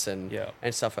meets and Yeah.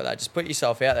 and stuff like that. Just put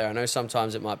yourself out there. I know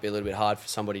sometimes it might be a little bit hard for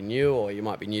somebody new, or you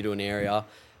might be new to an area,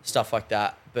 stuff like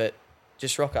that. But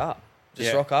just rock up. Just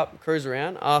Yeah. rock up, cruise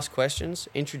around, ask questions,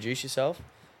 introduce yourself.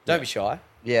 Don't be shy.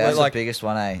 Yeah, that's like, the biggest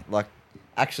one, eh? Like,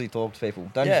 actually talk to people.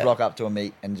 Don't Yeah. just rock up to a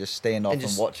meet and just stand off and,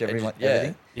 just- watch and everyone, just- yeah.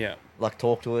 everything. Yeah. Like,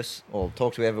 talk to us or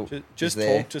talk to whoever Just is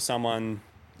there. talk to someone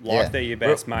like Yeah. they're your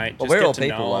best mate. well, Just we're get all to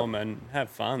people, know like- them and have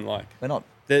fun. Like We're not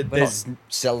there's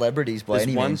celebrities by there's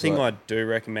any one means. thing like, I do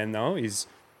recommend though is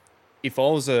if I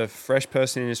was a fresh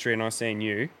person in the industry and I seen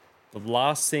you, the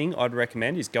last thing I'd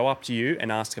recommend is go up to you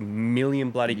and ask a million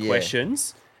bloody Yeah.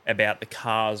 questions about the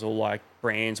cars or like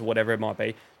brands or whatever it might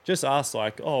be. Just ask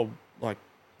like, oh, like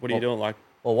what are you doing? Like,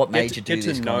 or what made get you to, do get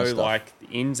this to kind know of stuff. like the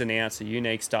ins and outs, the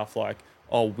unique stuff like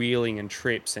wheeling and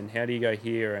trips and how do you go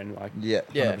here and like Yeah,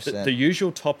 Yeah. 100%. the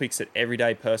usual topics that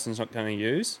everyday person's not going to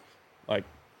use. Like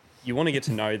you want to get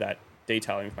to know that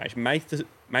detailed information. Make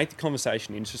the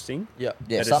conversation interesting. Yeah.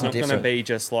 Yeah, That it's something not going to different. be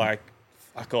just like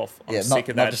fuck off. I'm yeah, sick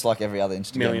of not that. just like every other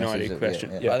Instagram million message idea that-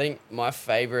 question. Yeah, Yeah. I think my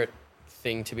favorite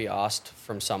thing to be asked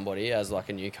from somebody as like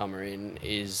a newcomer in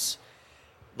is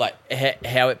like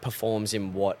how it performs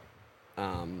in what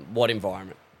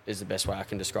environment is the best way I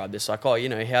can describe this. Like, oh, you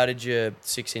know, how did your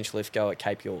 6-inch lift go at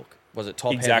Cape York? Was it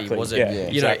top Exactly, heavy? Was it, yeah,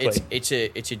 you know,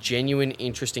 exactly. it's a genuine,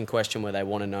 interesting question where they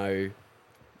want to know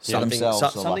something, themselves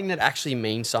or something that actually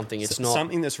means something. It's not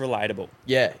something that's relatable.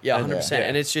 Yeah, yeah, And- 100%. yeah.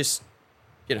 And it's just,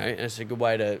 you know, it's a good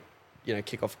way to, you know,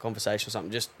 kick off a conversation or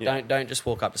something. Just Yeah. don't just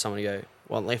walk up to someone and go,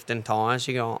 "What lifting tires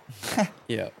you got?"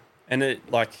 Yeah, and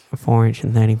it like A 4-inch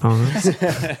and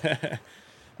 35.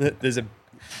 there's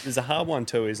a hard one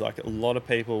too. Is like a lot of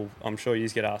people, I'm sure you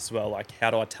get asked as well. Like,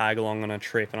 how do I tag along on a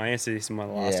trip? And I answered this in one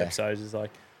of the last Yeah. episodes. Is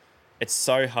like, it's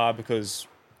so hard because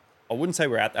I wouldn't say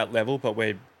we're at that level, but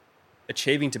we're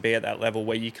achieving to be at that level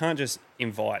where you can't just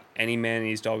invite any man and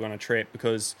his dog on a trip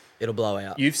because It'll blow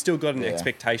out. you've still got an Yeah.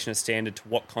 expectation, a standard to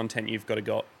what content you've got to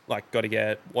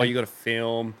get, what you got to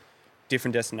film,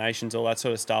 different destinations, all that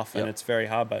sort of stuff, and Yep. it's very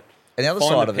hard. But And the other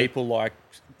find side the of it, people like,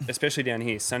 especially down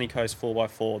here, Sunny Coast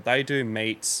 4x4, they do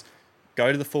meets. Go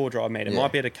to the 4-drive meet. It Yeah.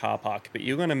 might be at a car park, but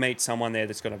you're going to meet someone there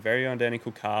that's got a very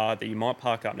identical car that you might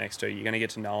park up next to. You're going to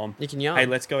get to know them. You can yarn. Hey,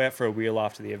 let's go out for a wheel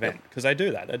after the event because they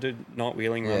do that. They do night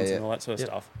wheeling Yeah, runs yeah. and all that sort of Yep.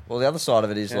 stuff. well, the other side of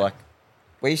it is Yeah. like,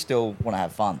 we still want to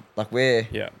have fun. Like, we're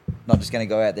Yeah, not just going to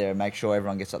go out there and make sure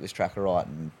everyone gets up this tracker right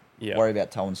and Yeah. worry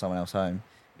about towing someone else home.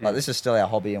 Like, Mm. this is still our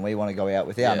hobby, and we want to go out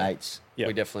with our Yeah. mates Yeah.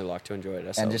 We definitely like to enjoy it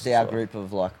ourselves. and just as our well. group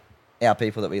of like our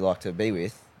people that we like to be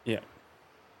with. yeah,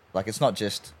 Like, it's not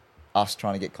just us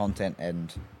trying to get content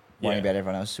and worrying Yeah. about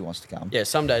everyone else who wants to come. Yeah,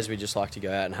 some days we just like to go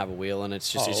out and have a wheel, and it's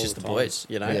just Oh, it's all just the the time. boys,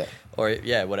 you know, Yeah. or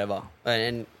yeah, whatever,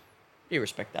 and you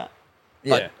respect that.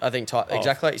 Yeah. But I think Oh,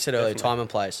 exactly like you said earlier, definitely. time and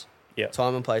place. Yeah.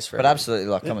 Time and place for But everything. absolutely,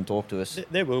 like, come and talk to us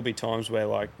There will be times where,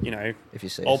 like, you know, if you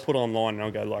see I'll us. put online and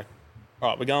I'll go like, all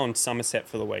right, we're going Somerset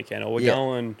for the weekend, or we're Yeah.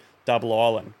 going Double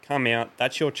Island. Come out.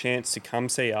 That's your chance to come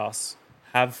see us,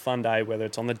 have a fun day, whether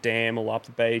it's on the dam or up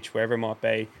the beach, wherever it might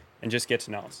be, and just get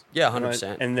to know us. Yeah, You know,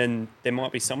 100%. And then there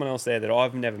might be someone else there that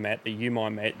I've never met that you might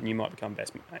meet, and you might become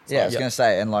best mates. Yeah, I was Yeah. going to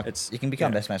say, and like, It's- you can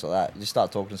become yeah. best mates like that. You just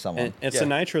start talking to someone. And it's Yeah. the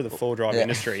nature of the full drive Yeah.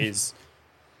 industry is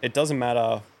it doesn't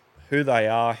matter who they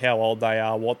are, how old they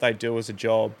are, what they do as a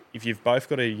job. If you've both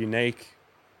got a unique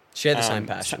Share the same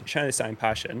passion. share the same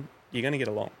passion, you're going to get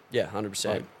along. Yeah, 100%.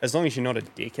 Like, as long as you're not a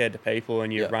dickhead to people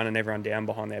and you're Yeah. running everyone down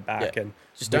behind their back, Yeah. and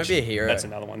Just don't which- be a hero. That's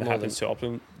another one that more happens too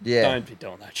often. Yeah. Don't be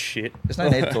doing that shit. There's no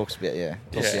need to talk about, yeah. Talk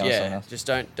Yeah. to someone Yeah, else. just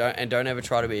don't ever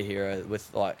try to be a hero with,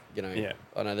 like, you know. Yeah.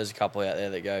 I know there's a couple out there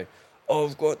that go, "Oh,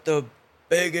 I've got the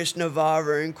biggest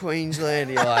Navara in Queensland."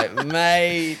 You're like,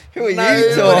 mate, Who are you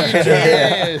nobody talking to?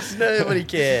 cares. Nobody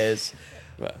cares.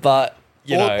 But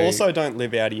you know, Also, don't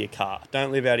live out of your car.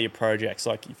 Don't live out of your projects.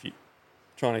 Like, if you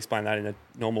trying to explain that in a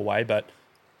normal way, but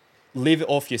live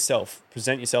off yourself.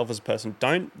 Present yourself as a person.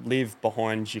 Don't live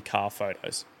behind your car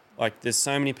photos. Like, there's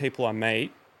so many people I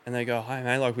meet, and they go, "Hey,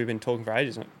 mate, like we've been talking for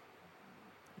ages."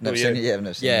 Never Oh, seen yeah. it. Yeah, I've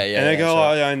never seen yeah, it. yeah. and they yeah, go, sure. "Oh,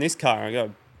 I own this car." And I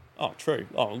go, "Oh, true.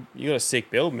 Oh, you got a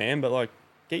sick build, man. But like,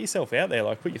 get yourself out there.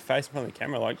 Like, put your face in front of the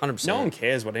camera. Like, 100%. no one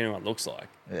cares what anyone looks like.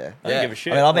 Yeah. I don't Yeah. give a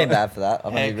shit." I mean, I've been Like, bad for that. I've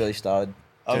only Heck. really started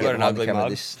I've to got get an behind the ugly camera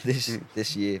mug.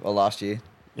 this year or last year,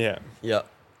 Yeah, Yeah.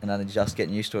 and only just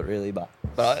getting used to it really. But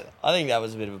But I think that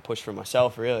was a bit of a push for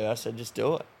myself, really. I said, just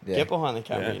do it. Yeah. Get behind the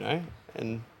camera, Yeah. you know?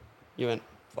 And you went,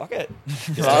 fuck it.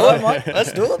 do Right, it, mate.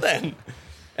 Let's do it then.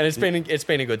 And it's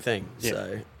been a good thing. Yeah.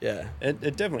 So, yeah. it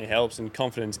definitely helps, and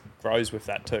confidence grows with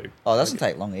that too. oh, it doesn't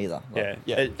take long either. Like, Yeah,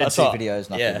 Yeah. It- That's it's see all- videos,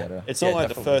 nothing yeah. better. It's not Yeah, like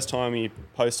definitely. the first time you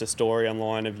post a story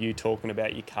online of you talking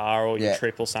about your car or your Yeah.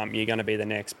 trip or something, you're going to be the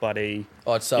next bloody,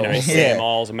 Oh, it's so you know, awesome. Sam Yeah.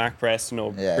 Miles or Mac Preston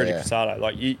or Yeah, British yeah. Casado.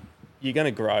 Like, you're going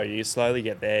to grow. You slowly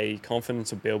get there. Your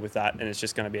confidence will build with that, and it's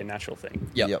just going to be a natural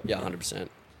thing. Yep. Yep. Yeah, 100%.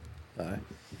 So,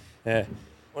 Yeah.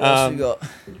 What else Um, we got?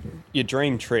 Your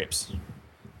dream trips.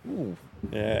 Ooh.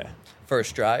 Yeah. for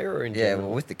Australia or in Yeah, general?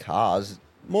 well, with the cars,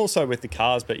 More so with the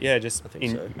cars, but yeah, just I think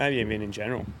in so. maybe even in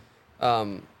general.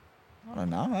 I don't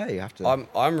know. Hey, you have to.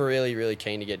 I'm really, really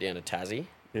keen to get down to Tassie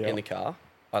in the car.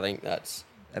 I think that'd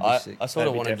be sick. I sort That'd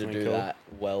of be wanted to definitely do cool. that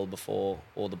well before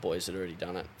all the boys had already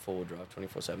done it, forward drive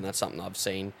 24/7. That's something I've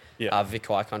seen. Yeah. Vic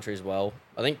High Country as well.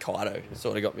 I think Kaido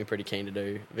sort of got me pretty keen to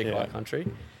do Vic High Country,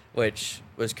 which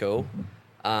was cool.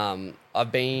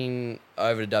 I've been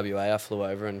over to WA. I flew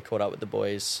over and caught up with the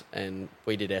boys, and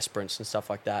we did Esperance and stuff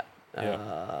like that.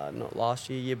 Not last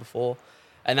year, year before,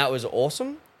 and that was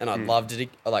awesome. And I'd love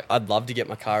to get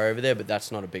my car over there, but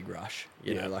that's not a big rush.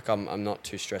 You know, like I'm not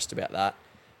too stressed about that.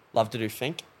 Love to do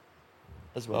Fink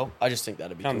as well. I just think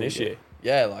that'd be Come cool this year.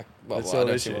 Yeah, like Let's I do it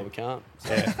don't this see year. why we can't.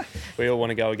 Yeah, we all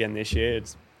want to go again this year.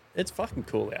 It's fucking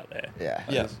cool out there. Yeah.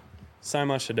 Yeah. So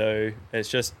much to do. It's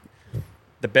just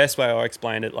the best way I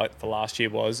explained it. Like for last year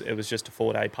it was just a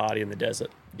 4-day party in the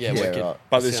desert. Yeah, Yeah, wicked. right.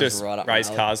 But That there's sounds just right up my race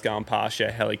alley. cars going past you,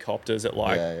 helicopters at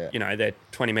like Yeah, yeah. they're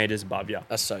 20 meters above you.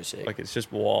 That's so sick. Like it's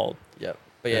just wild. Yep.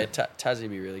 But yeah, Tassie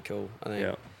would be really cool, I think.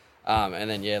 Yeah. And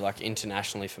then, like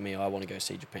internationally for me, I want to go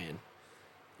see Japan.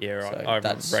 Yeah, right. So I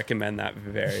that's- recommend that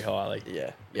very highly.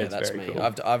 Yeah, It's that's very me. cool.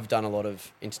 I've done a lot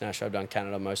of international. I've done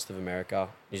Canada, most of America,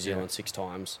 New Zealand 6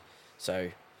 times. So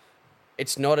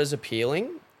it's not as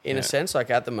appealing in a sense. Like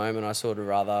at the moment, I sort of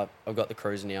rather, I've got the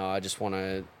cruiser now. I just want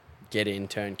to get in,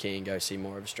 turn key, and go see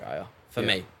more of Australia for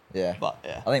me. Yeah. But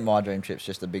yeah, I think my dream trip's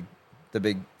just the big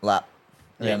lap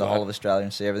around the whole of Australia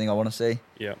and see everything I want to see.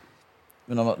 Yeah.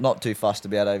 I mean, I'm not too fussed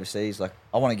about overseas. Like,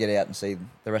 I want to get out and see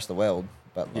the rest of the world,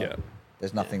 but like, Yeah.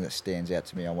 there's nothing that stands out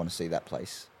to me. I want to see that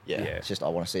place. yeah, Yeah. It's just I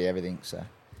want to see everything. So,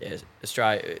 yeah.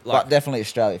 Australia, but like definitely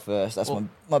Australia first. That's Well,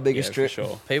 my biggest Yeah, trip. for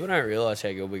sure. people don't realise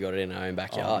how good we got it in our own Oh,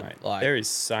 backyard. mate, like there is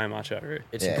so much over it.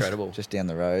 it's Yeah, incredible. Just down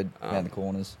the road, around the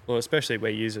corners. Well, especially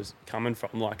where users coming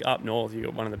from, like up north, you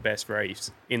got one of the best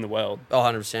reefs in the world. Oh,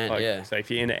 100%. Like, Yeah. So if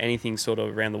you're into anything sort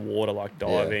of around the water, like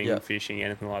diving, Yeah. fishing,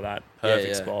 anything like that, Yeah, perfect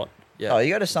yeah. spot. Yeah. Oh,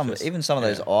 you go to some, Just- even some of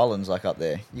those islands like up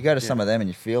there. You go to some of them and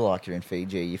you feel like you're in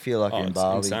Fiji. You feel like Oh, you're in it's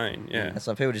Bali. insane. Yeah. And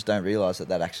some people just don't realise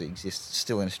that actually exists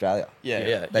still in Australia. Yeah, Yeah. yeah.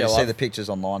 They yeah, just well, see I've- the pictures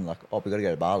online like, oh, we got to go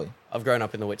to Bali. I've grown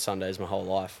up in the Whitsundays my whole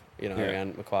life, Yeah.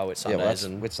 around Macquarie Whitsundays. Yeah, well, that's,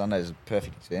 and Whitsundays is a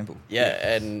perfect example.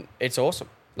 yeah, and it's awesome.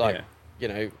 Like,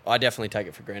 Yeah. I definitely take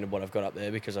it for granted what I've got up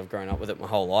there because I've grown up with it my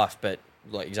whole life. But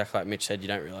like exactly like Mitch said, you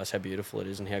don't realise how beautiful it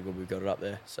is and how good we've got it up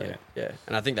there. So yeah,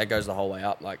 and I think that goes the whole way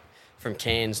up. Like from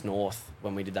Cairns north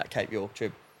when we did that Cape York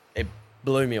trip, it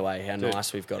blew me away how Dude,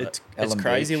 nice we've got It's, it. it's Ellen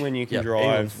crazy Beach. when you can Yep, drive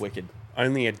England's wicked.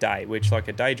 only a day, which like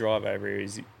a day drive over here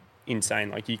is insane.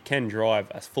 Like you can drive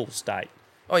a full state.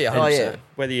 Oh yeah, 100%. Oh, yeah.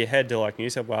 Whether you head to like New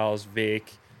South Wales,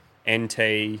 Vic,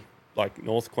 NT, like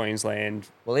North Queensland,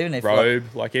 Well, even if Robe,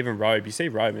 like even Robe, you see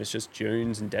Robe and it's just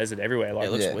dunes and desert everywhere. Like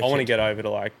it looks Yeah. I want to wicked. get over to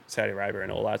like Saudi Arabia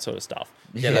and all that sort of stuff.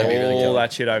 Yeah, that'd be really all cool.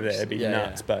 that shit over there would be Yeah, yeah.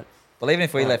 nuts. But well, even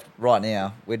if we Right. left right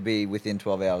now, we'd be within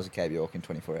 12 hours of Cape York in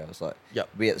 24 hours. Like, Yep.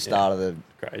 be at the start of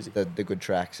crazy. the good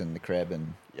tracks and the Creb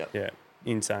and Yeah,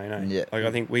 insane. Eh? Yeah. Like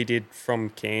I think we did from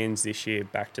Cairns this year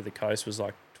back to the coast was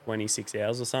like 26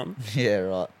 hours or something. yeah,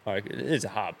 right. Like it is a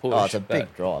hard push. Oh, it's a but-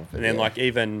 big drive. but And then yeah. like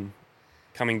even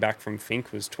coming back from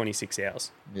Fink was 26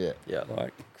 hours. yeah, Yeah.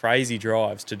 Like crazy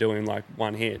drives to do in like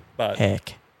one hit. But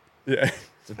Heck. yeah,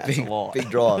 it's a That's big, a lot. big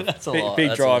drive. That's a big, lot. big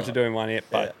That's a drive lot. to do in one hit.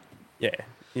 But yeah,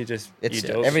 you just It's you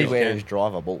do it everywhere if is you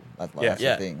drivable. That's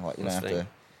Yeah. the thing. Like you don't That's have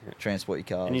the to transport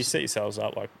your cars. And you set yourselves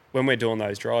up like when we're doing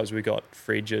those drives, we got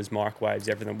fridges, microwaves,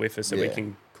 everything with us, so we Yeah.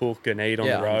 can cook and eat on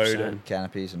Yeah, the road. 100%. And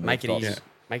canopies and Make it rooftops. easy.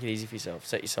 Make it easy for yourself.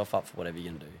 Set yourself up for whatever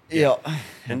you're gonna do. Yeah,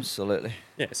 And- absolutely.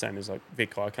 yeah, same as like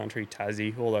Vic High Country,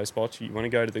 Tassie, all those spots. You want to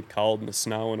go to the cold and the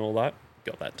snow and all that,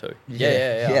 got that too.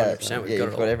 Yeah, 100%, we've got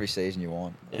you've it got all. every season you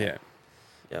want. Yeah,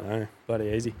 Yeah. no, bloody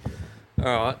easy.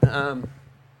 All right,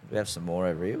 We have some more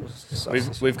over here.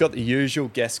 we've got the usual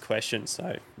guest questions,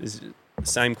 so this is the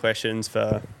same questions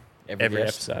for every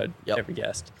guest. episode, Yep. every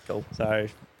guest. Cool. So,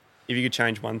 if you could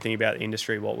change one thing about the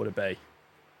industry, what would it be?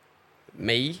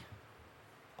 Me,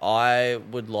 I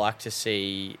would like to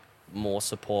see more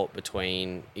support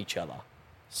between each other.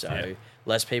 So Yeah.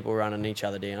 less people running each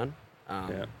other down.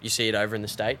 Yeah. You see it over in the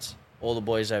States. All the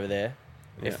boys over there,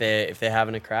 Yeah. if they're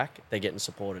having a crack, they're getting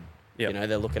supported. Yep.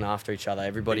 They're looking after each other.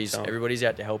 Everybody's time.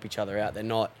 out to help each other out. They're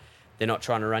not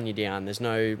trying to run you down. There's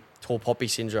no tall poppy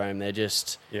syndrome. They're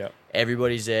just Yeah,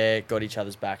 everybody's there, got each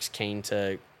other's backs, keen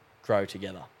to grow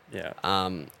together. yeah.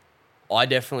 I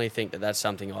definitely think that that's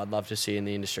something I'd love to see in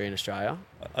the industry in Australia.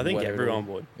 I think Whether everyone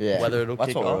would. Yeah, whether it'll that's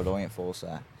kick what we're off. doing it for.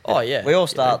 So Oh yeah, we all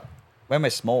start when we're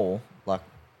small. Like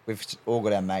we've all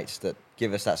got our mates that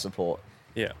give us that support,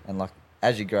 Yeah, and like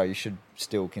as you grow, you should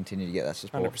still continue to get that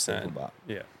support. 100%. But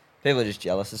yeah, people are just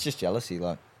jealous. It's just jealousy.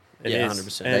 Like It Yeah, is.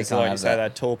 100%. And They it's can't like you have say, that.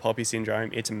 that tall poppy syndrome,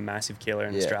 it's a massive killer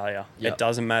in Yeah. Australia. Yep. It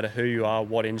doesn't matter who you are,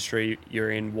 what industry you're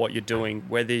in, what you're doing,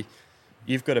 whether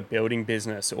you've got a building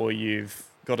business or you've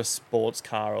got a sports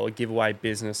car or a giveaway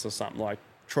business or something. Like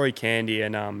Troy Candy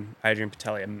and Adrian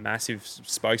Patelli are massive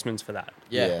spokesmen for that.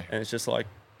 Yeah. And it's just like,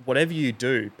 whatever you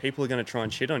do, people are going to try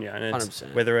and shit on you. And it's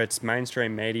 100%. whether it's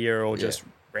mainstream media or Yeah. just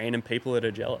random people that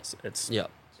are jealous. It's Yeah.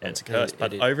 it's a curse.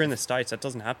 But it is. over in the States, that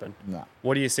doesn't happen. No.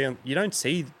 What do you see? You don't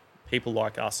see people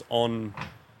like us on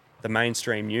the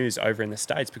mainstream news over in the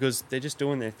States because they're just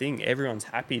doing their thing. Everyone's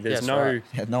happy. There's That's no right.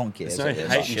 Yeah, no one cares. there's no Yeah,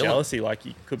 hate like- and jealousy. Like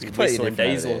you could be completely whistling different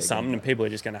over diesel or there, something, yeah. and people are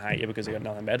just going to hate you because they got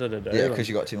nothing better to do. Yeah, because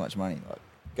you got too much money. Like,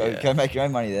 Yeah. go make your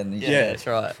own money then. Yeah, that's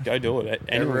right. Go do it.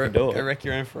 Anyone Go can do Go it. wreck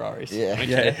your own Ferraris. Yeah.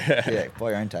 Yeah, Yeah,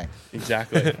 buy your own tank.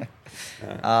 exactly.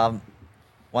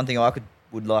 One thing I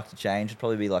would like to change would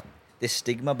probably be like this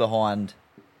stigma behind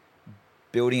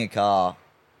building a car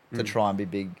to try and be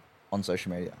big on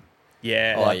social media.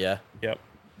 Yeah. Oh, yeah. Yep.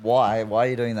 Why? Why are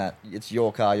you doing that? It's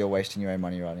your car. You're wasting your own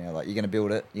money right now. Like you're gonna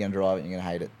build it, you're gonna drive it, and you're gonna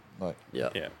hate it. Like Yeah.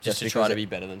 Yeah. Just to because try to it- be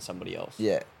better than somebody else.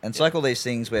 yeah, and it's like all these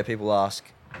things where people ask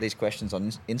these questions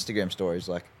on Instagram stories,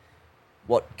 like,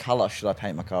 "What color should I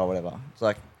paint my car?" or whatever. It's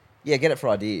like, yeah, get it for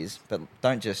ideas, but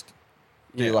don't just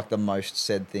do Yeah. like the most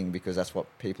said thing because that's what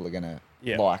people are gonna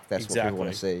Yeah, like. That's what people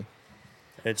want to exactly. see.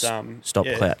 It's Stop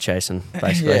yeah, clout chasing,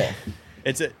 basically. Yeah,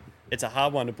 It's a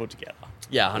hard one to put together.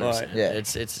 Yeah, 100%. Right. Yeah.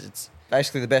 It's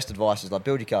basically the best advice is like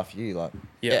build your car for you. Like,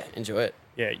 yeah, enjoy it.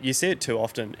 Yeah, you see it too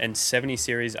often, and 70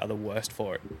 series are the worst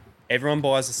for it. Everyone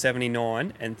buys a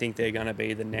 79 and think they're going to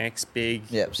be the next big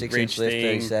yeah, 6-inch rich lift,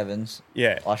 thing. 37s.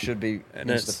 Yeah, I should be And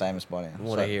Insta it's- famous by now.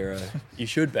 What So, a hero. you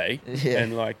should be. Yeah.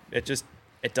 And like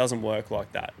it doesn't work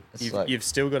like that. It's like- You've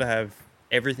still got to have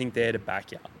everything there to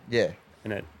back you up. Yeah,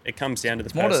 And it comes down to the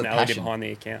It's more to the personality passion. behind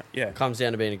the account. Yeah, Comes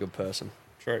down to being a good person.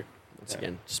 true. Once Yeah.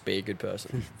 again, just be a good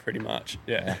person. Pretty much.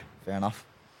 yeah, Yeah. fair enough.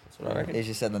 That's what I reckon.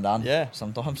 Easier said than done. Yeah.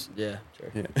 Sometimes. Yeah,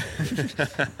 true.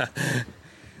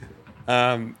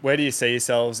 Where do you see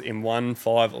yourselves in 1,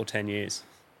 5, or 10 years?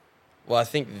 Well, I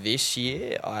think this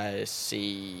year I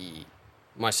see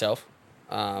myself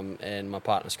and my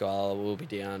partner Skylar will be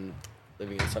down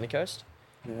living on the sunny coast.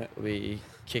 Yeah. We'll be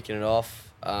kicking it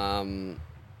off, trying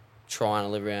to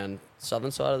live around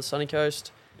southern side of the sunny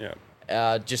coast.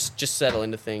 Yeah. Just settle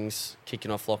into things,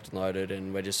 kicking off locked and loaded,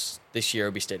 and we're just this year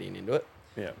we'll be steadying into it.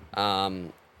 Yeah. Five-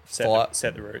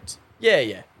 Set the roots.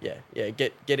 Yeah.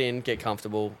 Get in, get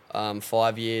comfortable.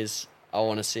 5 years, I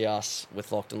want to see us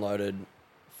with locked and loaded,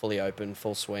 fully open,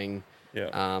 full swing.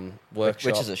 Yeah. Workshop.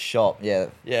 Which is a shop. Yeah.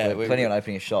 Yeah, We're we- planning on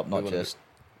opening a shop, not wanna just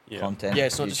Yeah. content. yeah,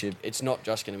 it's not YouTube. it's not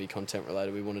just going to be content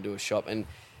related. We want to do a shop, and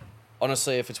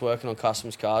honestly, if it's working on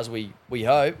customs cars, we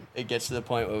hope it gets to the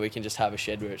point where we can just have a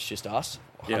shed where it's just us,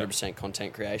 100%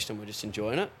 content creation, and we're just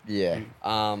enjoying it. Yeah.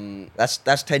 Um, That's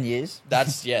 10 years.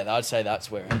 that's I'd say that's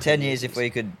where In 10 years, if we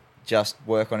could just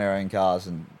work on our own cars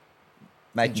and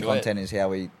making Enjoy it. content is how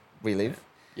we live,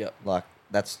 Yep. like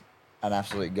that's an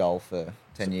absolute goal for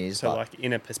 10 years. So but like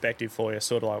in a perspective for you,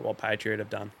 sort of like what Patriot have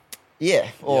done. yeah,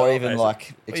 or Yeah, even basically.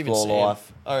 like Even explore Sam.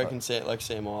 life. I reckon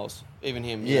Sam Miles, even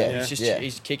him. Yeah, he's just yeah.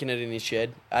 he's kicking it in his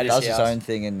shed at Does his his house. own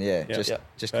thing and Yeah. just Yeah.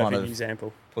 just Perfect kind of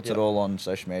example. puts Yeah. it all on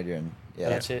social media and yeah,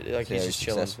 That's it. Like see he's how just he's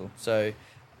chilling. successful. So,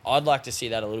 I'd like to see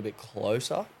that a little bit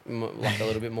closer, like a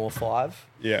little bit more 5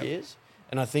 Yeah. years.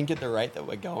 And I think at the rate that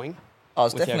we're going, Oh,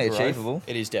 it's with our definitely growth, achievable.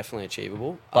 It is definitely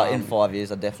achievable. But in 5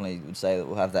 years, I definitely would say that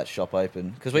we'll have that shop open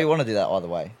because we Yeah. want to do that either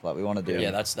way. Like we want to do,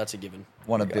 yeah, that's a given.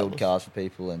 want to build regardless. cars for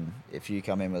people, and if you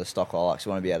come in with a stock Hilux, you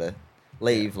want to be able to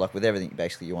leave like with everything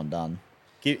basically you want done.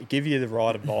 Give you the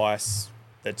right advice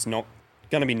that's not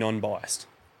going to be non-biased.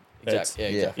 That's- Exactly. Yeah,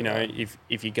 yeah. exactly. You know, right.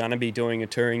 if you're going to be doing a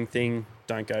touring thing,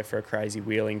 don't go for a crazy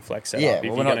wheeling flex setup. Yeah, If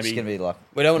well, we're you're not gonna just going to be like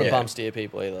We don't want to Yeah. bump steer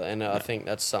people either, and I think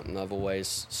that's something I've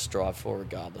always strived for,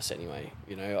 regardless. Anyway,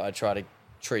 you know, I try to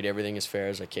treat everything as fair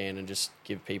as I can and just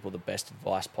give people the best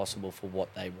advice possible for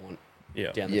what they want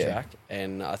yeah, down the Yeah. track.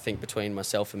 And I think between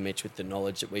myself and Mitch, with the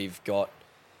knowledge that we've got,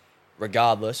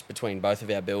 regardless between both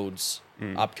of our builds,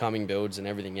 upcoming builds, and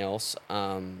everything else,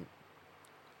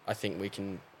 I think we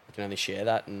can only share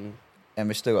that. And and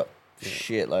we've still got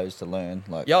shitloads to learn.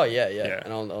 Like yeah, Yeah.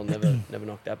 and I'll never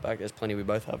knock that back. There's plenty we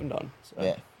both haven't done. So,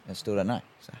 yeah, and still don't know.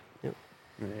 So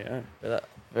yeah. but that,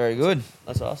 very good.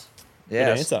 that's us.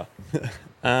 Yeah, Good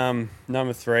answer.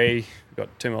 Number 3, we've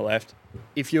got 2 more left.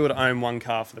 If you were to own one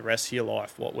car for the rest of your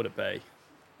life, what would it be?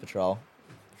 patrol.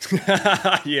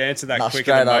 You answered that No, quicker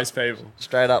straight than up. most people.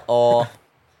 Straight up, or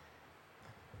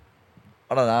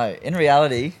I don't know. In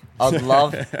reality, I'd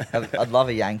love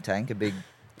a Yank tank, a big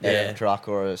Yeah. truck,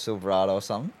 or a Silverado or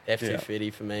something. FT Yeah.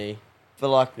 50 for me. But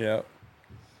like, Yeah.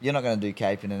 You're not going to do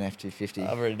Cape in an F250.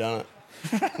 I've already done it.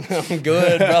 I'm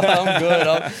good, bro. I'm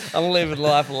good. I'm living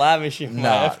life lavish in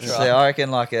my F truck. So I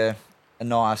reckon like a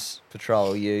nice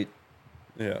patrol ute,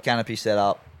 canopy set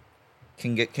up,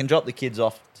 can drop the kids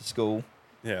off to school,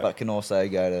 but can also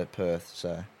go to Perth.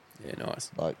 So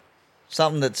nice. Like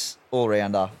something that's all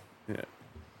rounder. Yeah.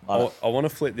 I want to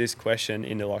flip this question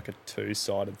into like a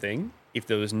two-sided thing. If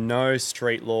there was no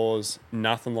street laws,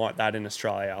 nothing like that in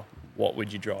Australia, what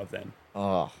would you drive then?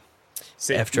 Oh.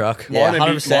 F truck. Mine would be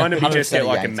 100% just get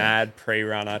like a Yankton. mad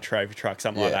pre-runner trophy truck,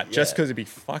 something like that. Just because it'd be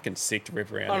fucking sick to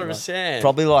rip around. 100%.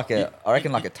 Probably like I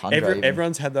reckon like a Tundra.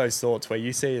 Everyone's had those thoughts where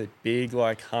you see a big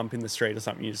like hump in the street or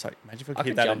something. You're just like, imagine if I could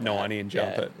hit that at 90 and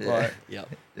jump it. Like,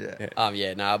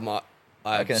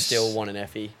 I still want an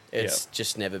Effie. It's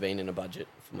just never been in a budget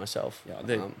for myself.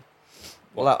 Yeah,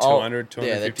 what, 200, 250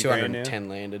 yeah, they're grand now? 210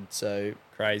 landed, so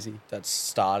crazy. that's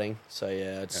starting. So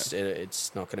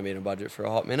it's not going to be in a budget for a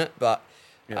hot minute, but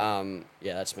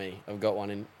that's me. I've got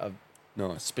one in a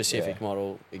specific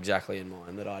model exactly in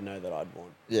mind that I know that I'd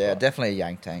want. Yeah, definitely a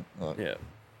Yank tank. Like, No,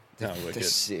 we're they're good.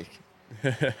 sick.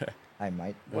 Hey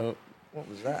mate, what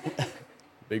was that?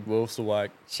 Big wolves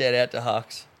awake. Shout out to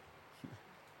Hux,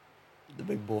 the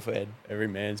big bullfed. Every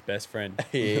man's best friend.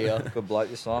 Yeah, Good bloke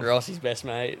this time. Rossi's best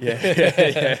mate.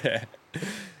 Yeah.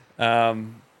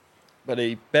 But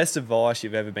the best advice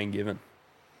you've ever been given?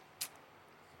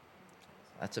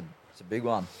 It's a big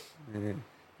one. Yeah.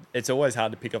 It's always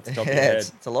hard to pick off the top of your Yeah, head.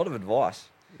 it's a lot of advice.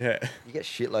 Yeah. You get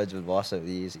shitloads of advice over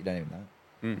the years that you don't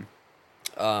even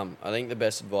know. I think the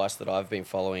best advice that I've been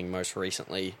following most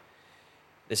recently,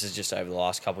 this is just over the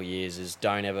last couple of years, is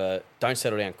don't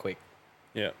settle down quick.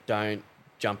 Yeah. Don't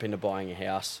jump into buying a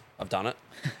house. I've done it.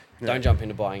 Don't jump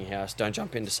into buying a house. Don't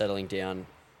jump into settling down.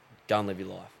 Go and live your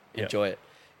life. Enjoy it.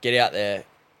 Get out there.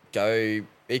 Go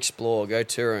explore. Go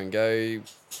touring. Go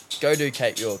do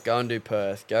Cape York. Go and do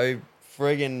Perth. Go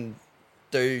friggin'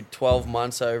 do 12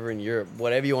 months over in Europe.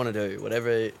 Whatever you want to do. Whatever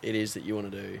it is that you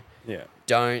want to do. Yeah.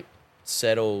 Don't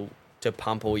settle to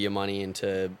pump all your money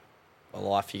into a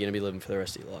life you're going to be living for the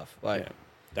rest of your life. Like,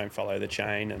 Don't follow the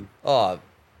chain and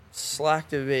slack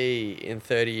to be in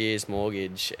 30 years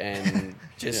mortgage and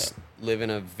just living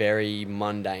a very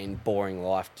mundane, boring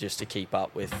life just to keep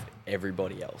up with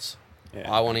everybody else.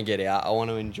 Yeah. I want to get out. I want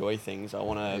to enjoy things. I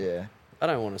want to. Yeah. I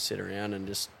don't want to sit around and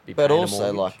just be. But paying a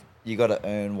also, mortgage. like, you got to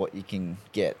earn what you can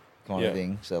get, kind of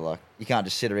thing. So, like, you can't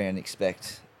just sit around and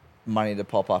expect money to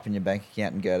pop up in your bank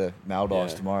account and go to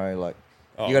Maldives tomorrow. Like,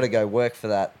 you got to go work for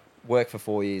that. Work for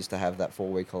 4 years to have that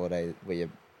 4-week holiday where you're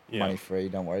money free.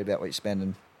 Don't worry about what you're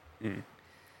spending. So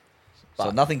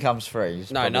But- nothing comes free.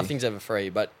 No, nothing's ever free.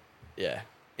 But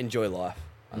enjoy life.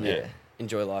 Yeah.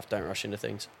 Enjoy life. Don't rush into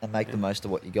things. And make the most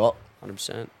of what you got.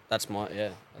 100%. That's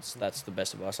that's the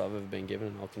best advice I've ever been given,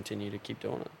 and I'll continue to keep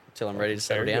doing it until I'm ready to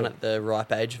settle Very down good. at the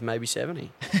ripe age of maybe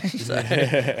 70. So,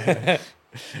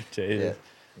 Jesus.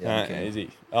 Yeah, okay. Easy.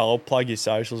 I'll plug your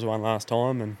socials one last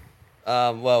time and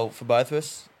well, for both of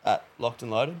us at Locked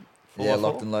and Loaded. 4x4.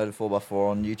 Locked and Loaded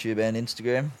 4x4 on YouTube and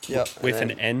Instagram. Yep. with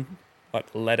and an N,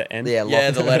 like the letter N.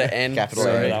 Yeah, the letter N. Capital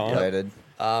Sorry. N, Yep. Loaded.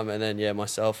 And then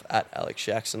myself at Alek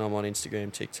Shaxson. I'm on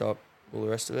Instagram, TikTok, all the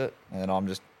rest of it. And then I'm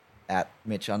just at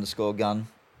Mitch_gun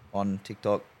on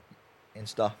TikTok,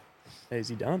 Insta.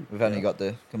 Easy done. We've only got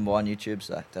the combined YouTube,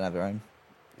 so don't have our own.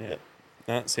 Yeah.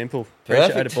 No, simple.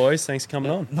 Perfect. Appreciate it, boys. Thanks for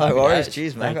coming on. No worries. guys.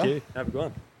 Cheers, mate. Thank you. Have a good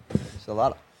one. See you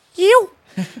later.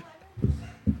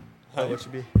 Hey, what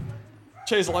should be?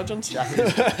 Cheers, legends.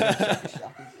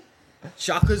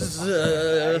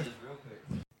 Shuckers.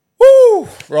 Woo!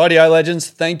 Rightio, legends.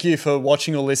 Thank you for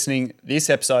watching or listening this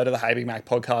episode of the Hey Big Mac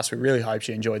podcast. We really hope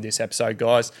you enjoyed this episode,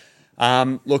 guys.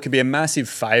 Look, it'd be a massive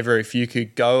favour if you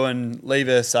could go and leave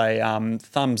us a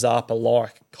thumbs up, a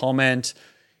like, comment.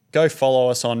 Go follow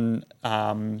us on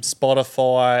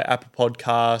Spotify, Apple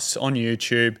Podcasts, on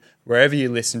YouTube, wherever you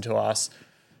listen to us.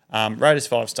 Rate us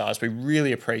 5 stars. We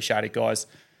really appreciate it, guys.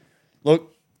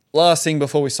 Look, last thing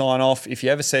before we sign off, if you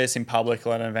ever see us in public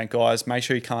or at an event, guys, make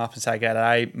sure you come up and say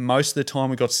g'day. Most of the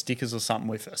time we've got stickers or something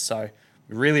with us. So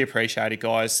we really appreciate it,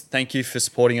 guys. Thank you for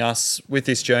supporting us with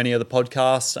this journey of the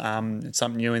podcast. It's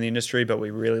something new in the industry, but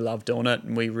we really love doing it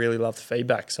and we really love the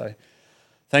feedback. So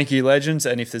thank you, legends.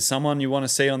 And if there's someone you want to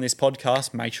see on this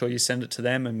podcast, make sure you send it to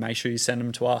them and make sure you send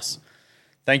them to us.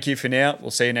 Thank you for now.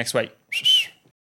 We'll see you next week.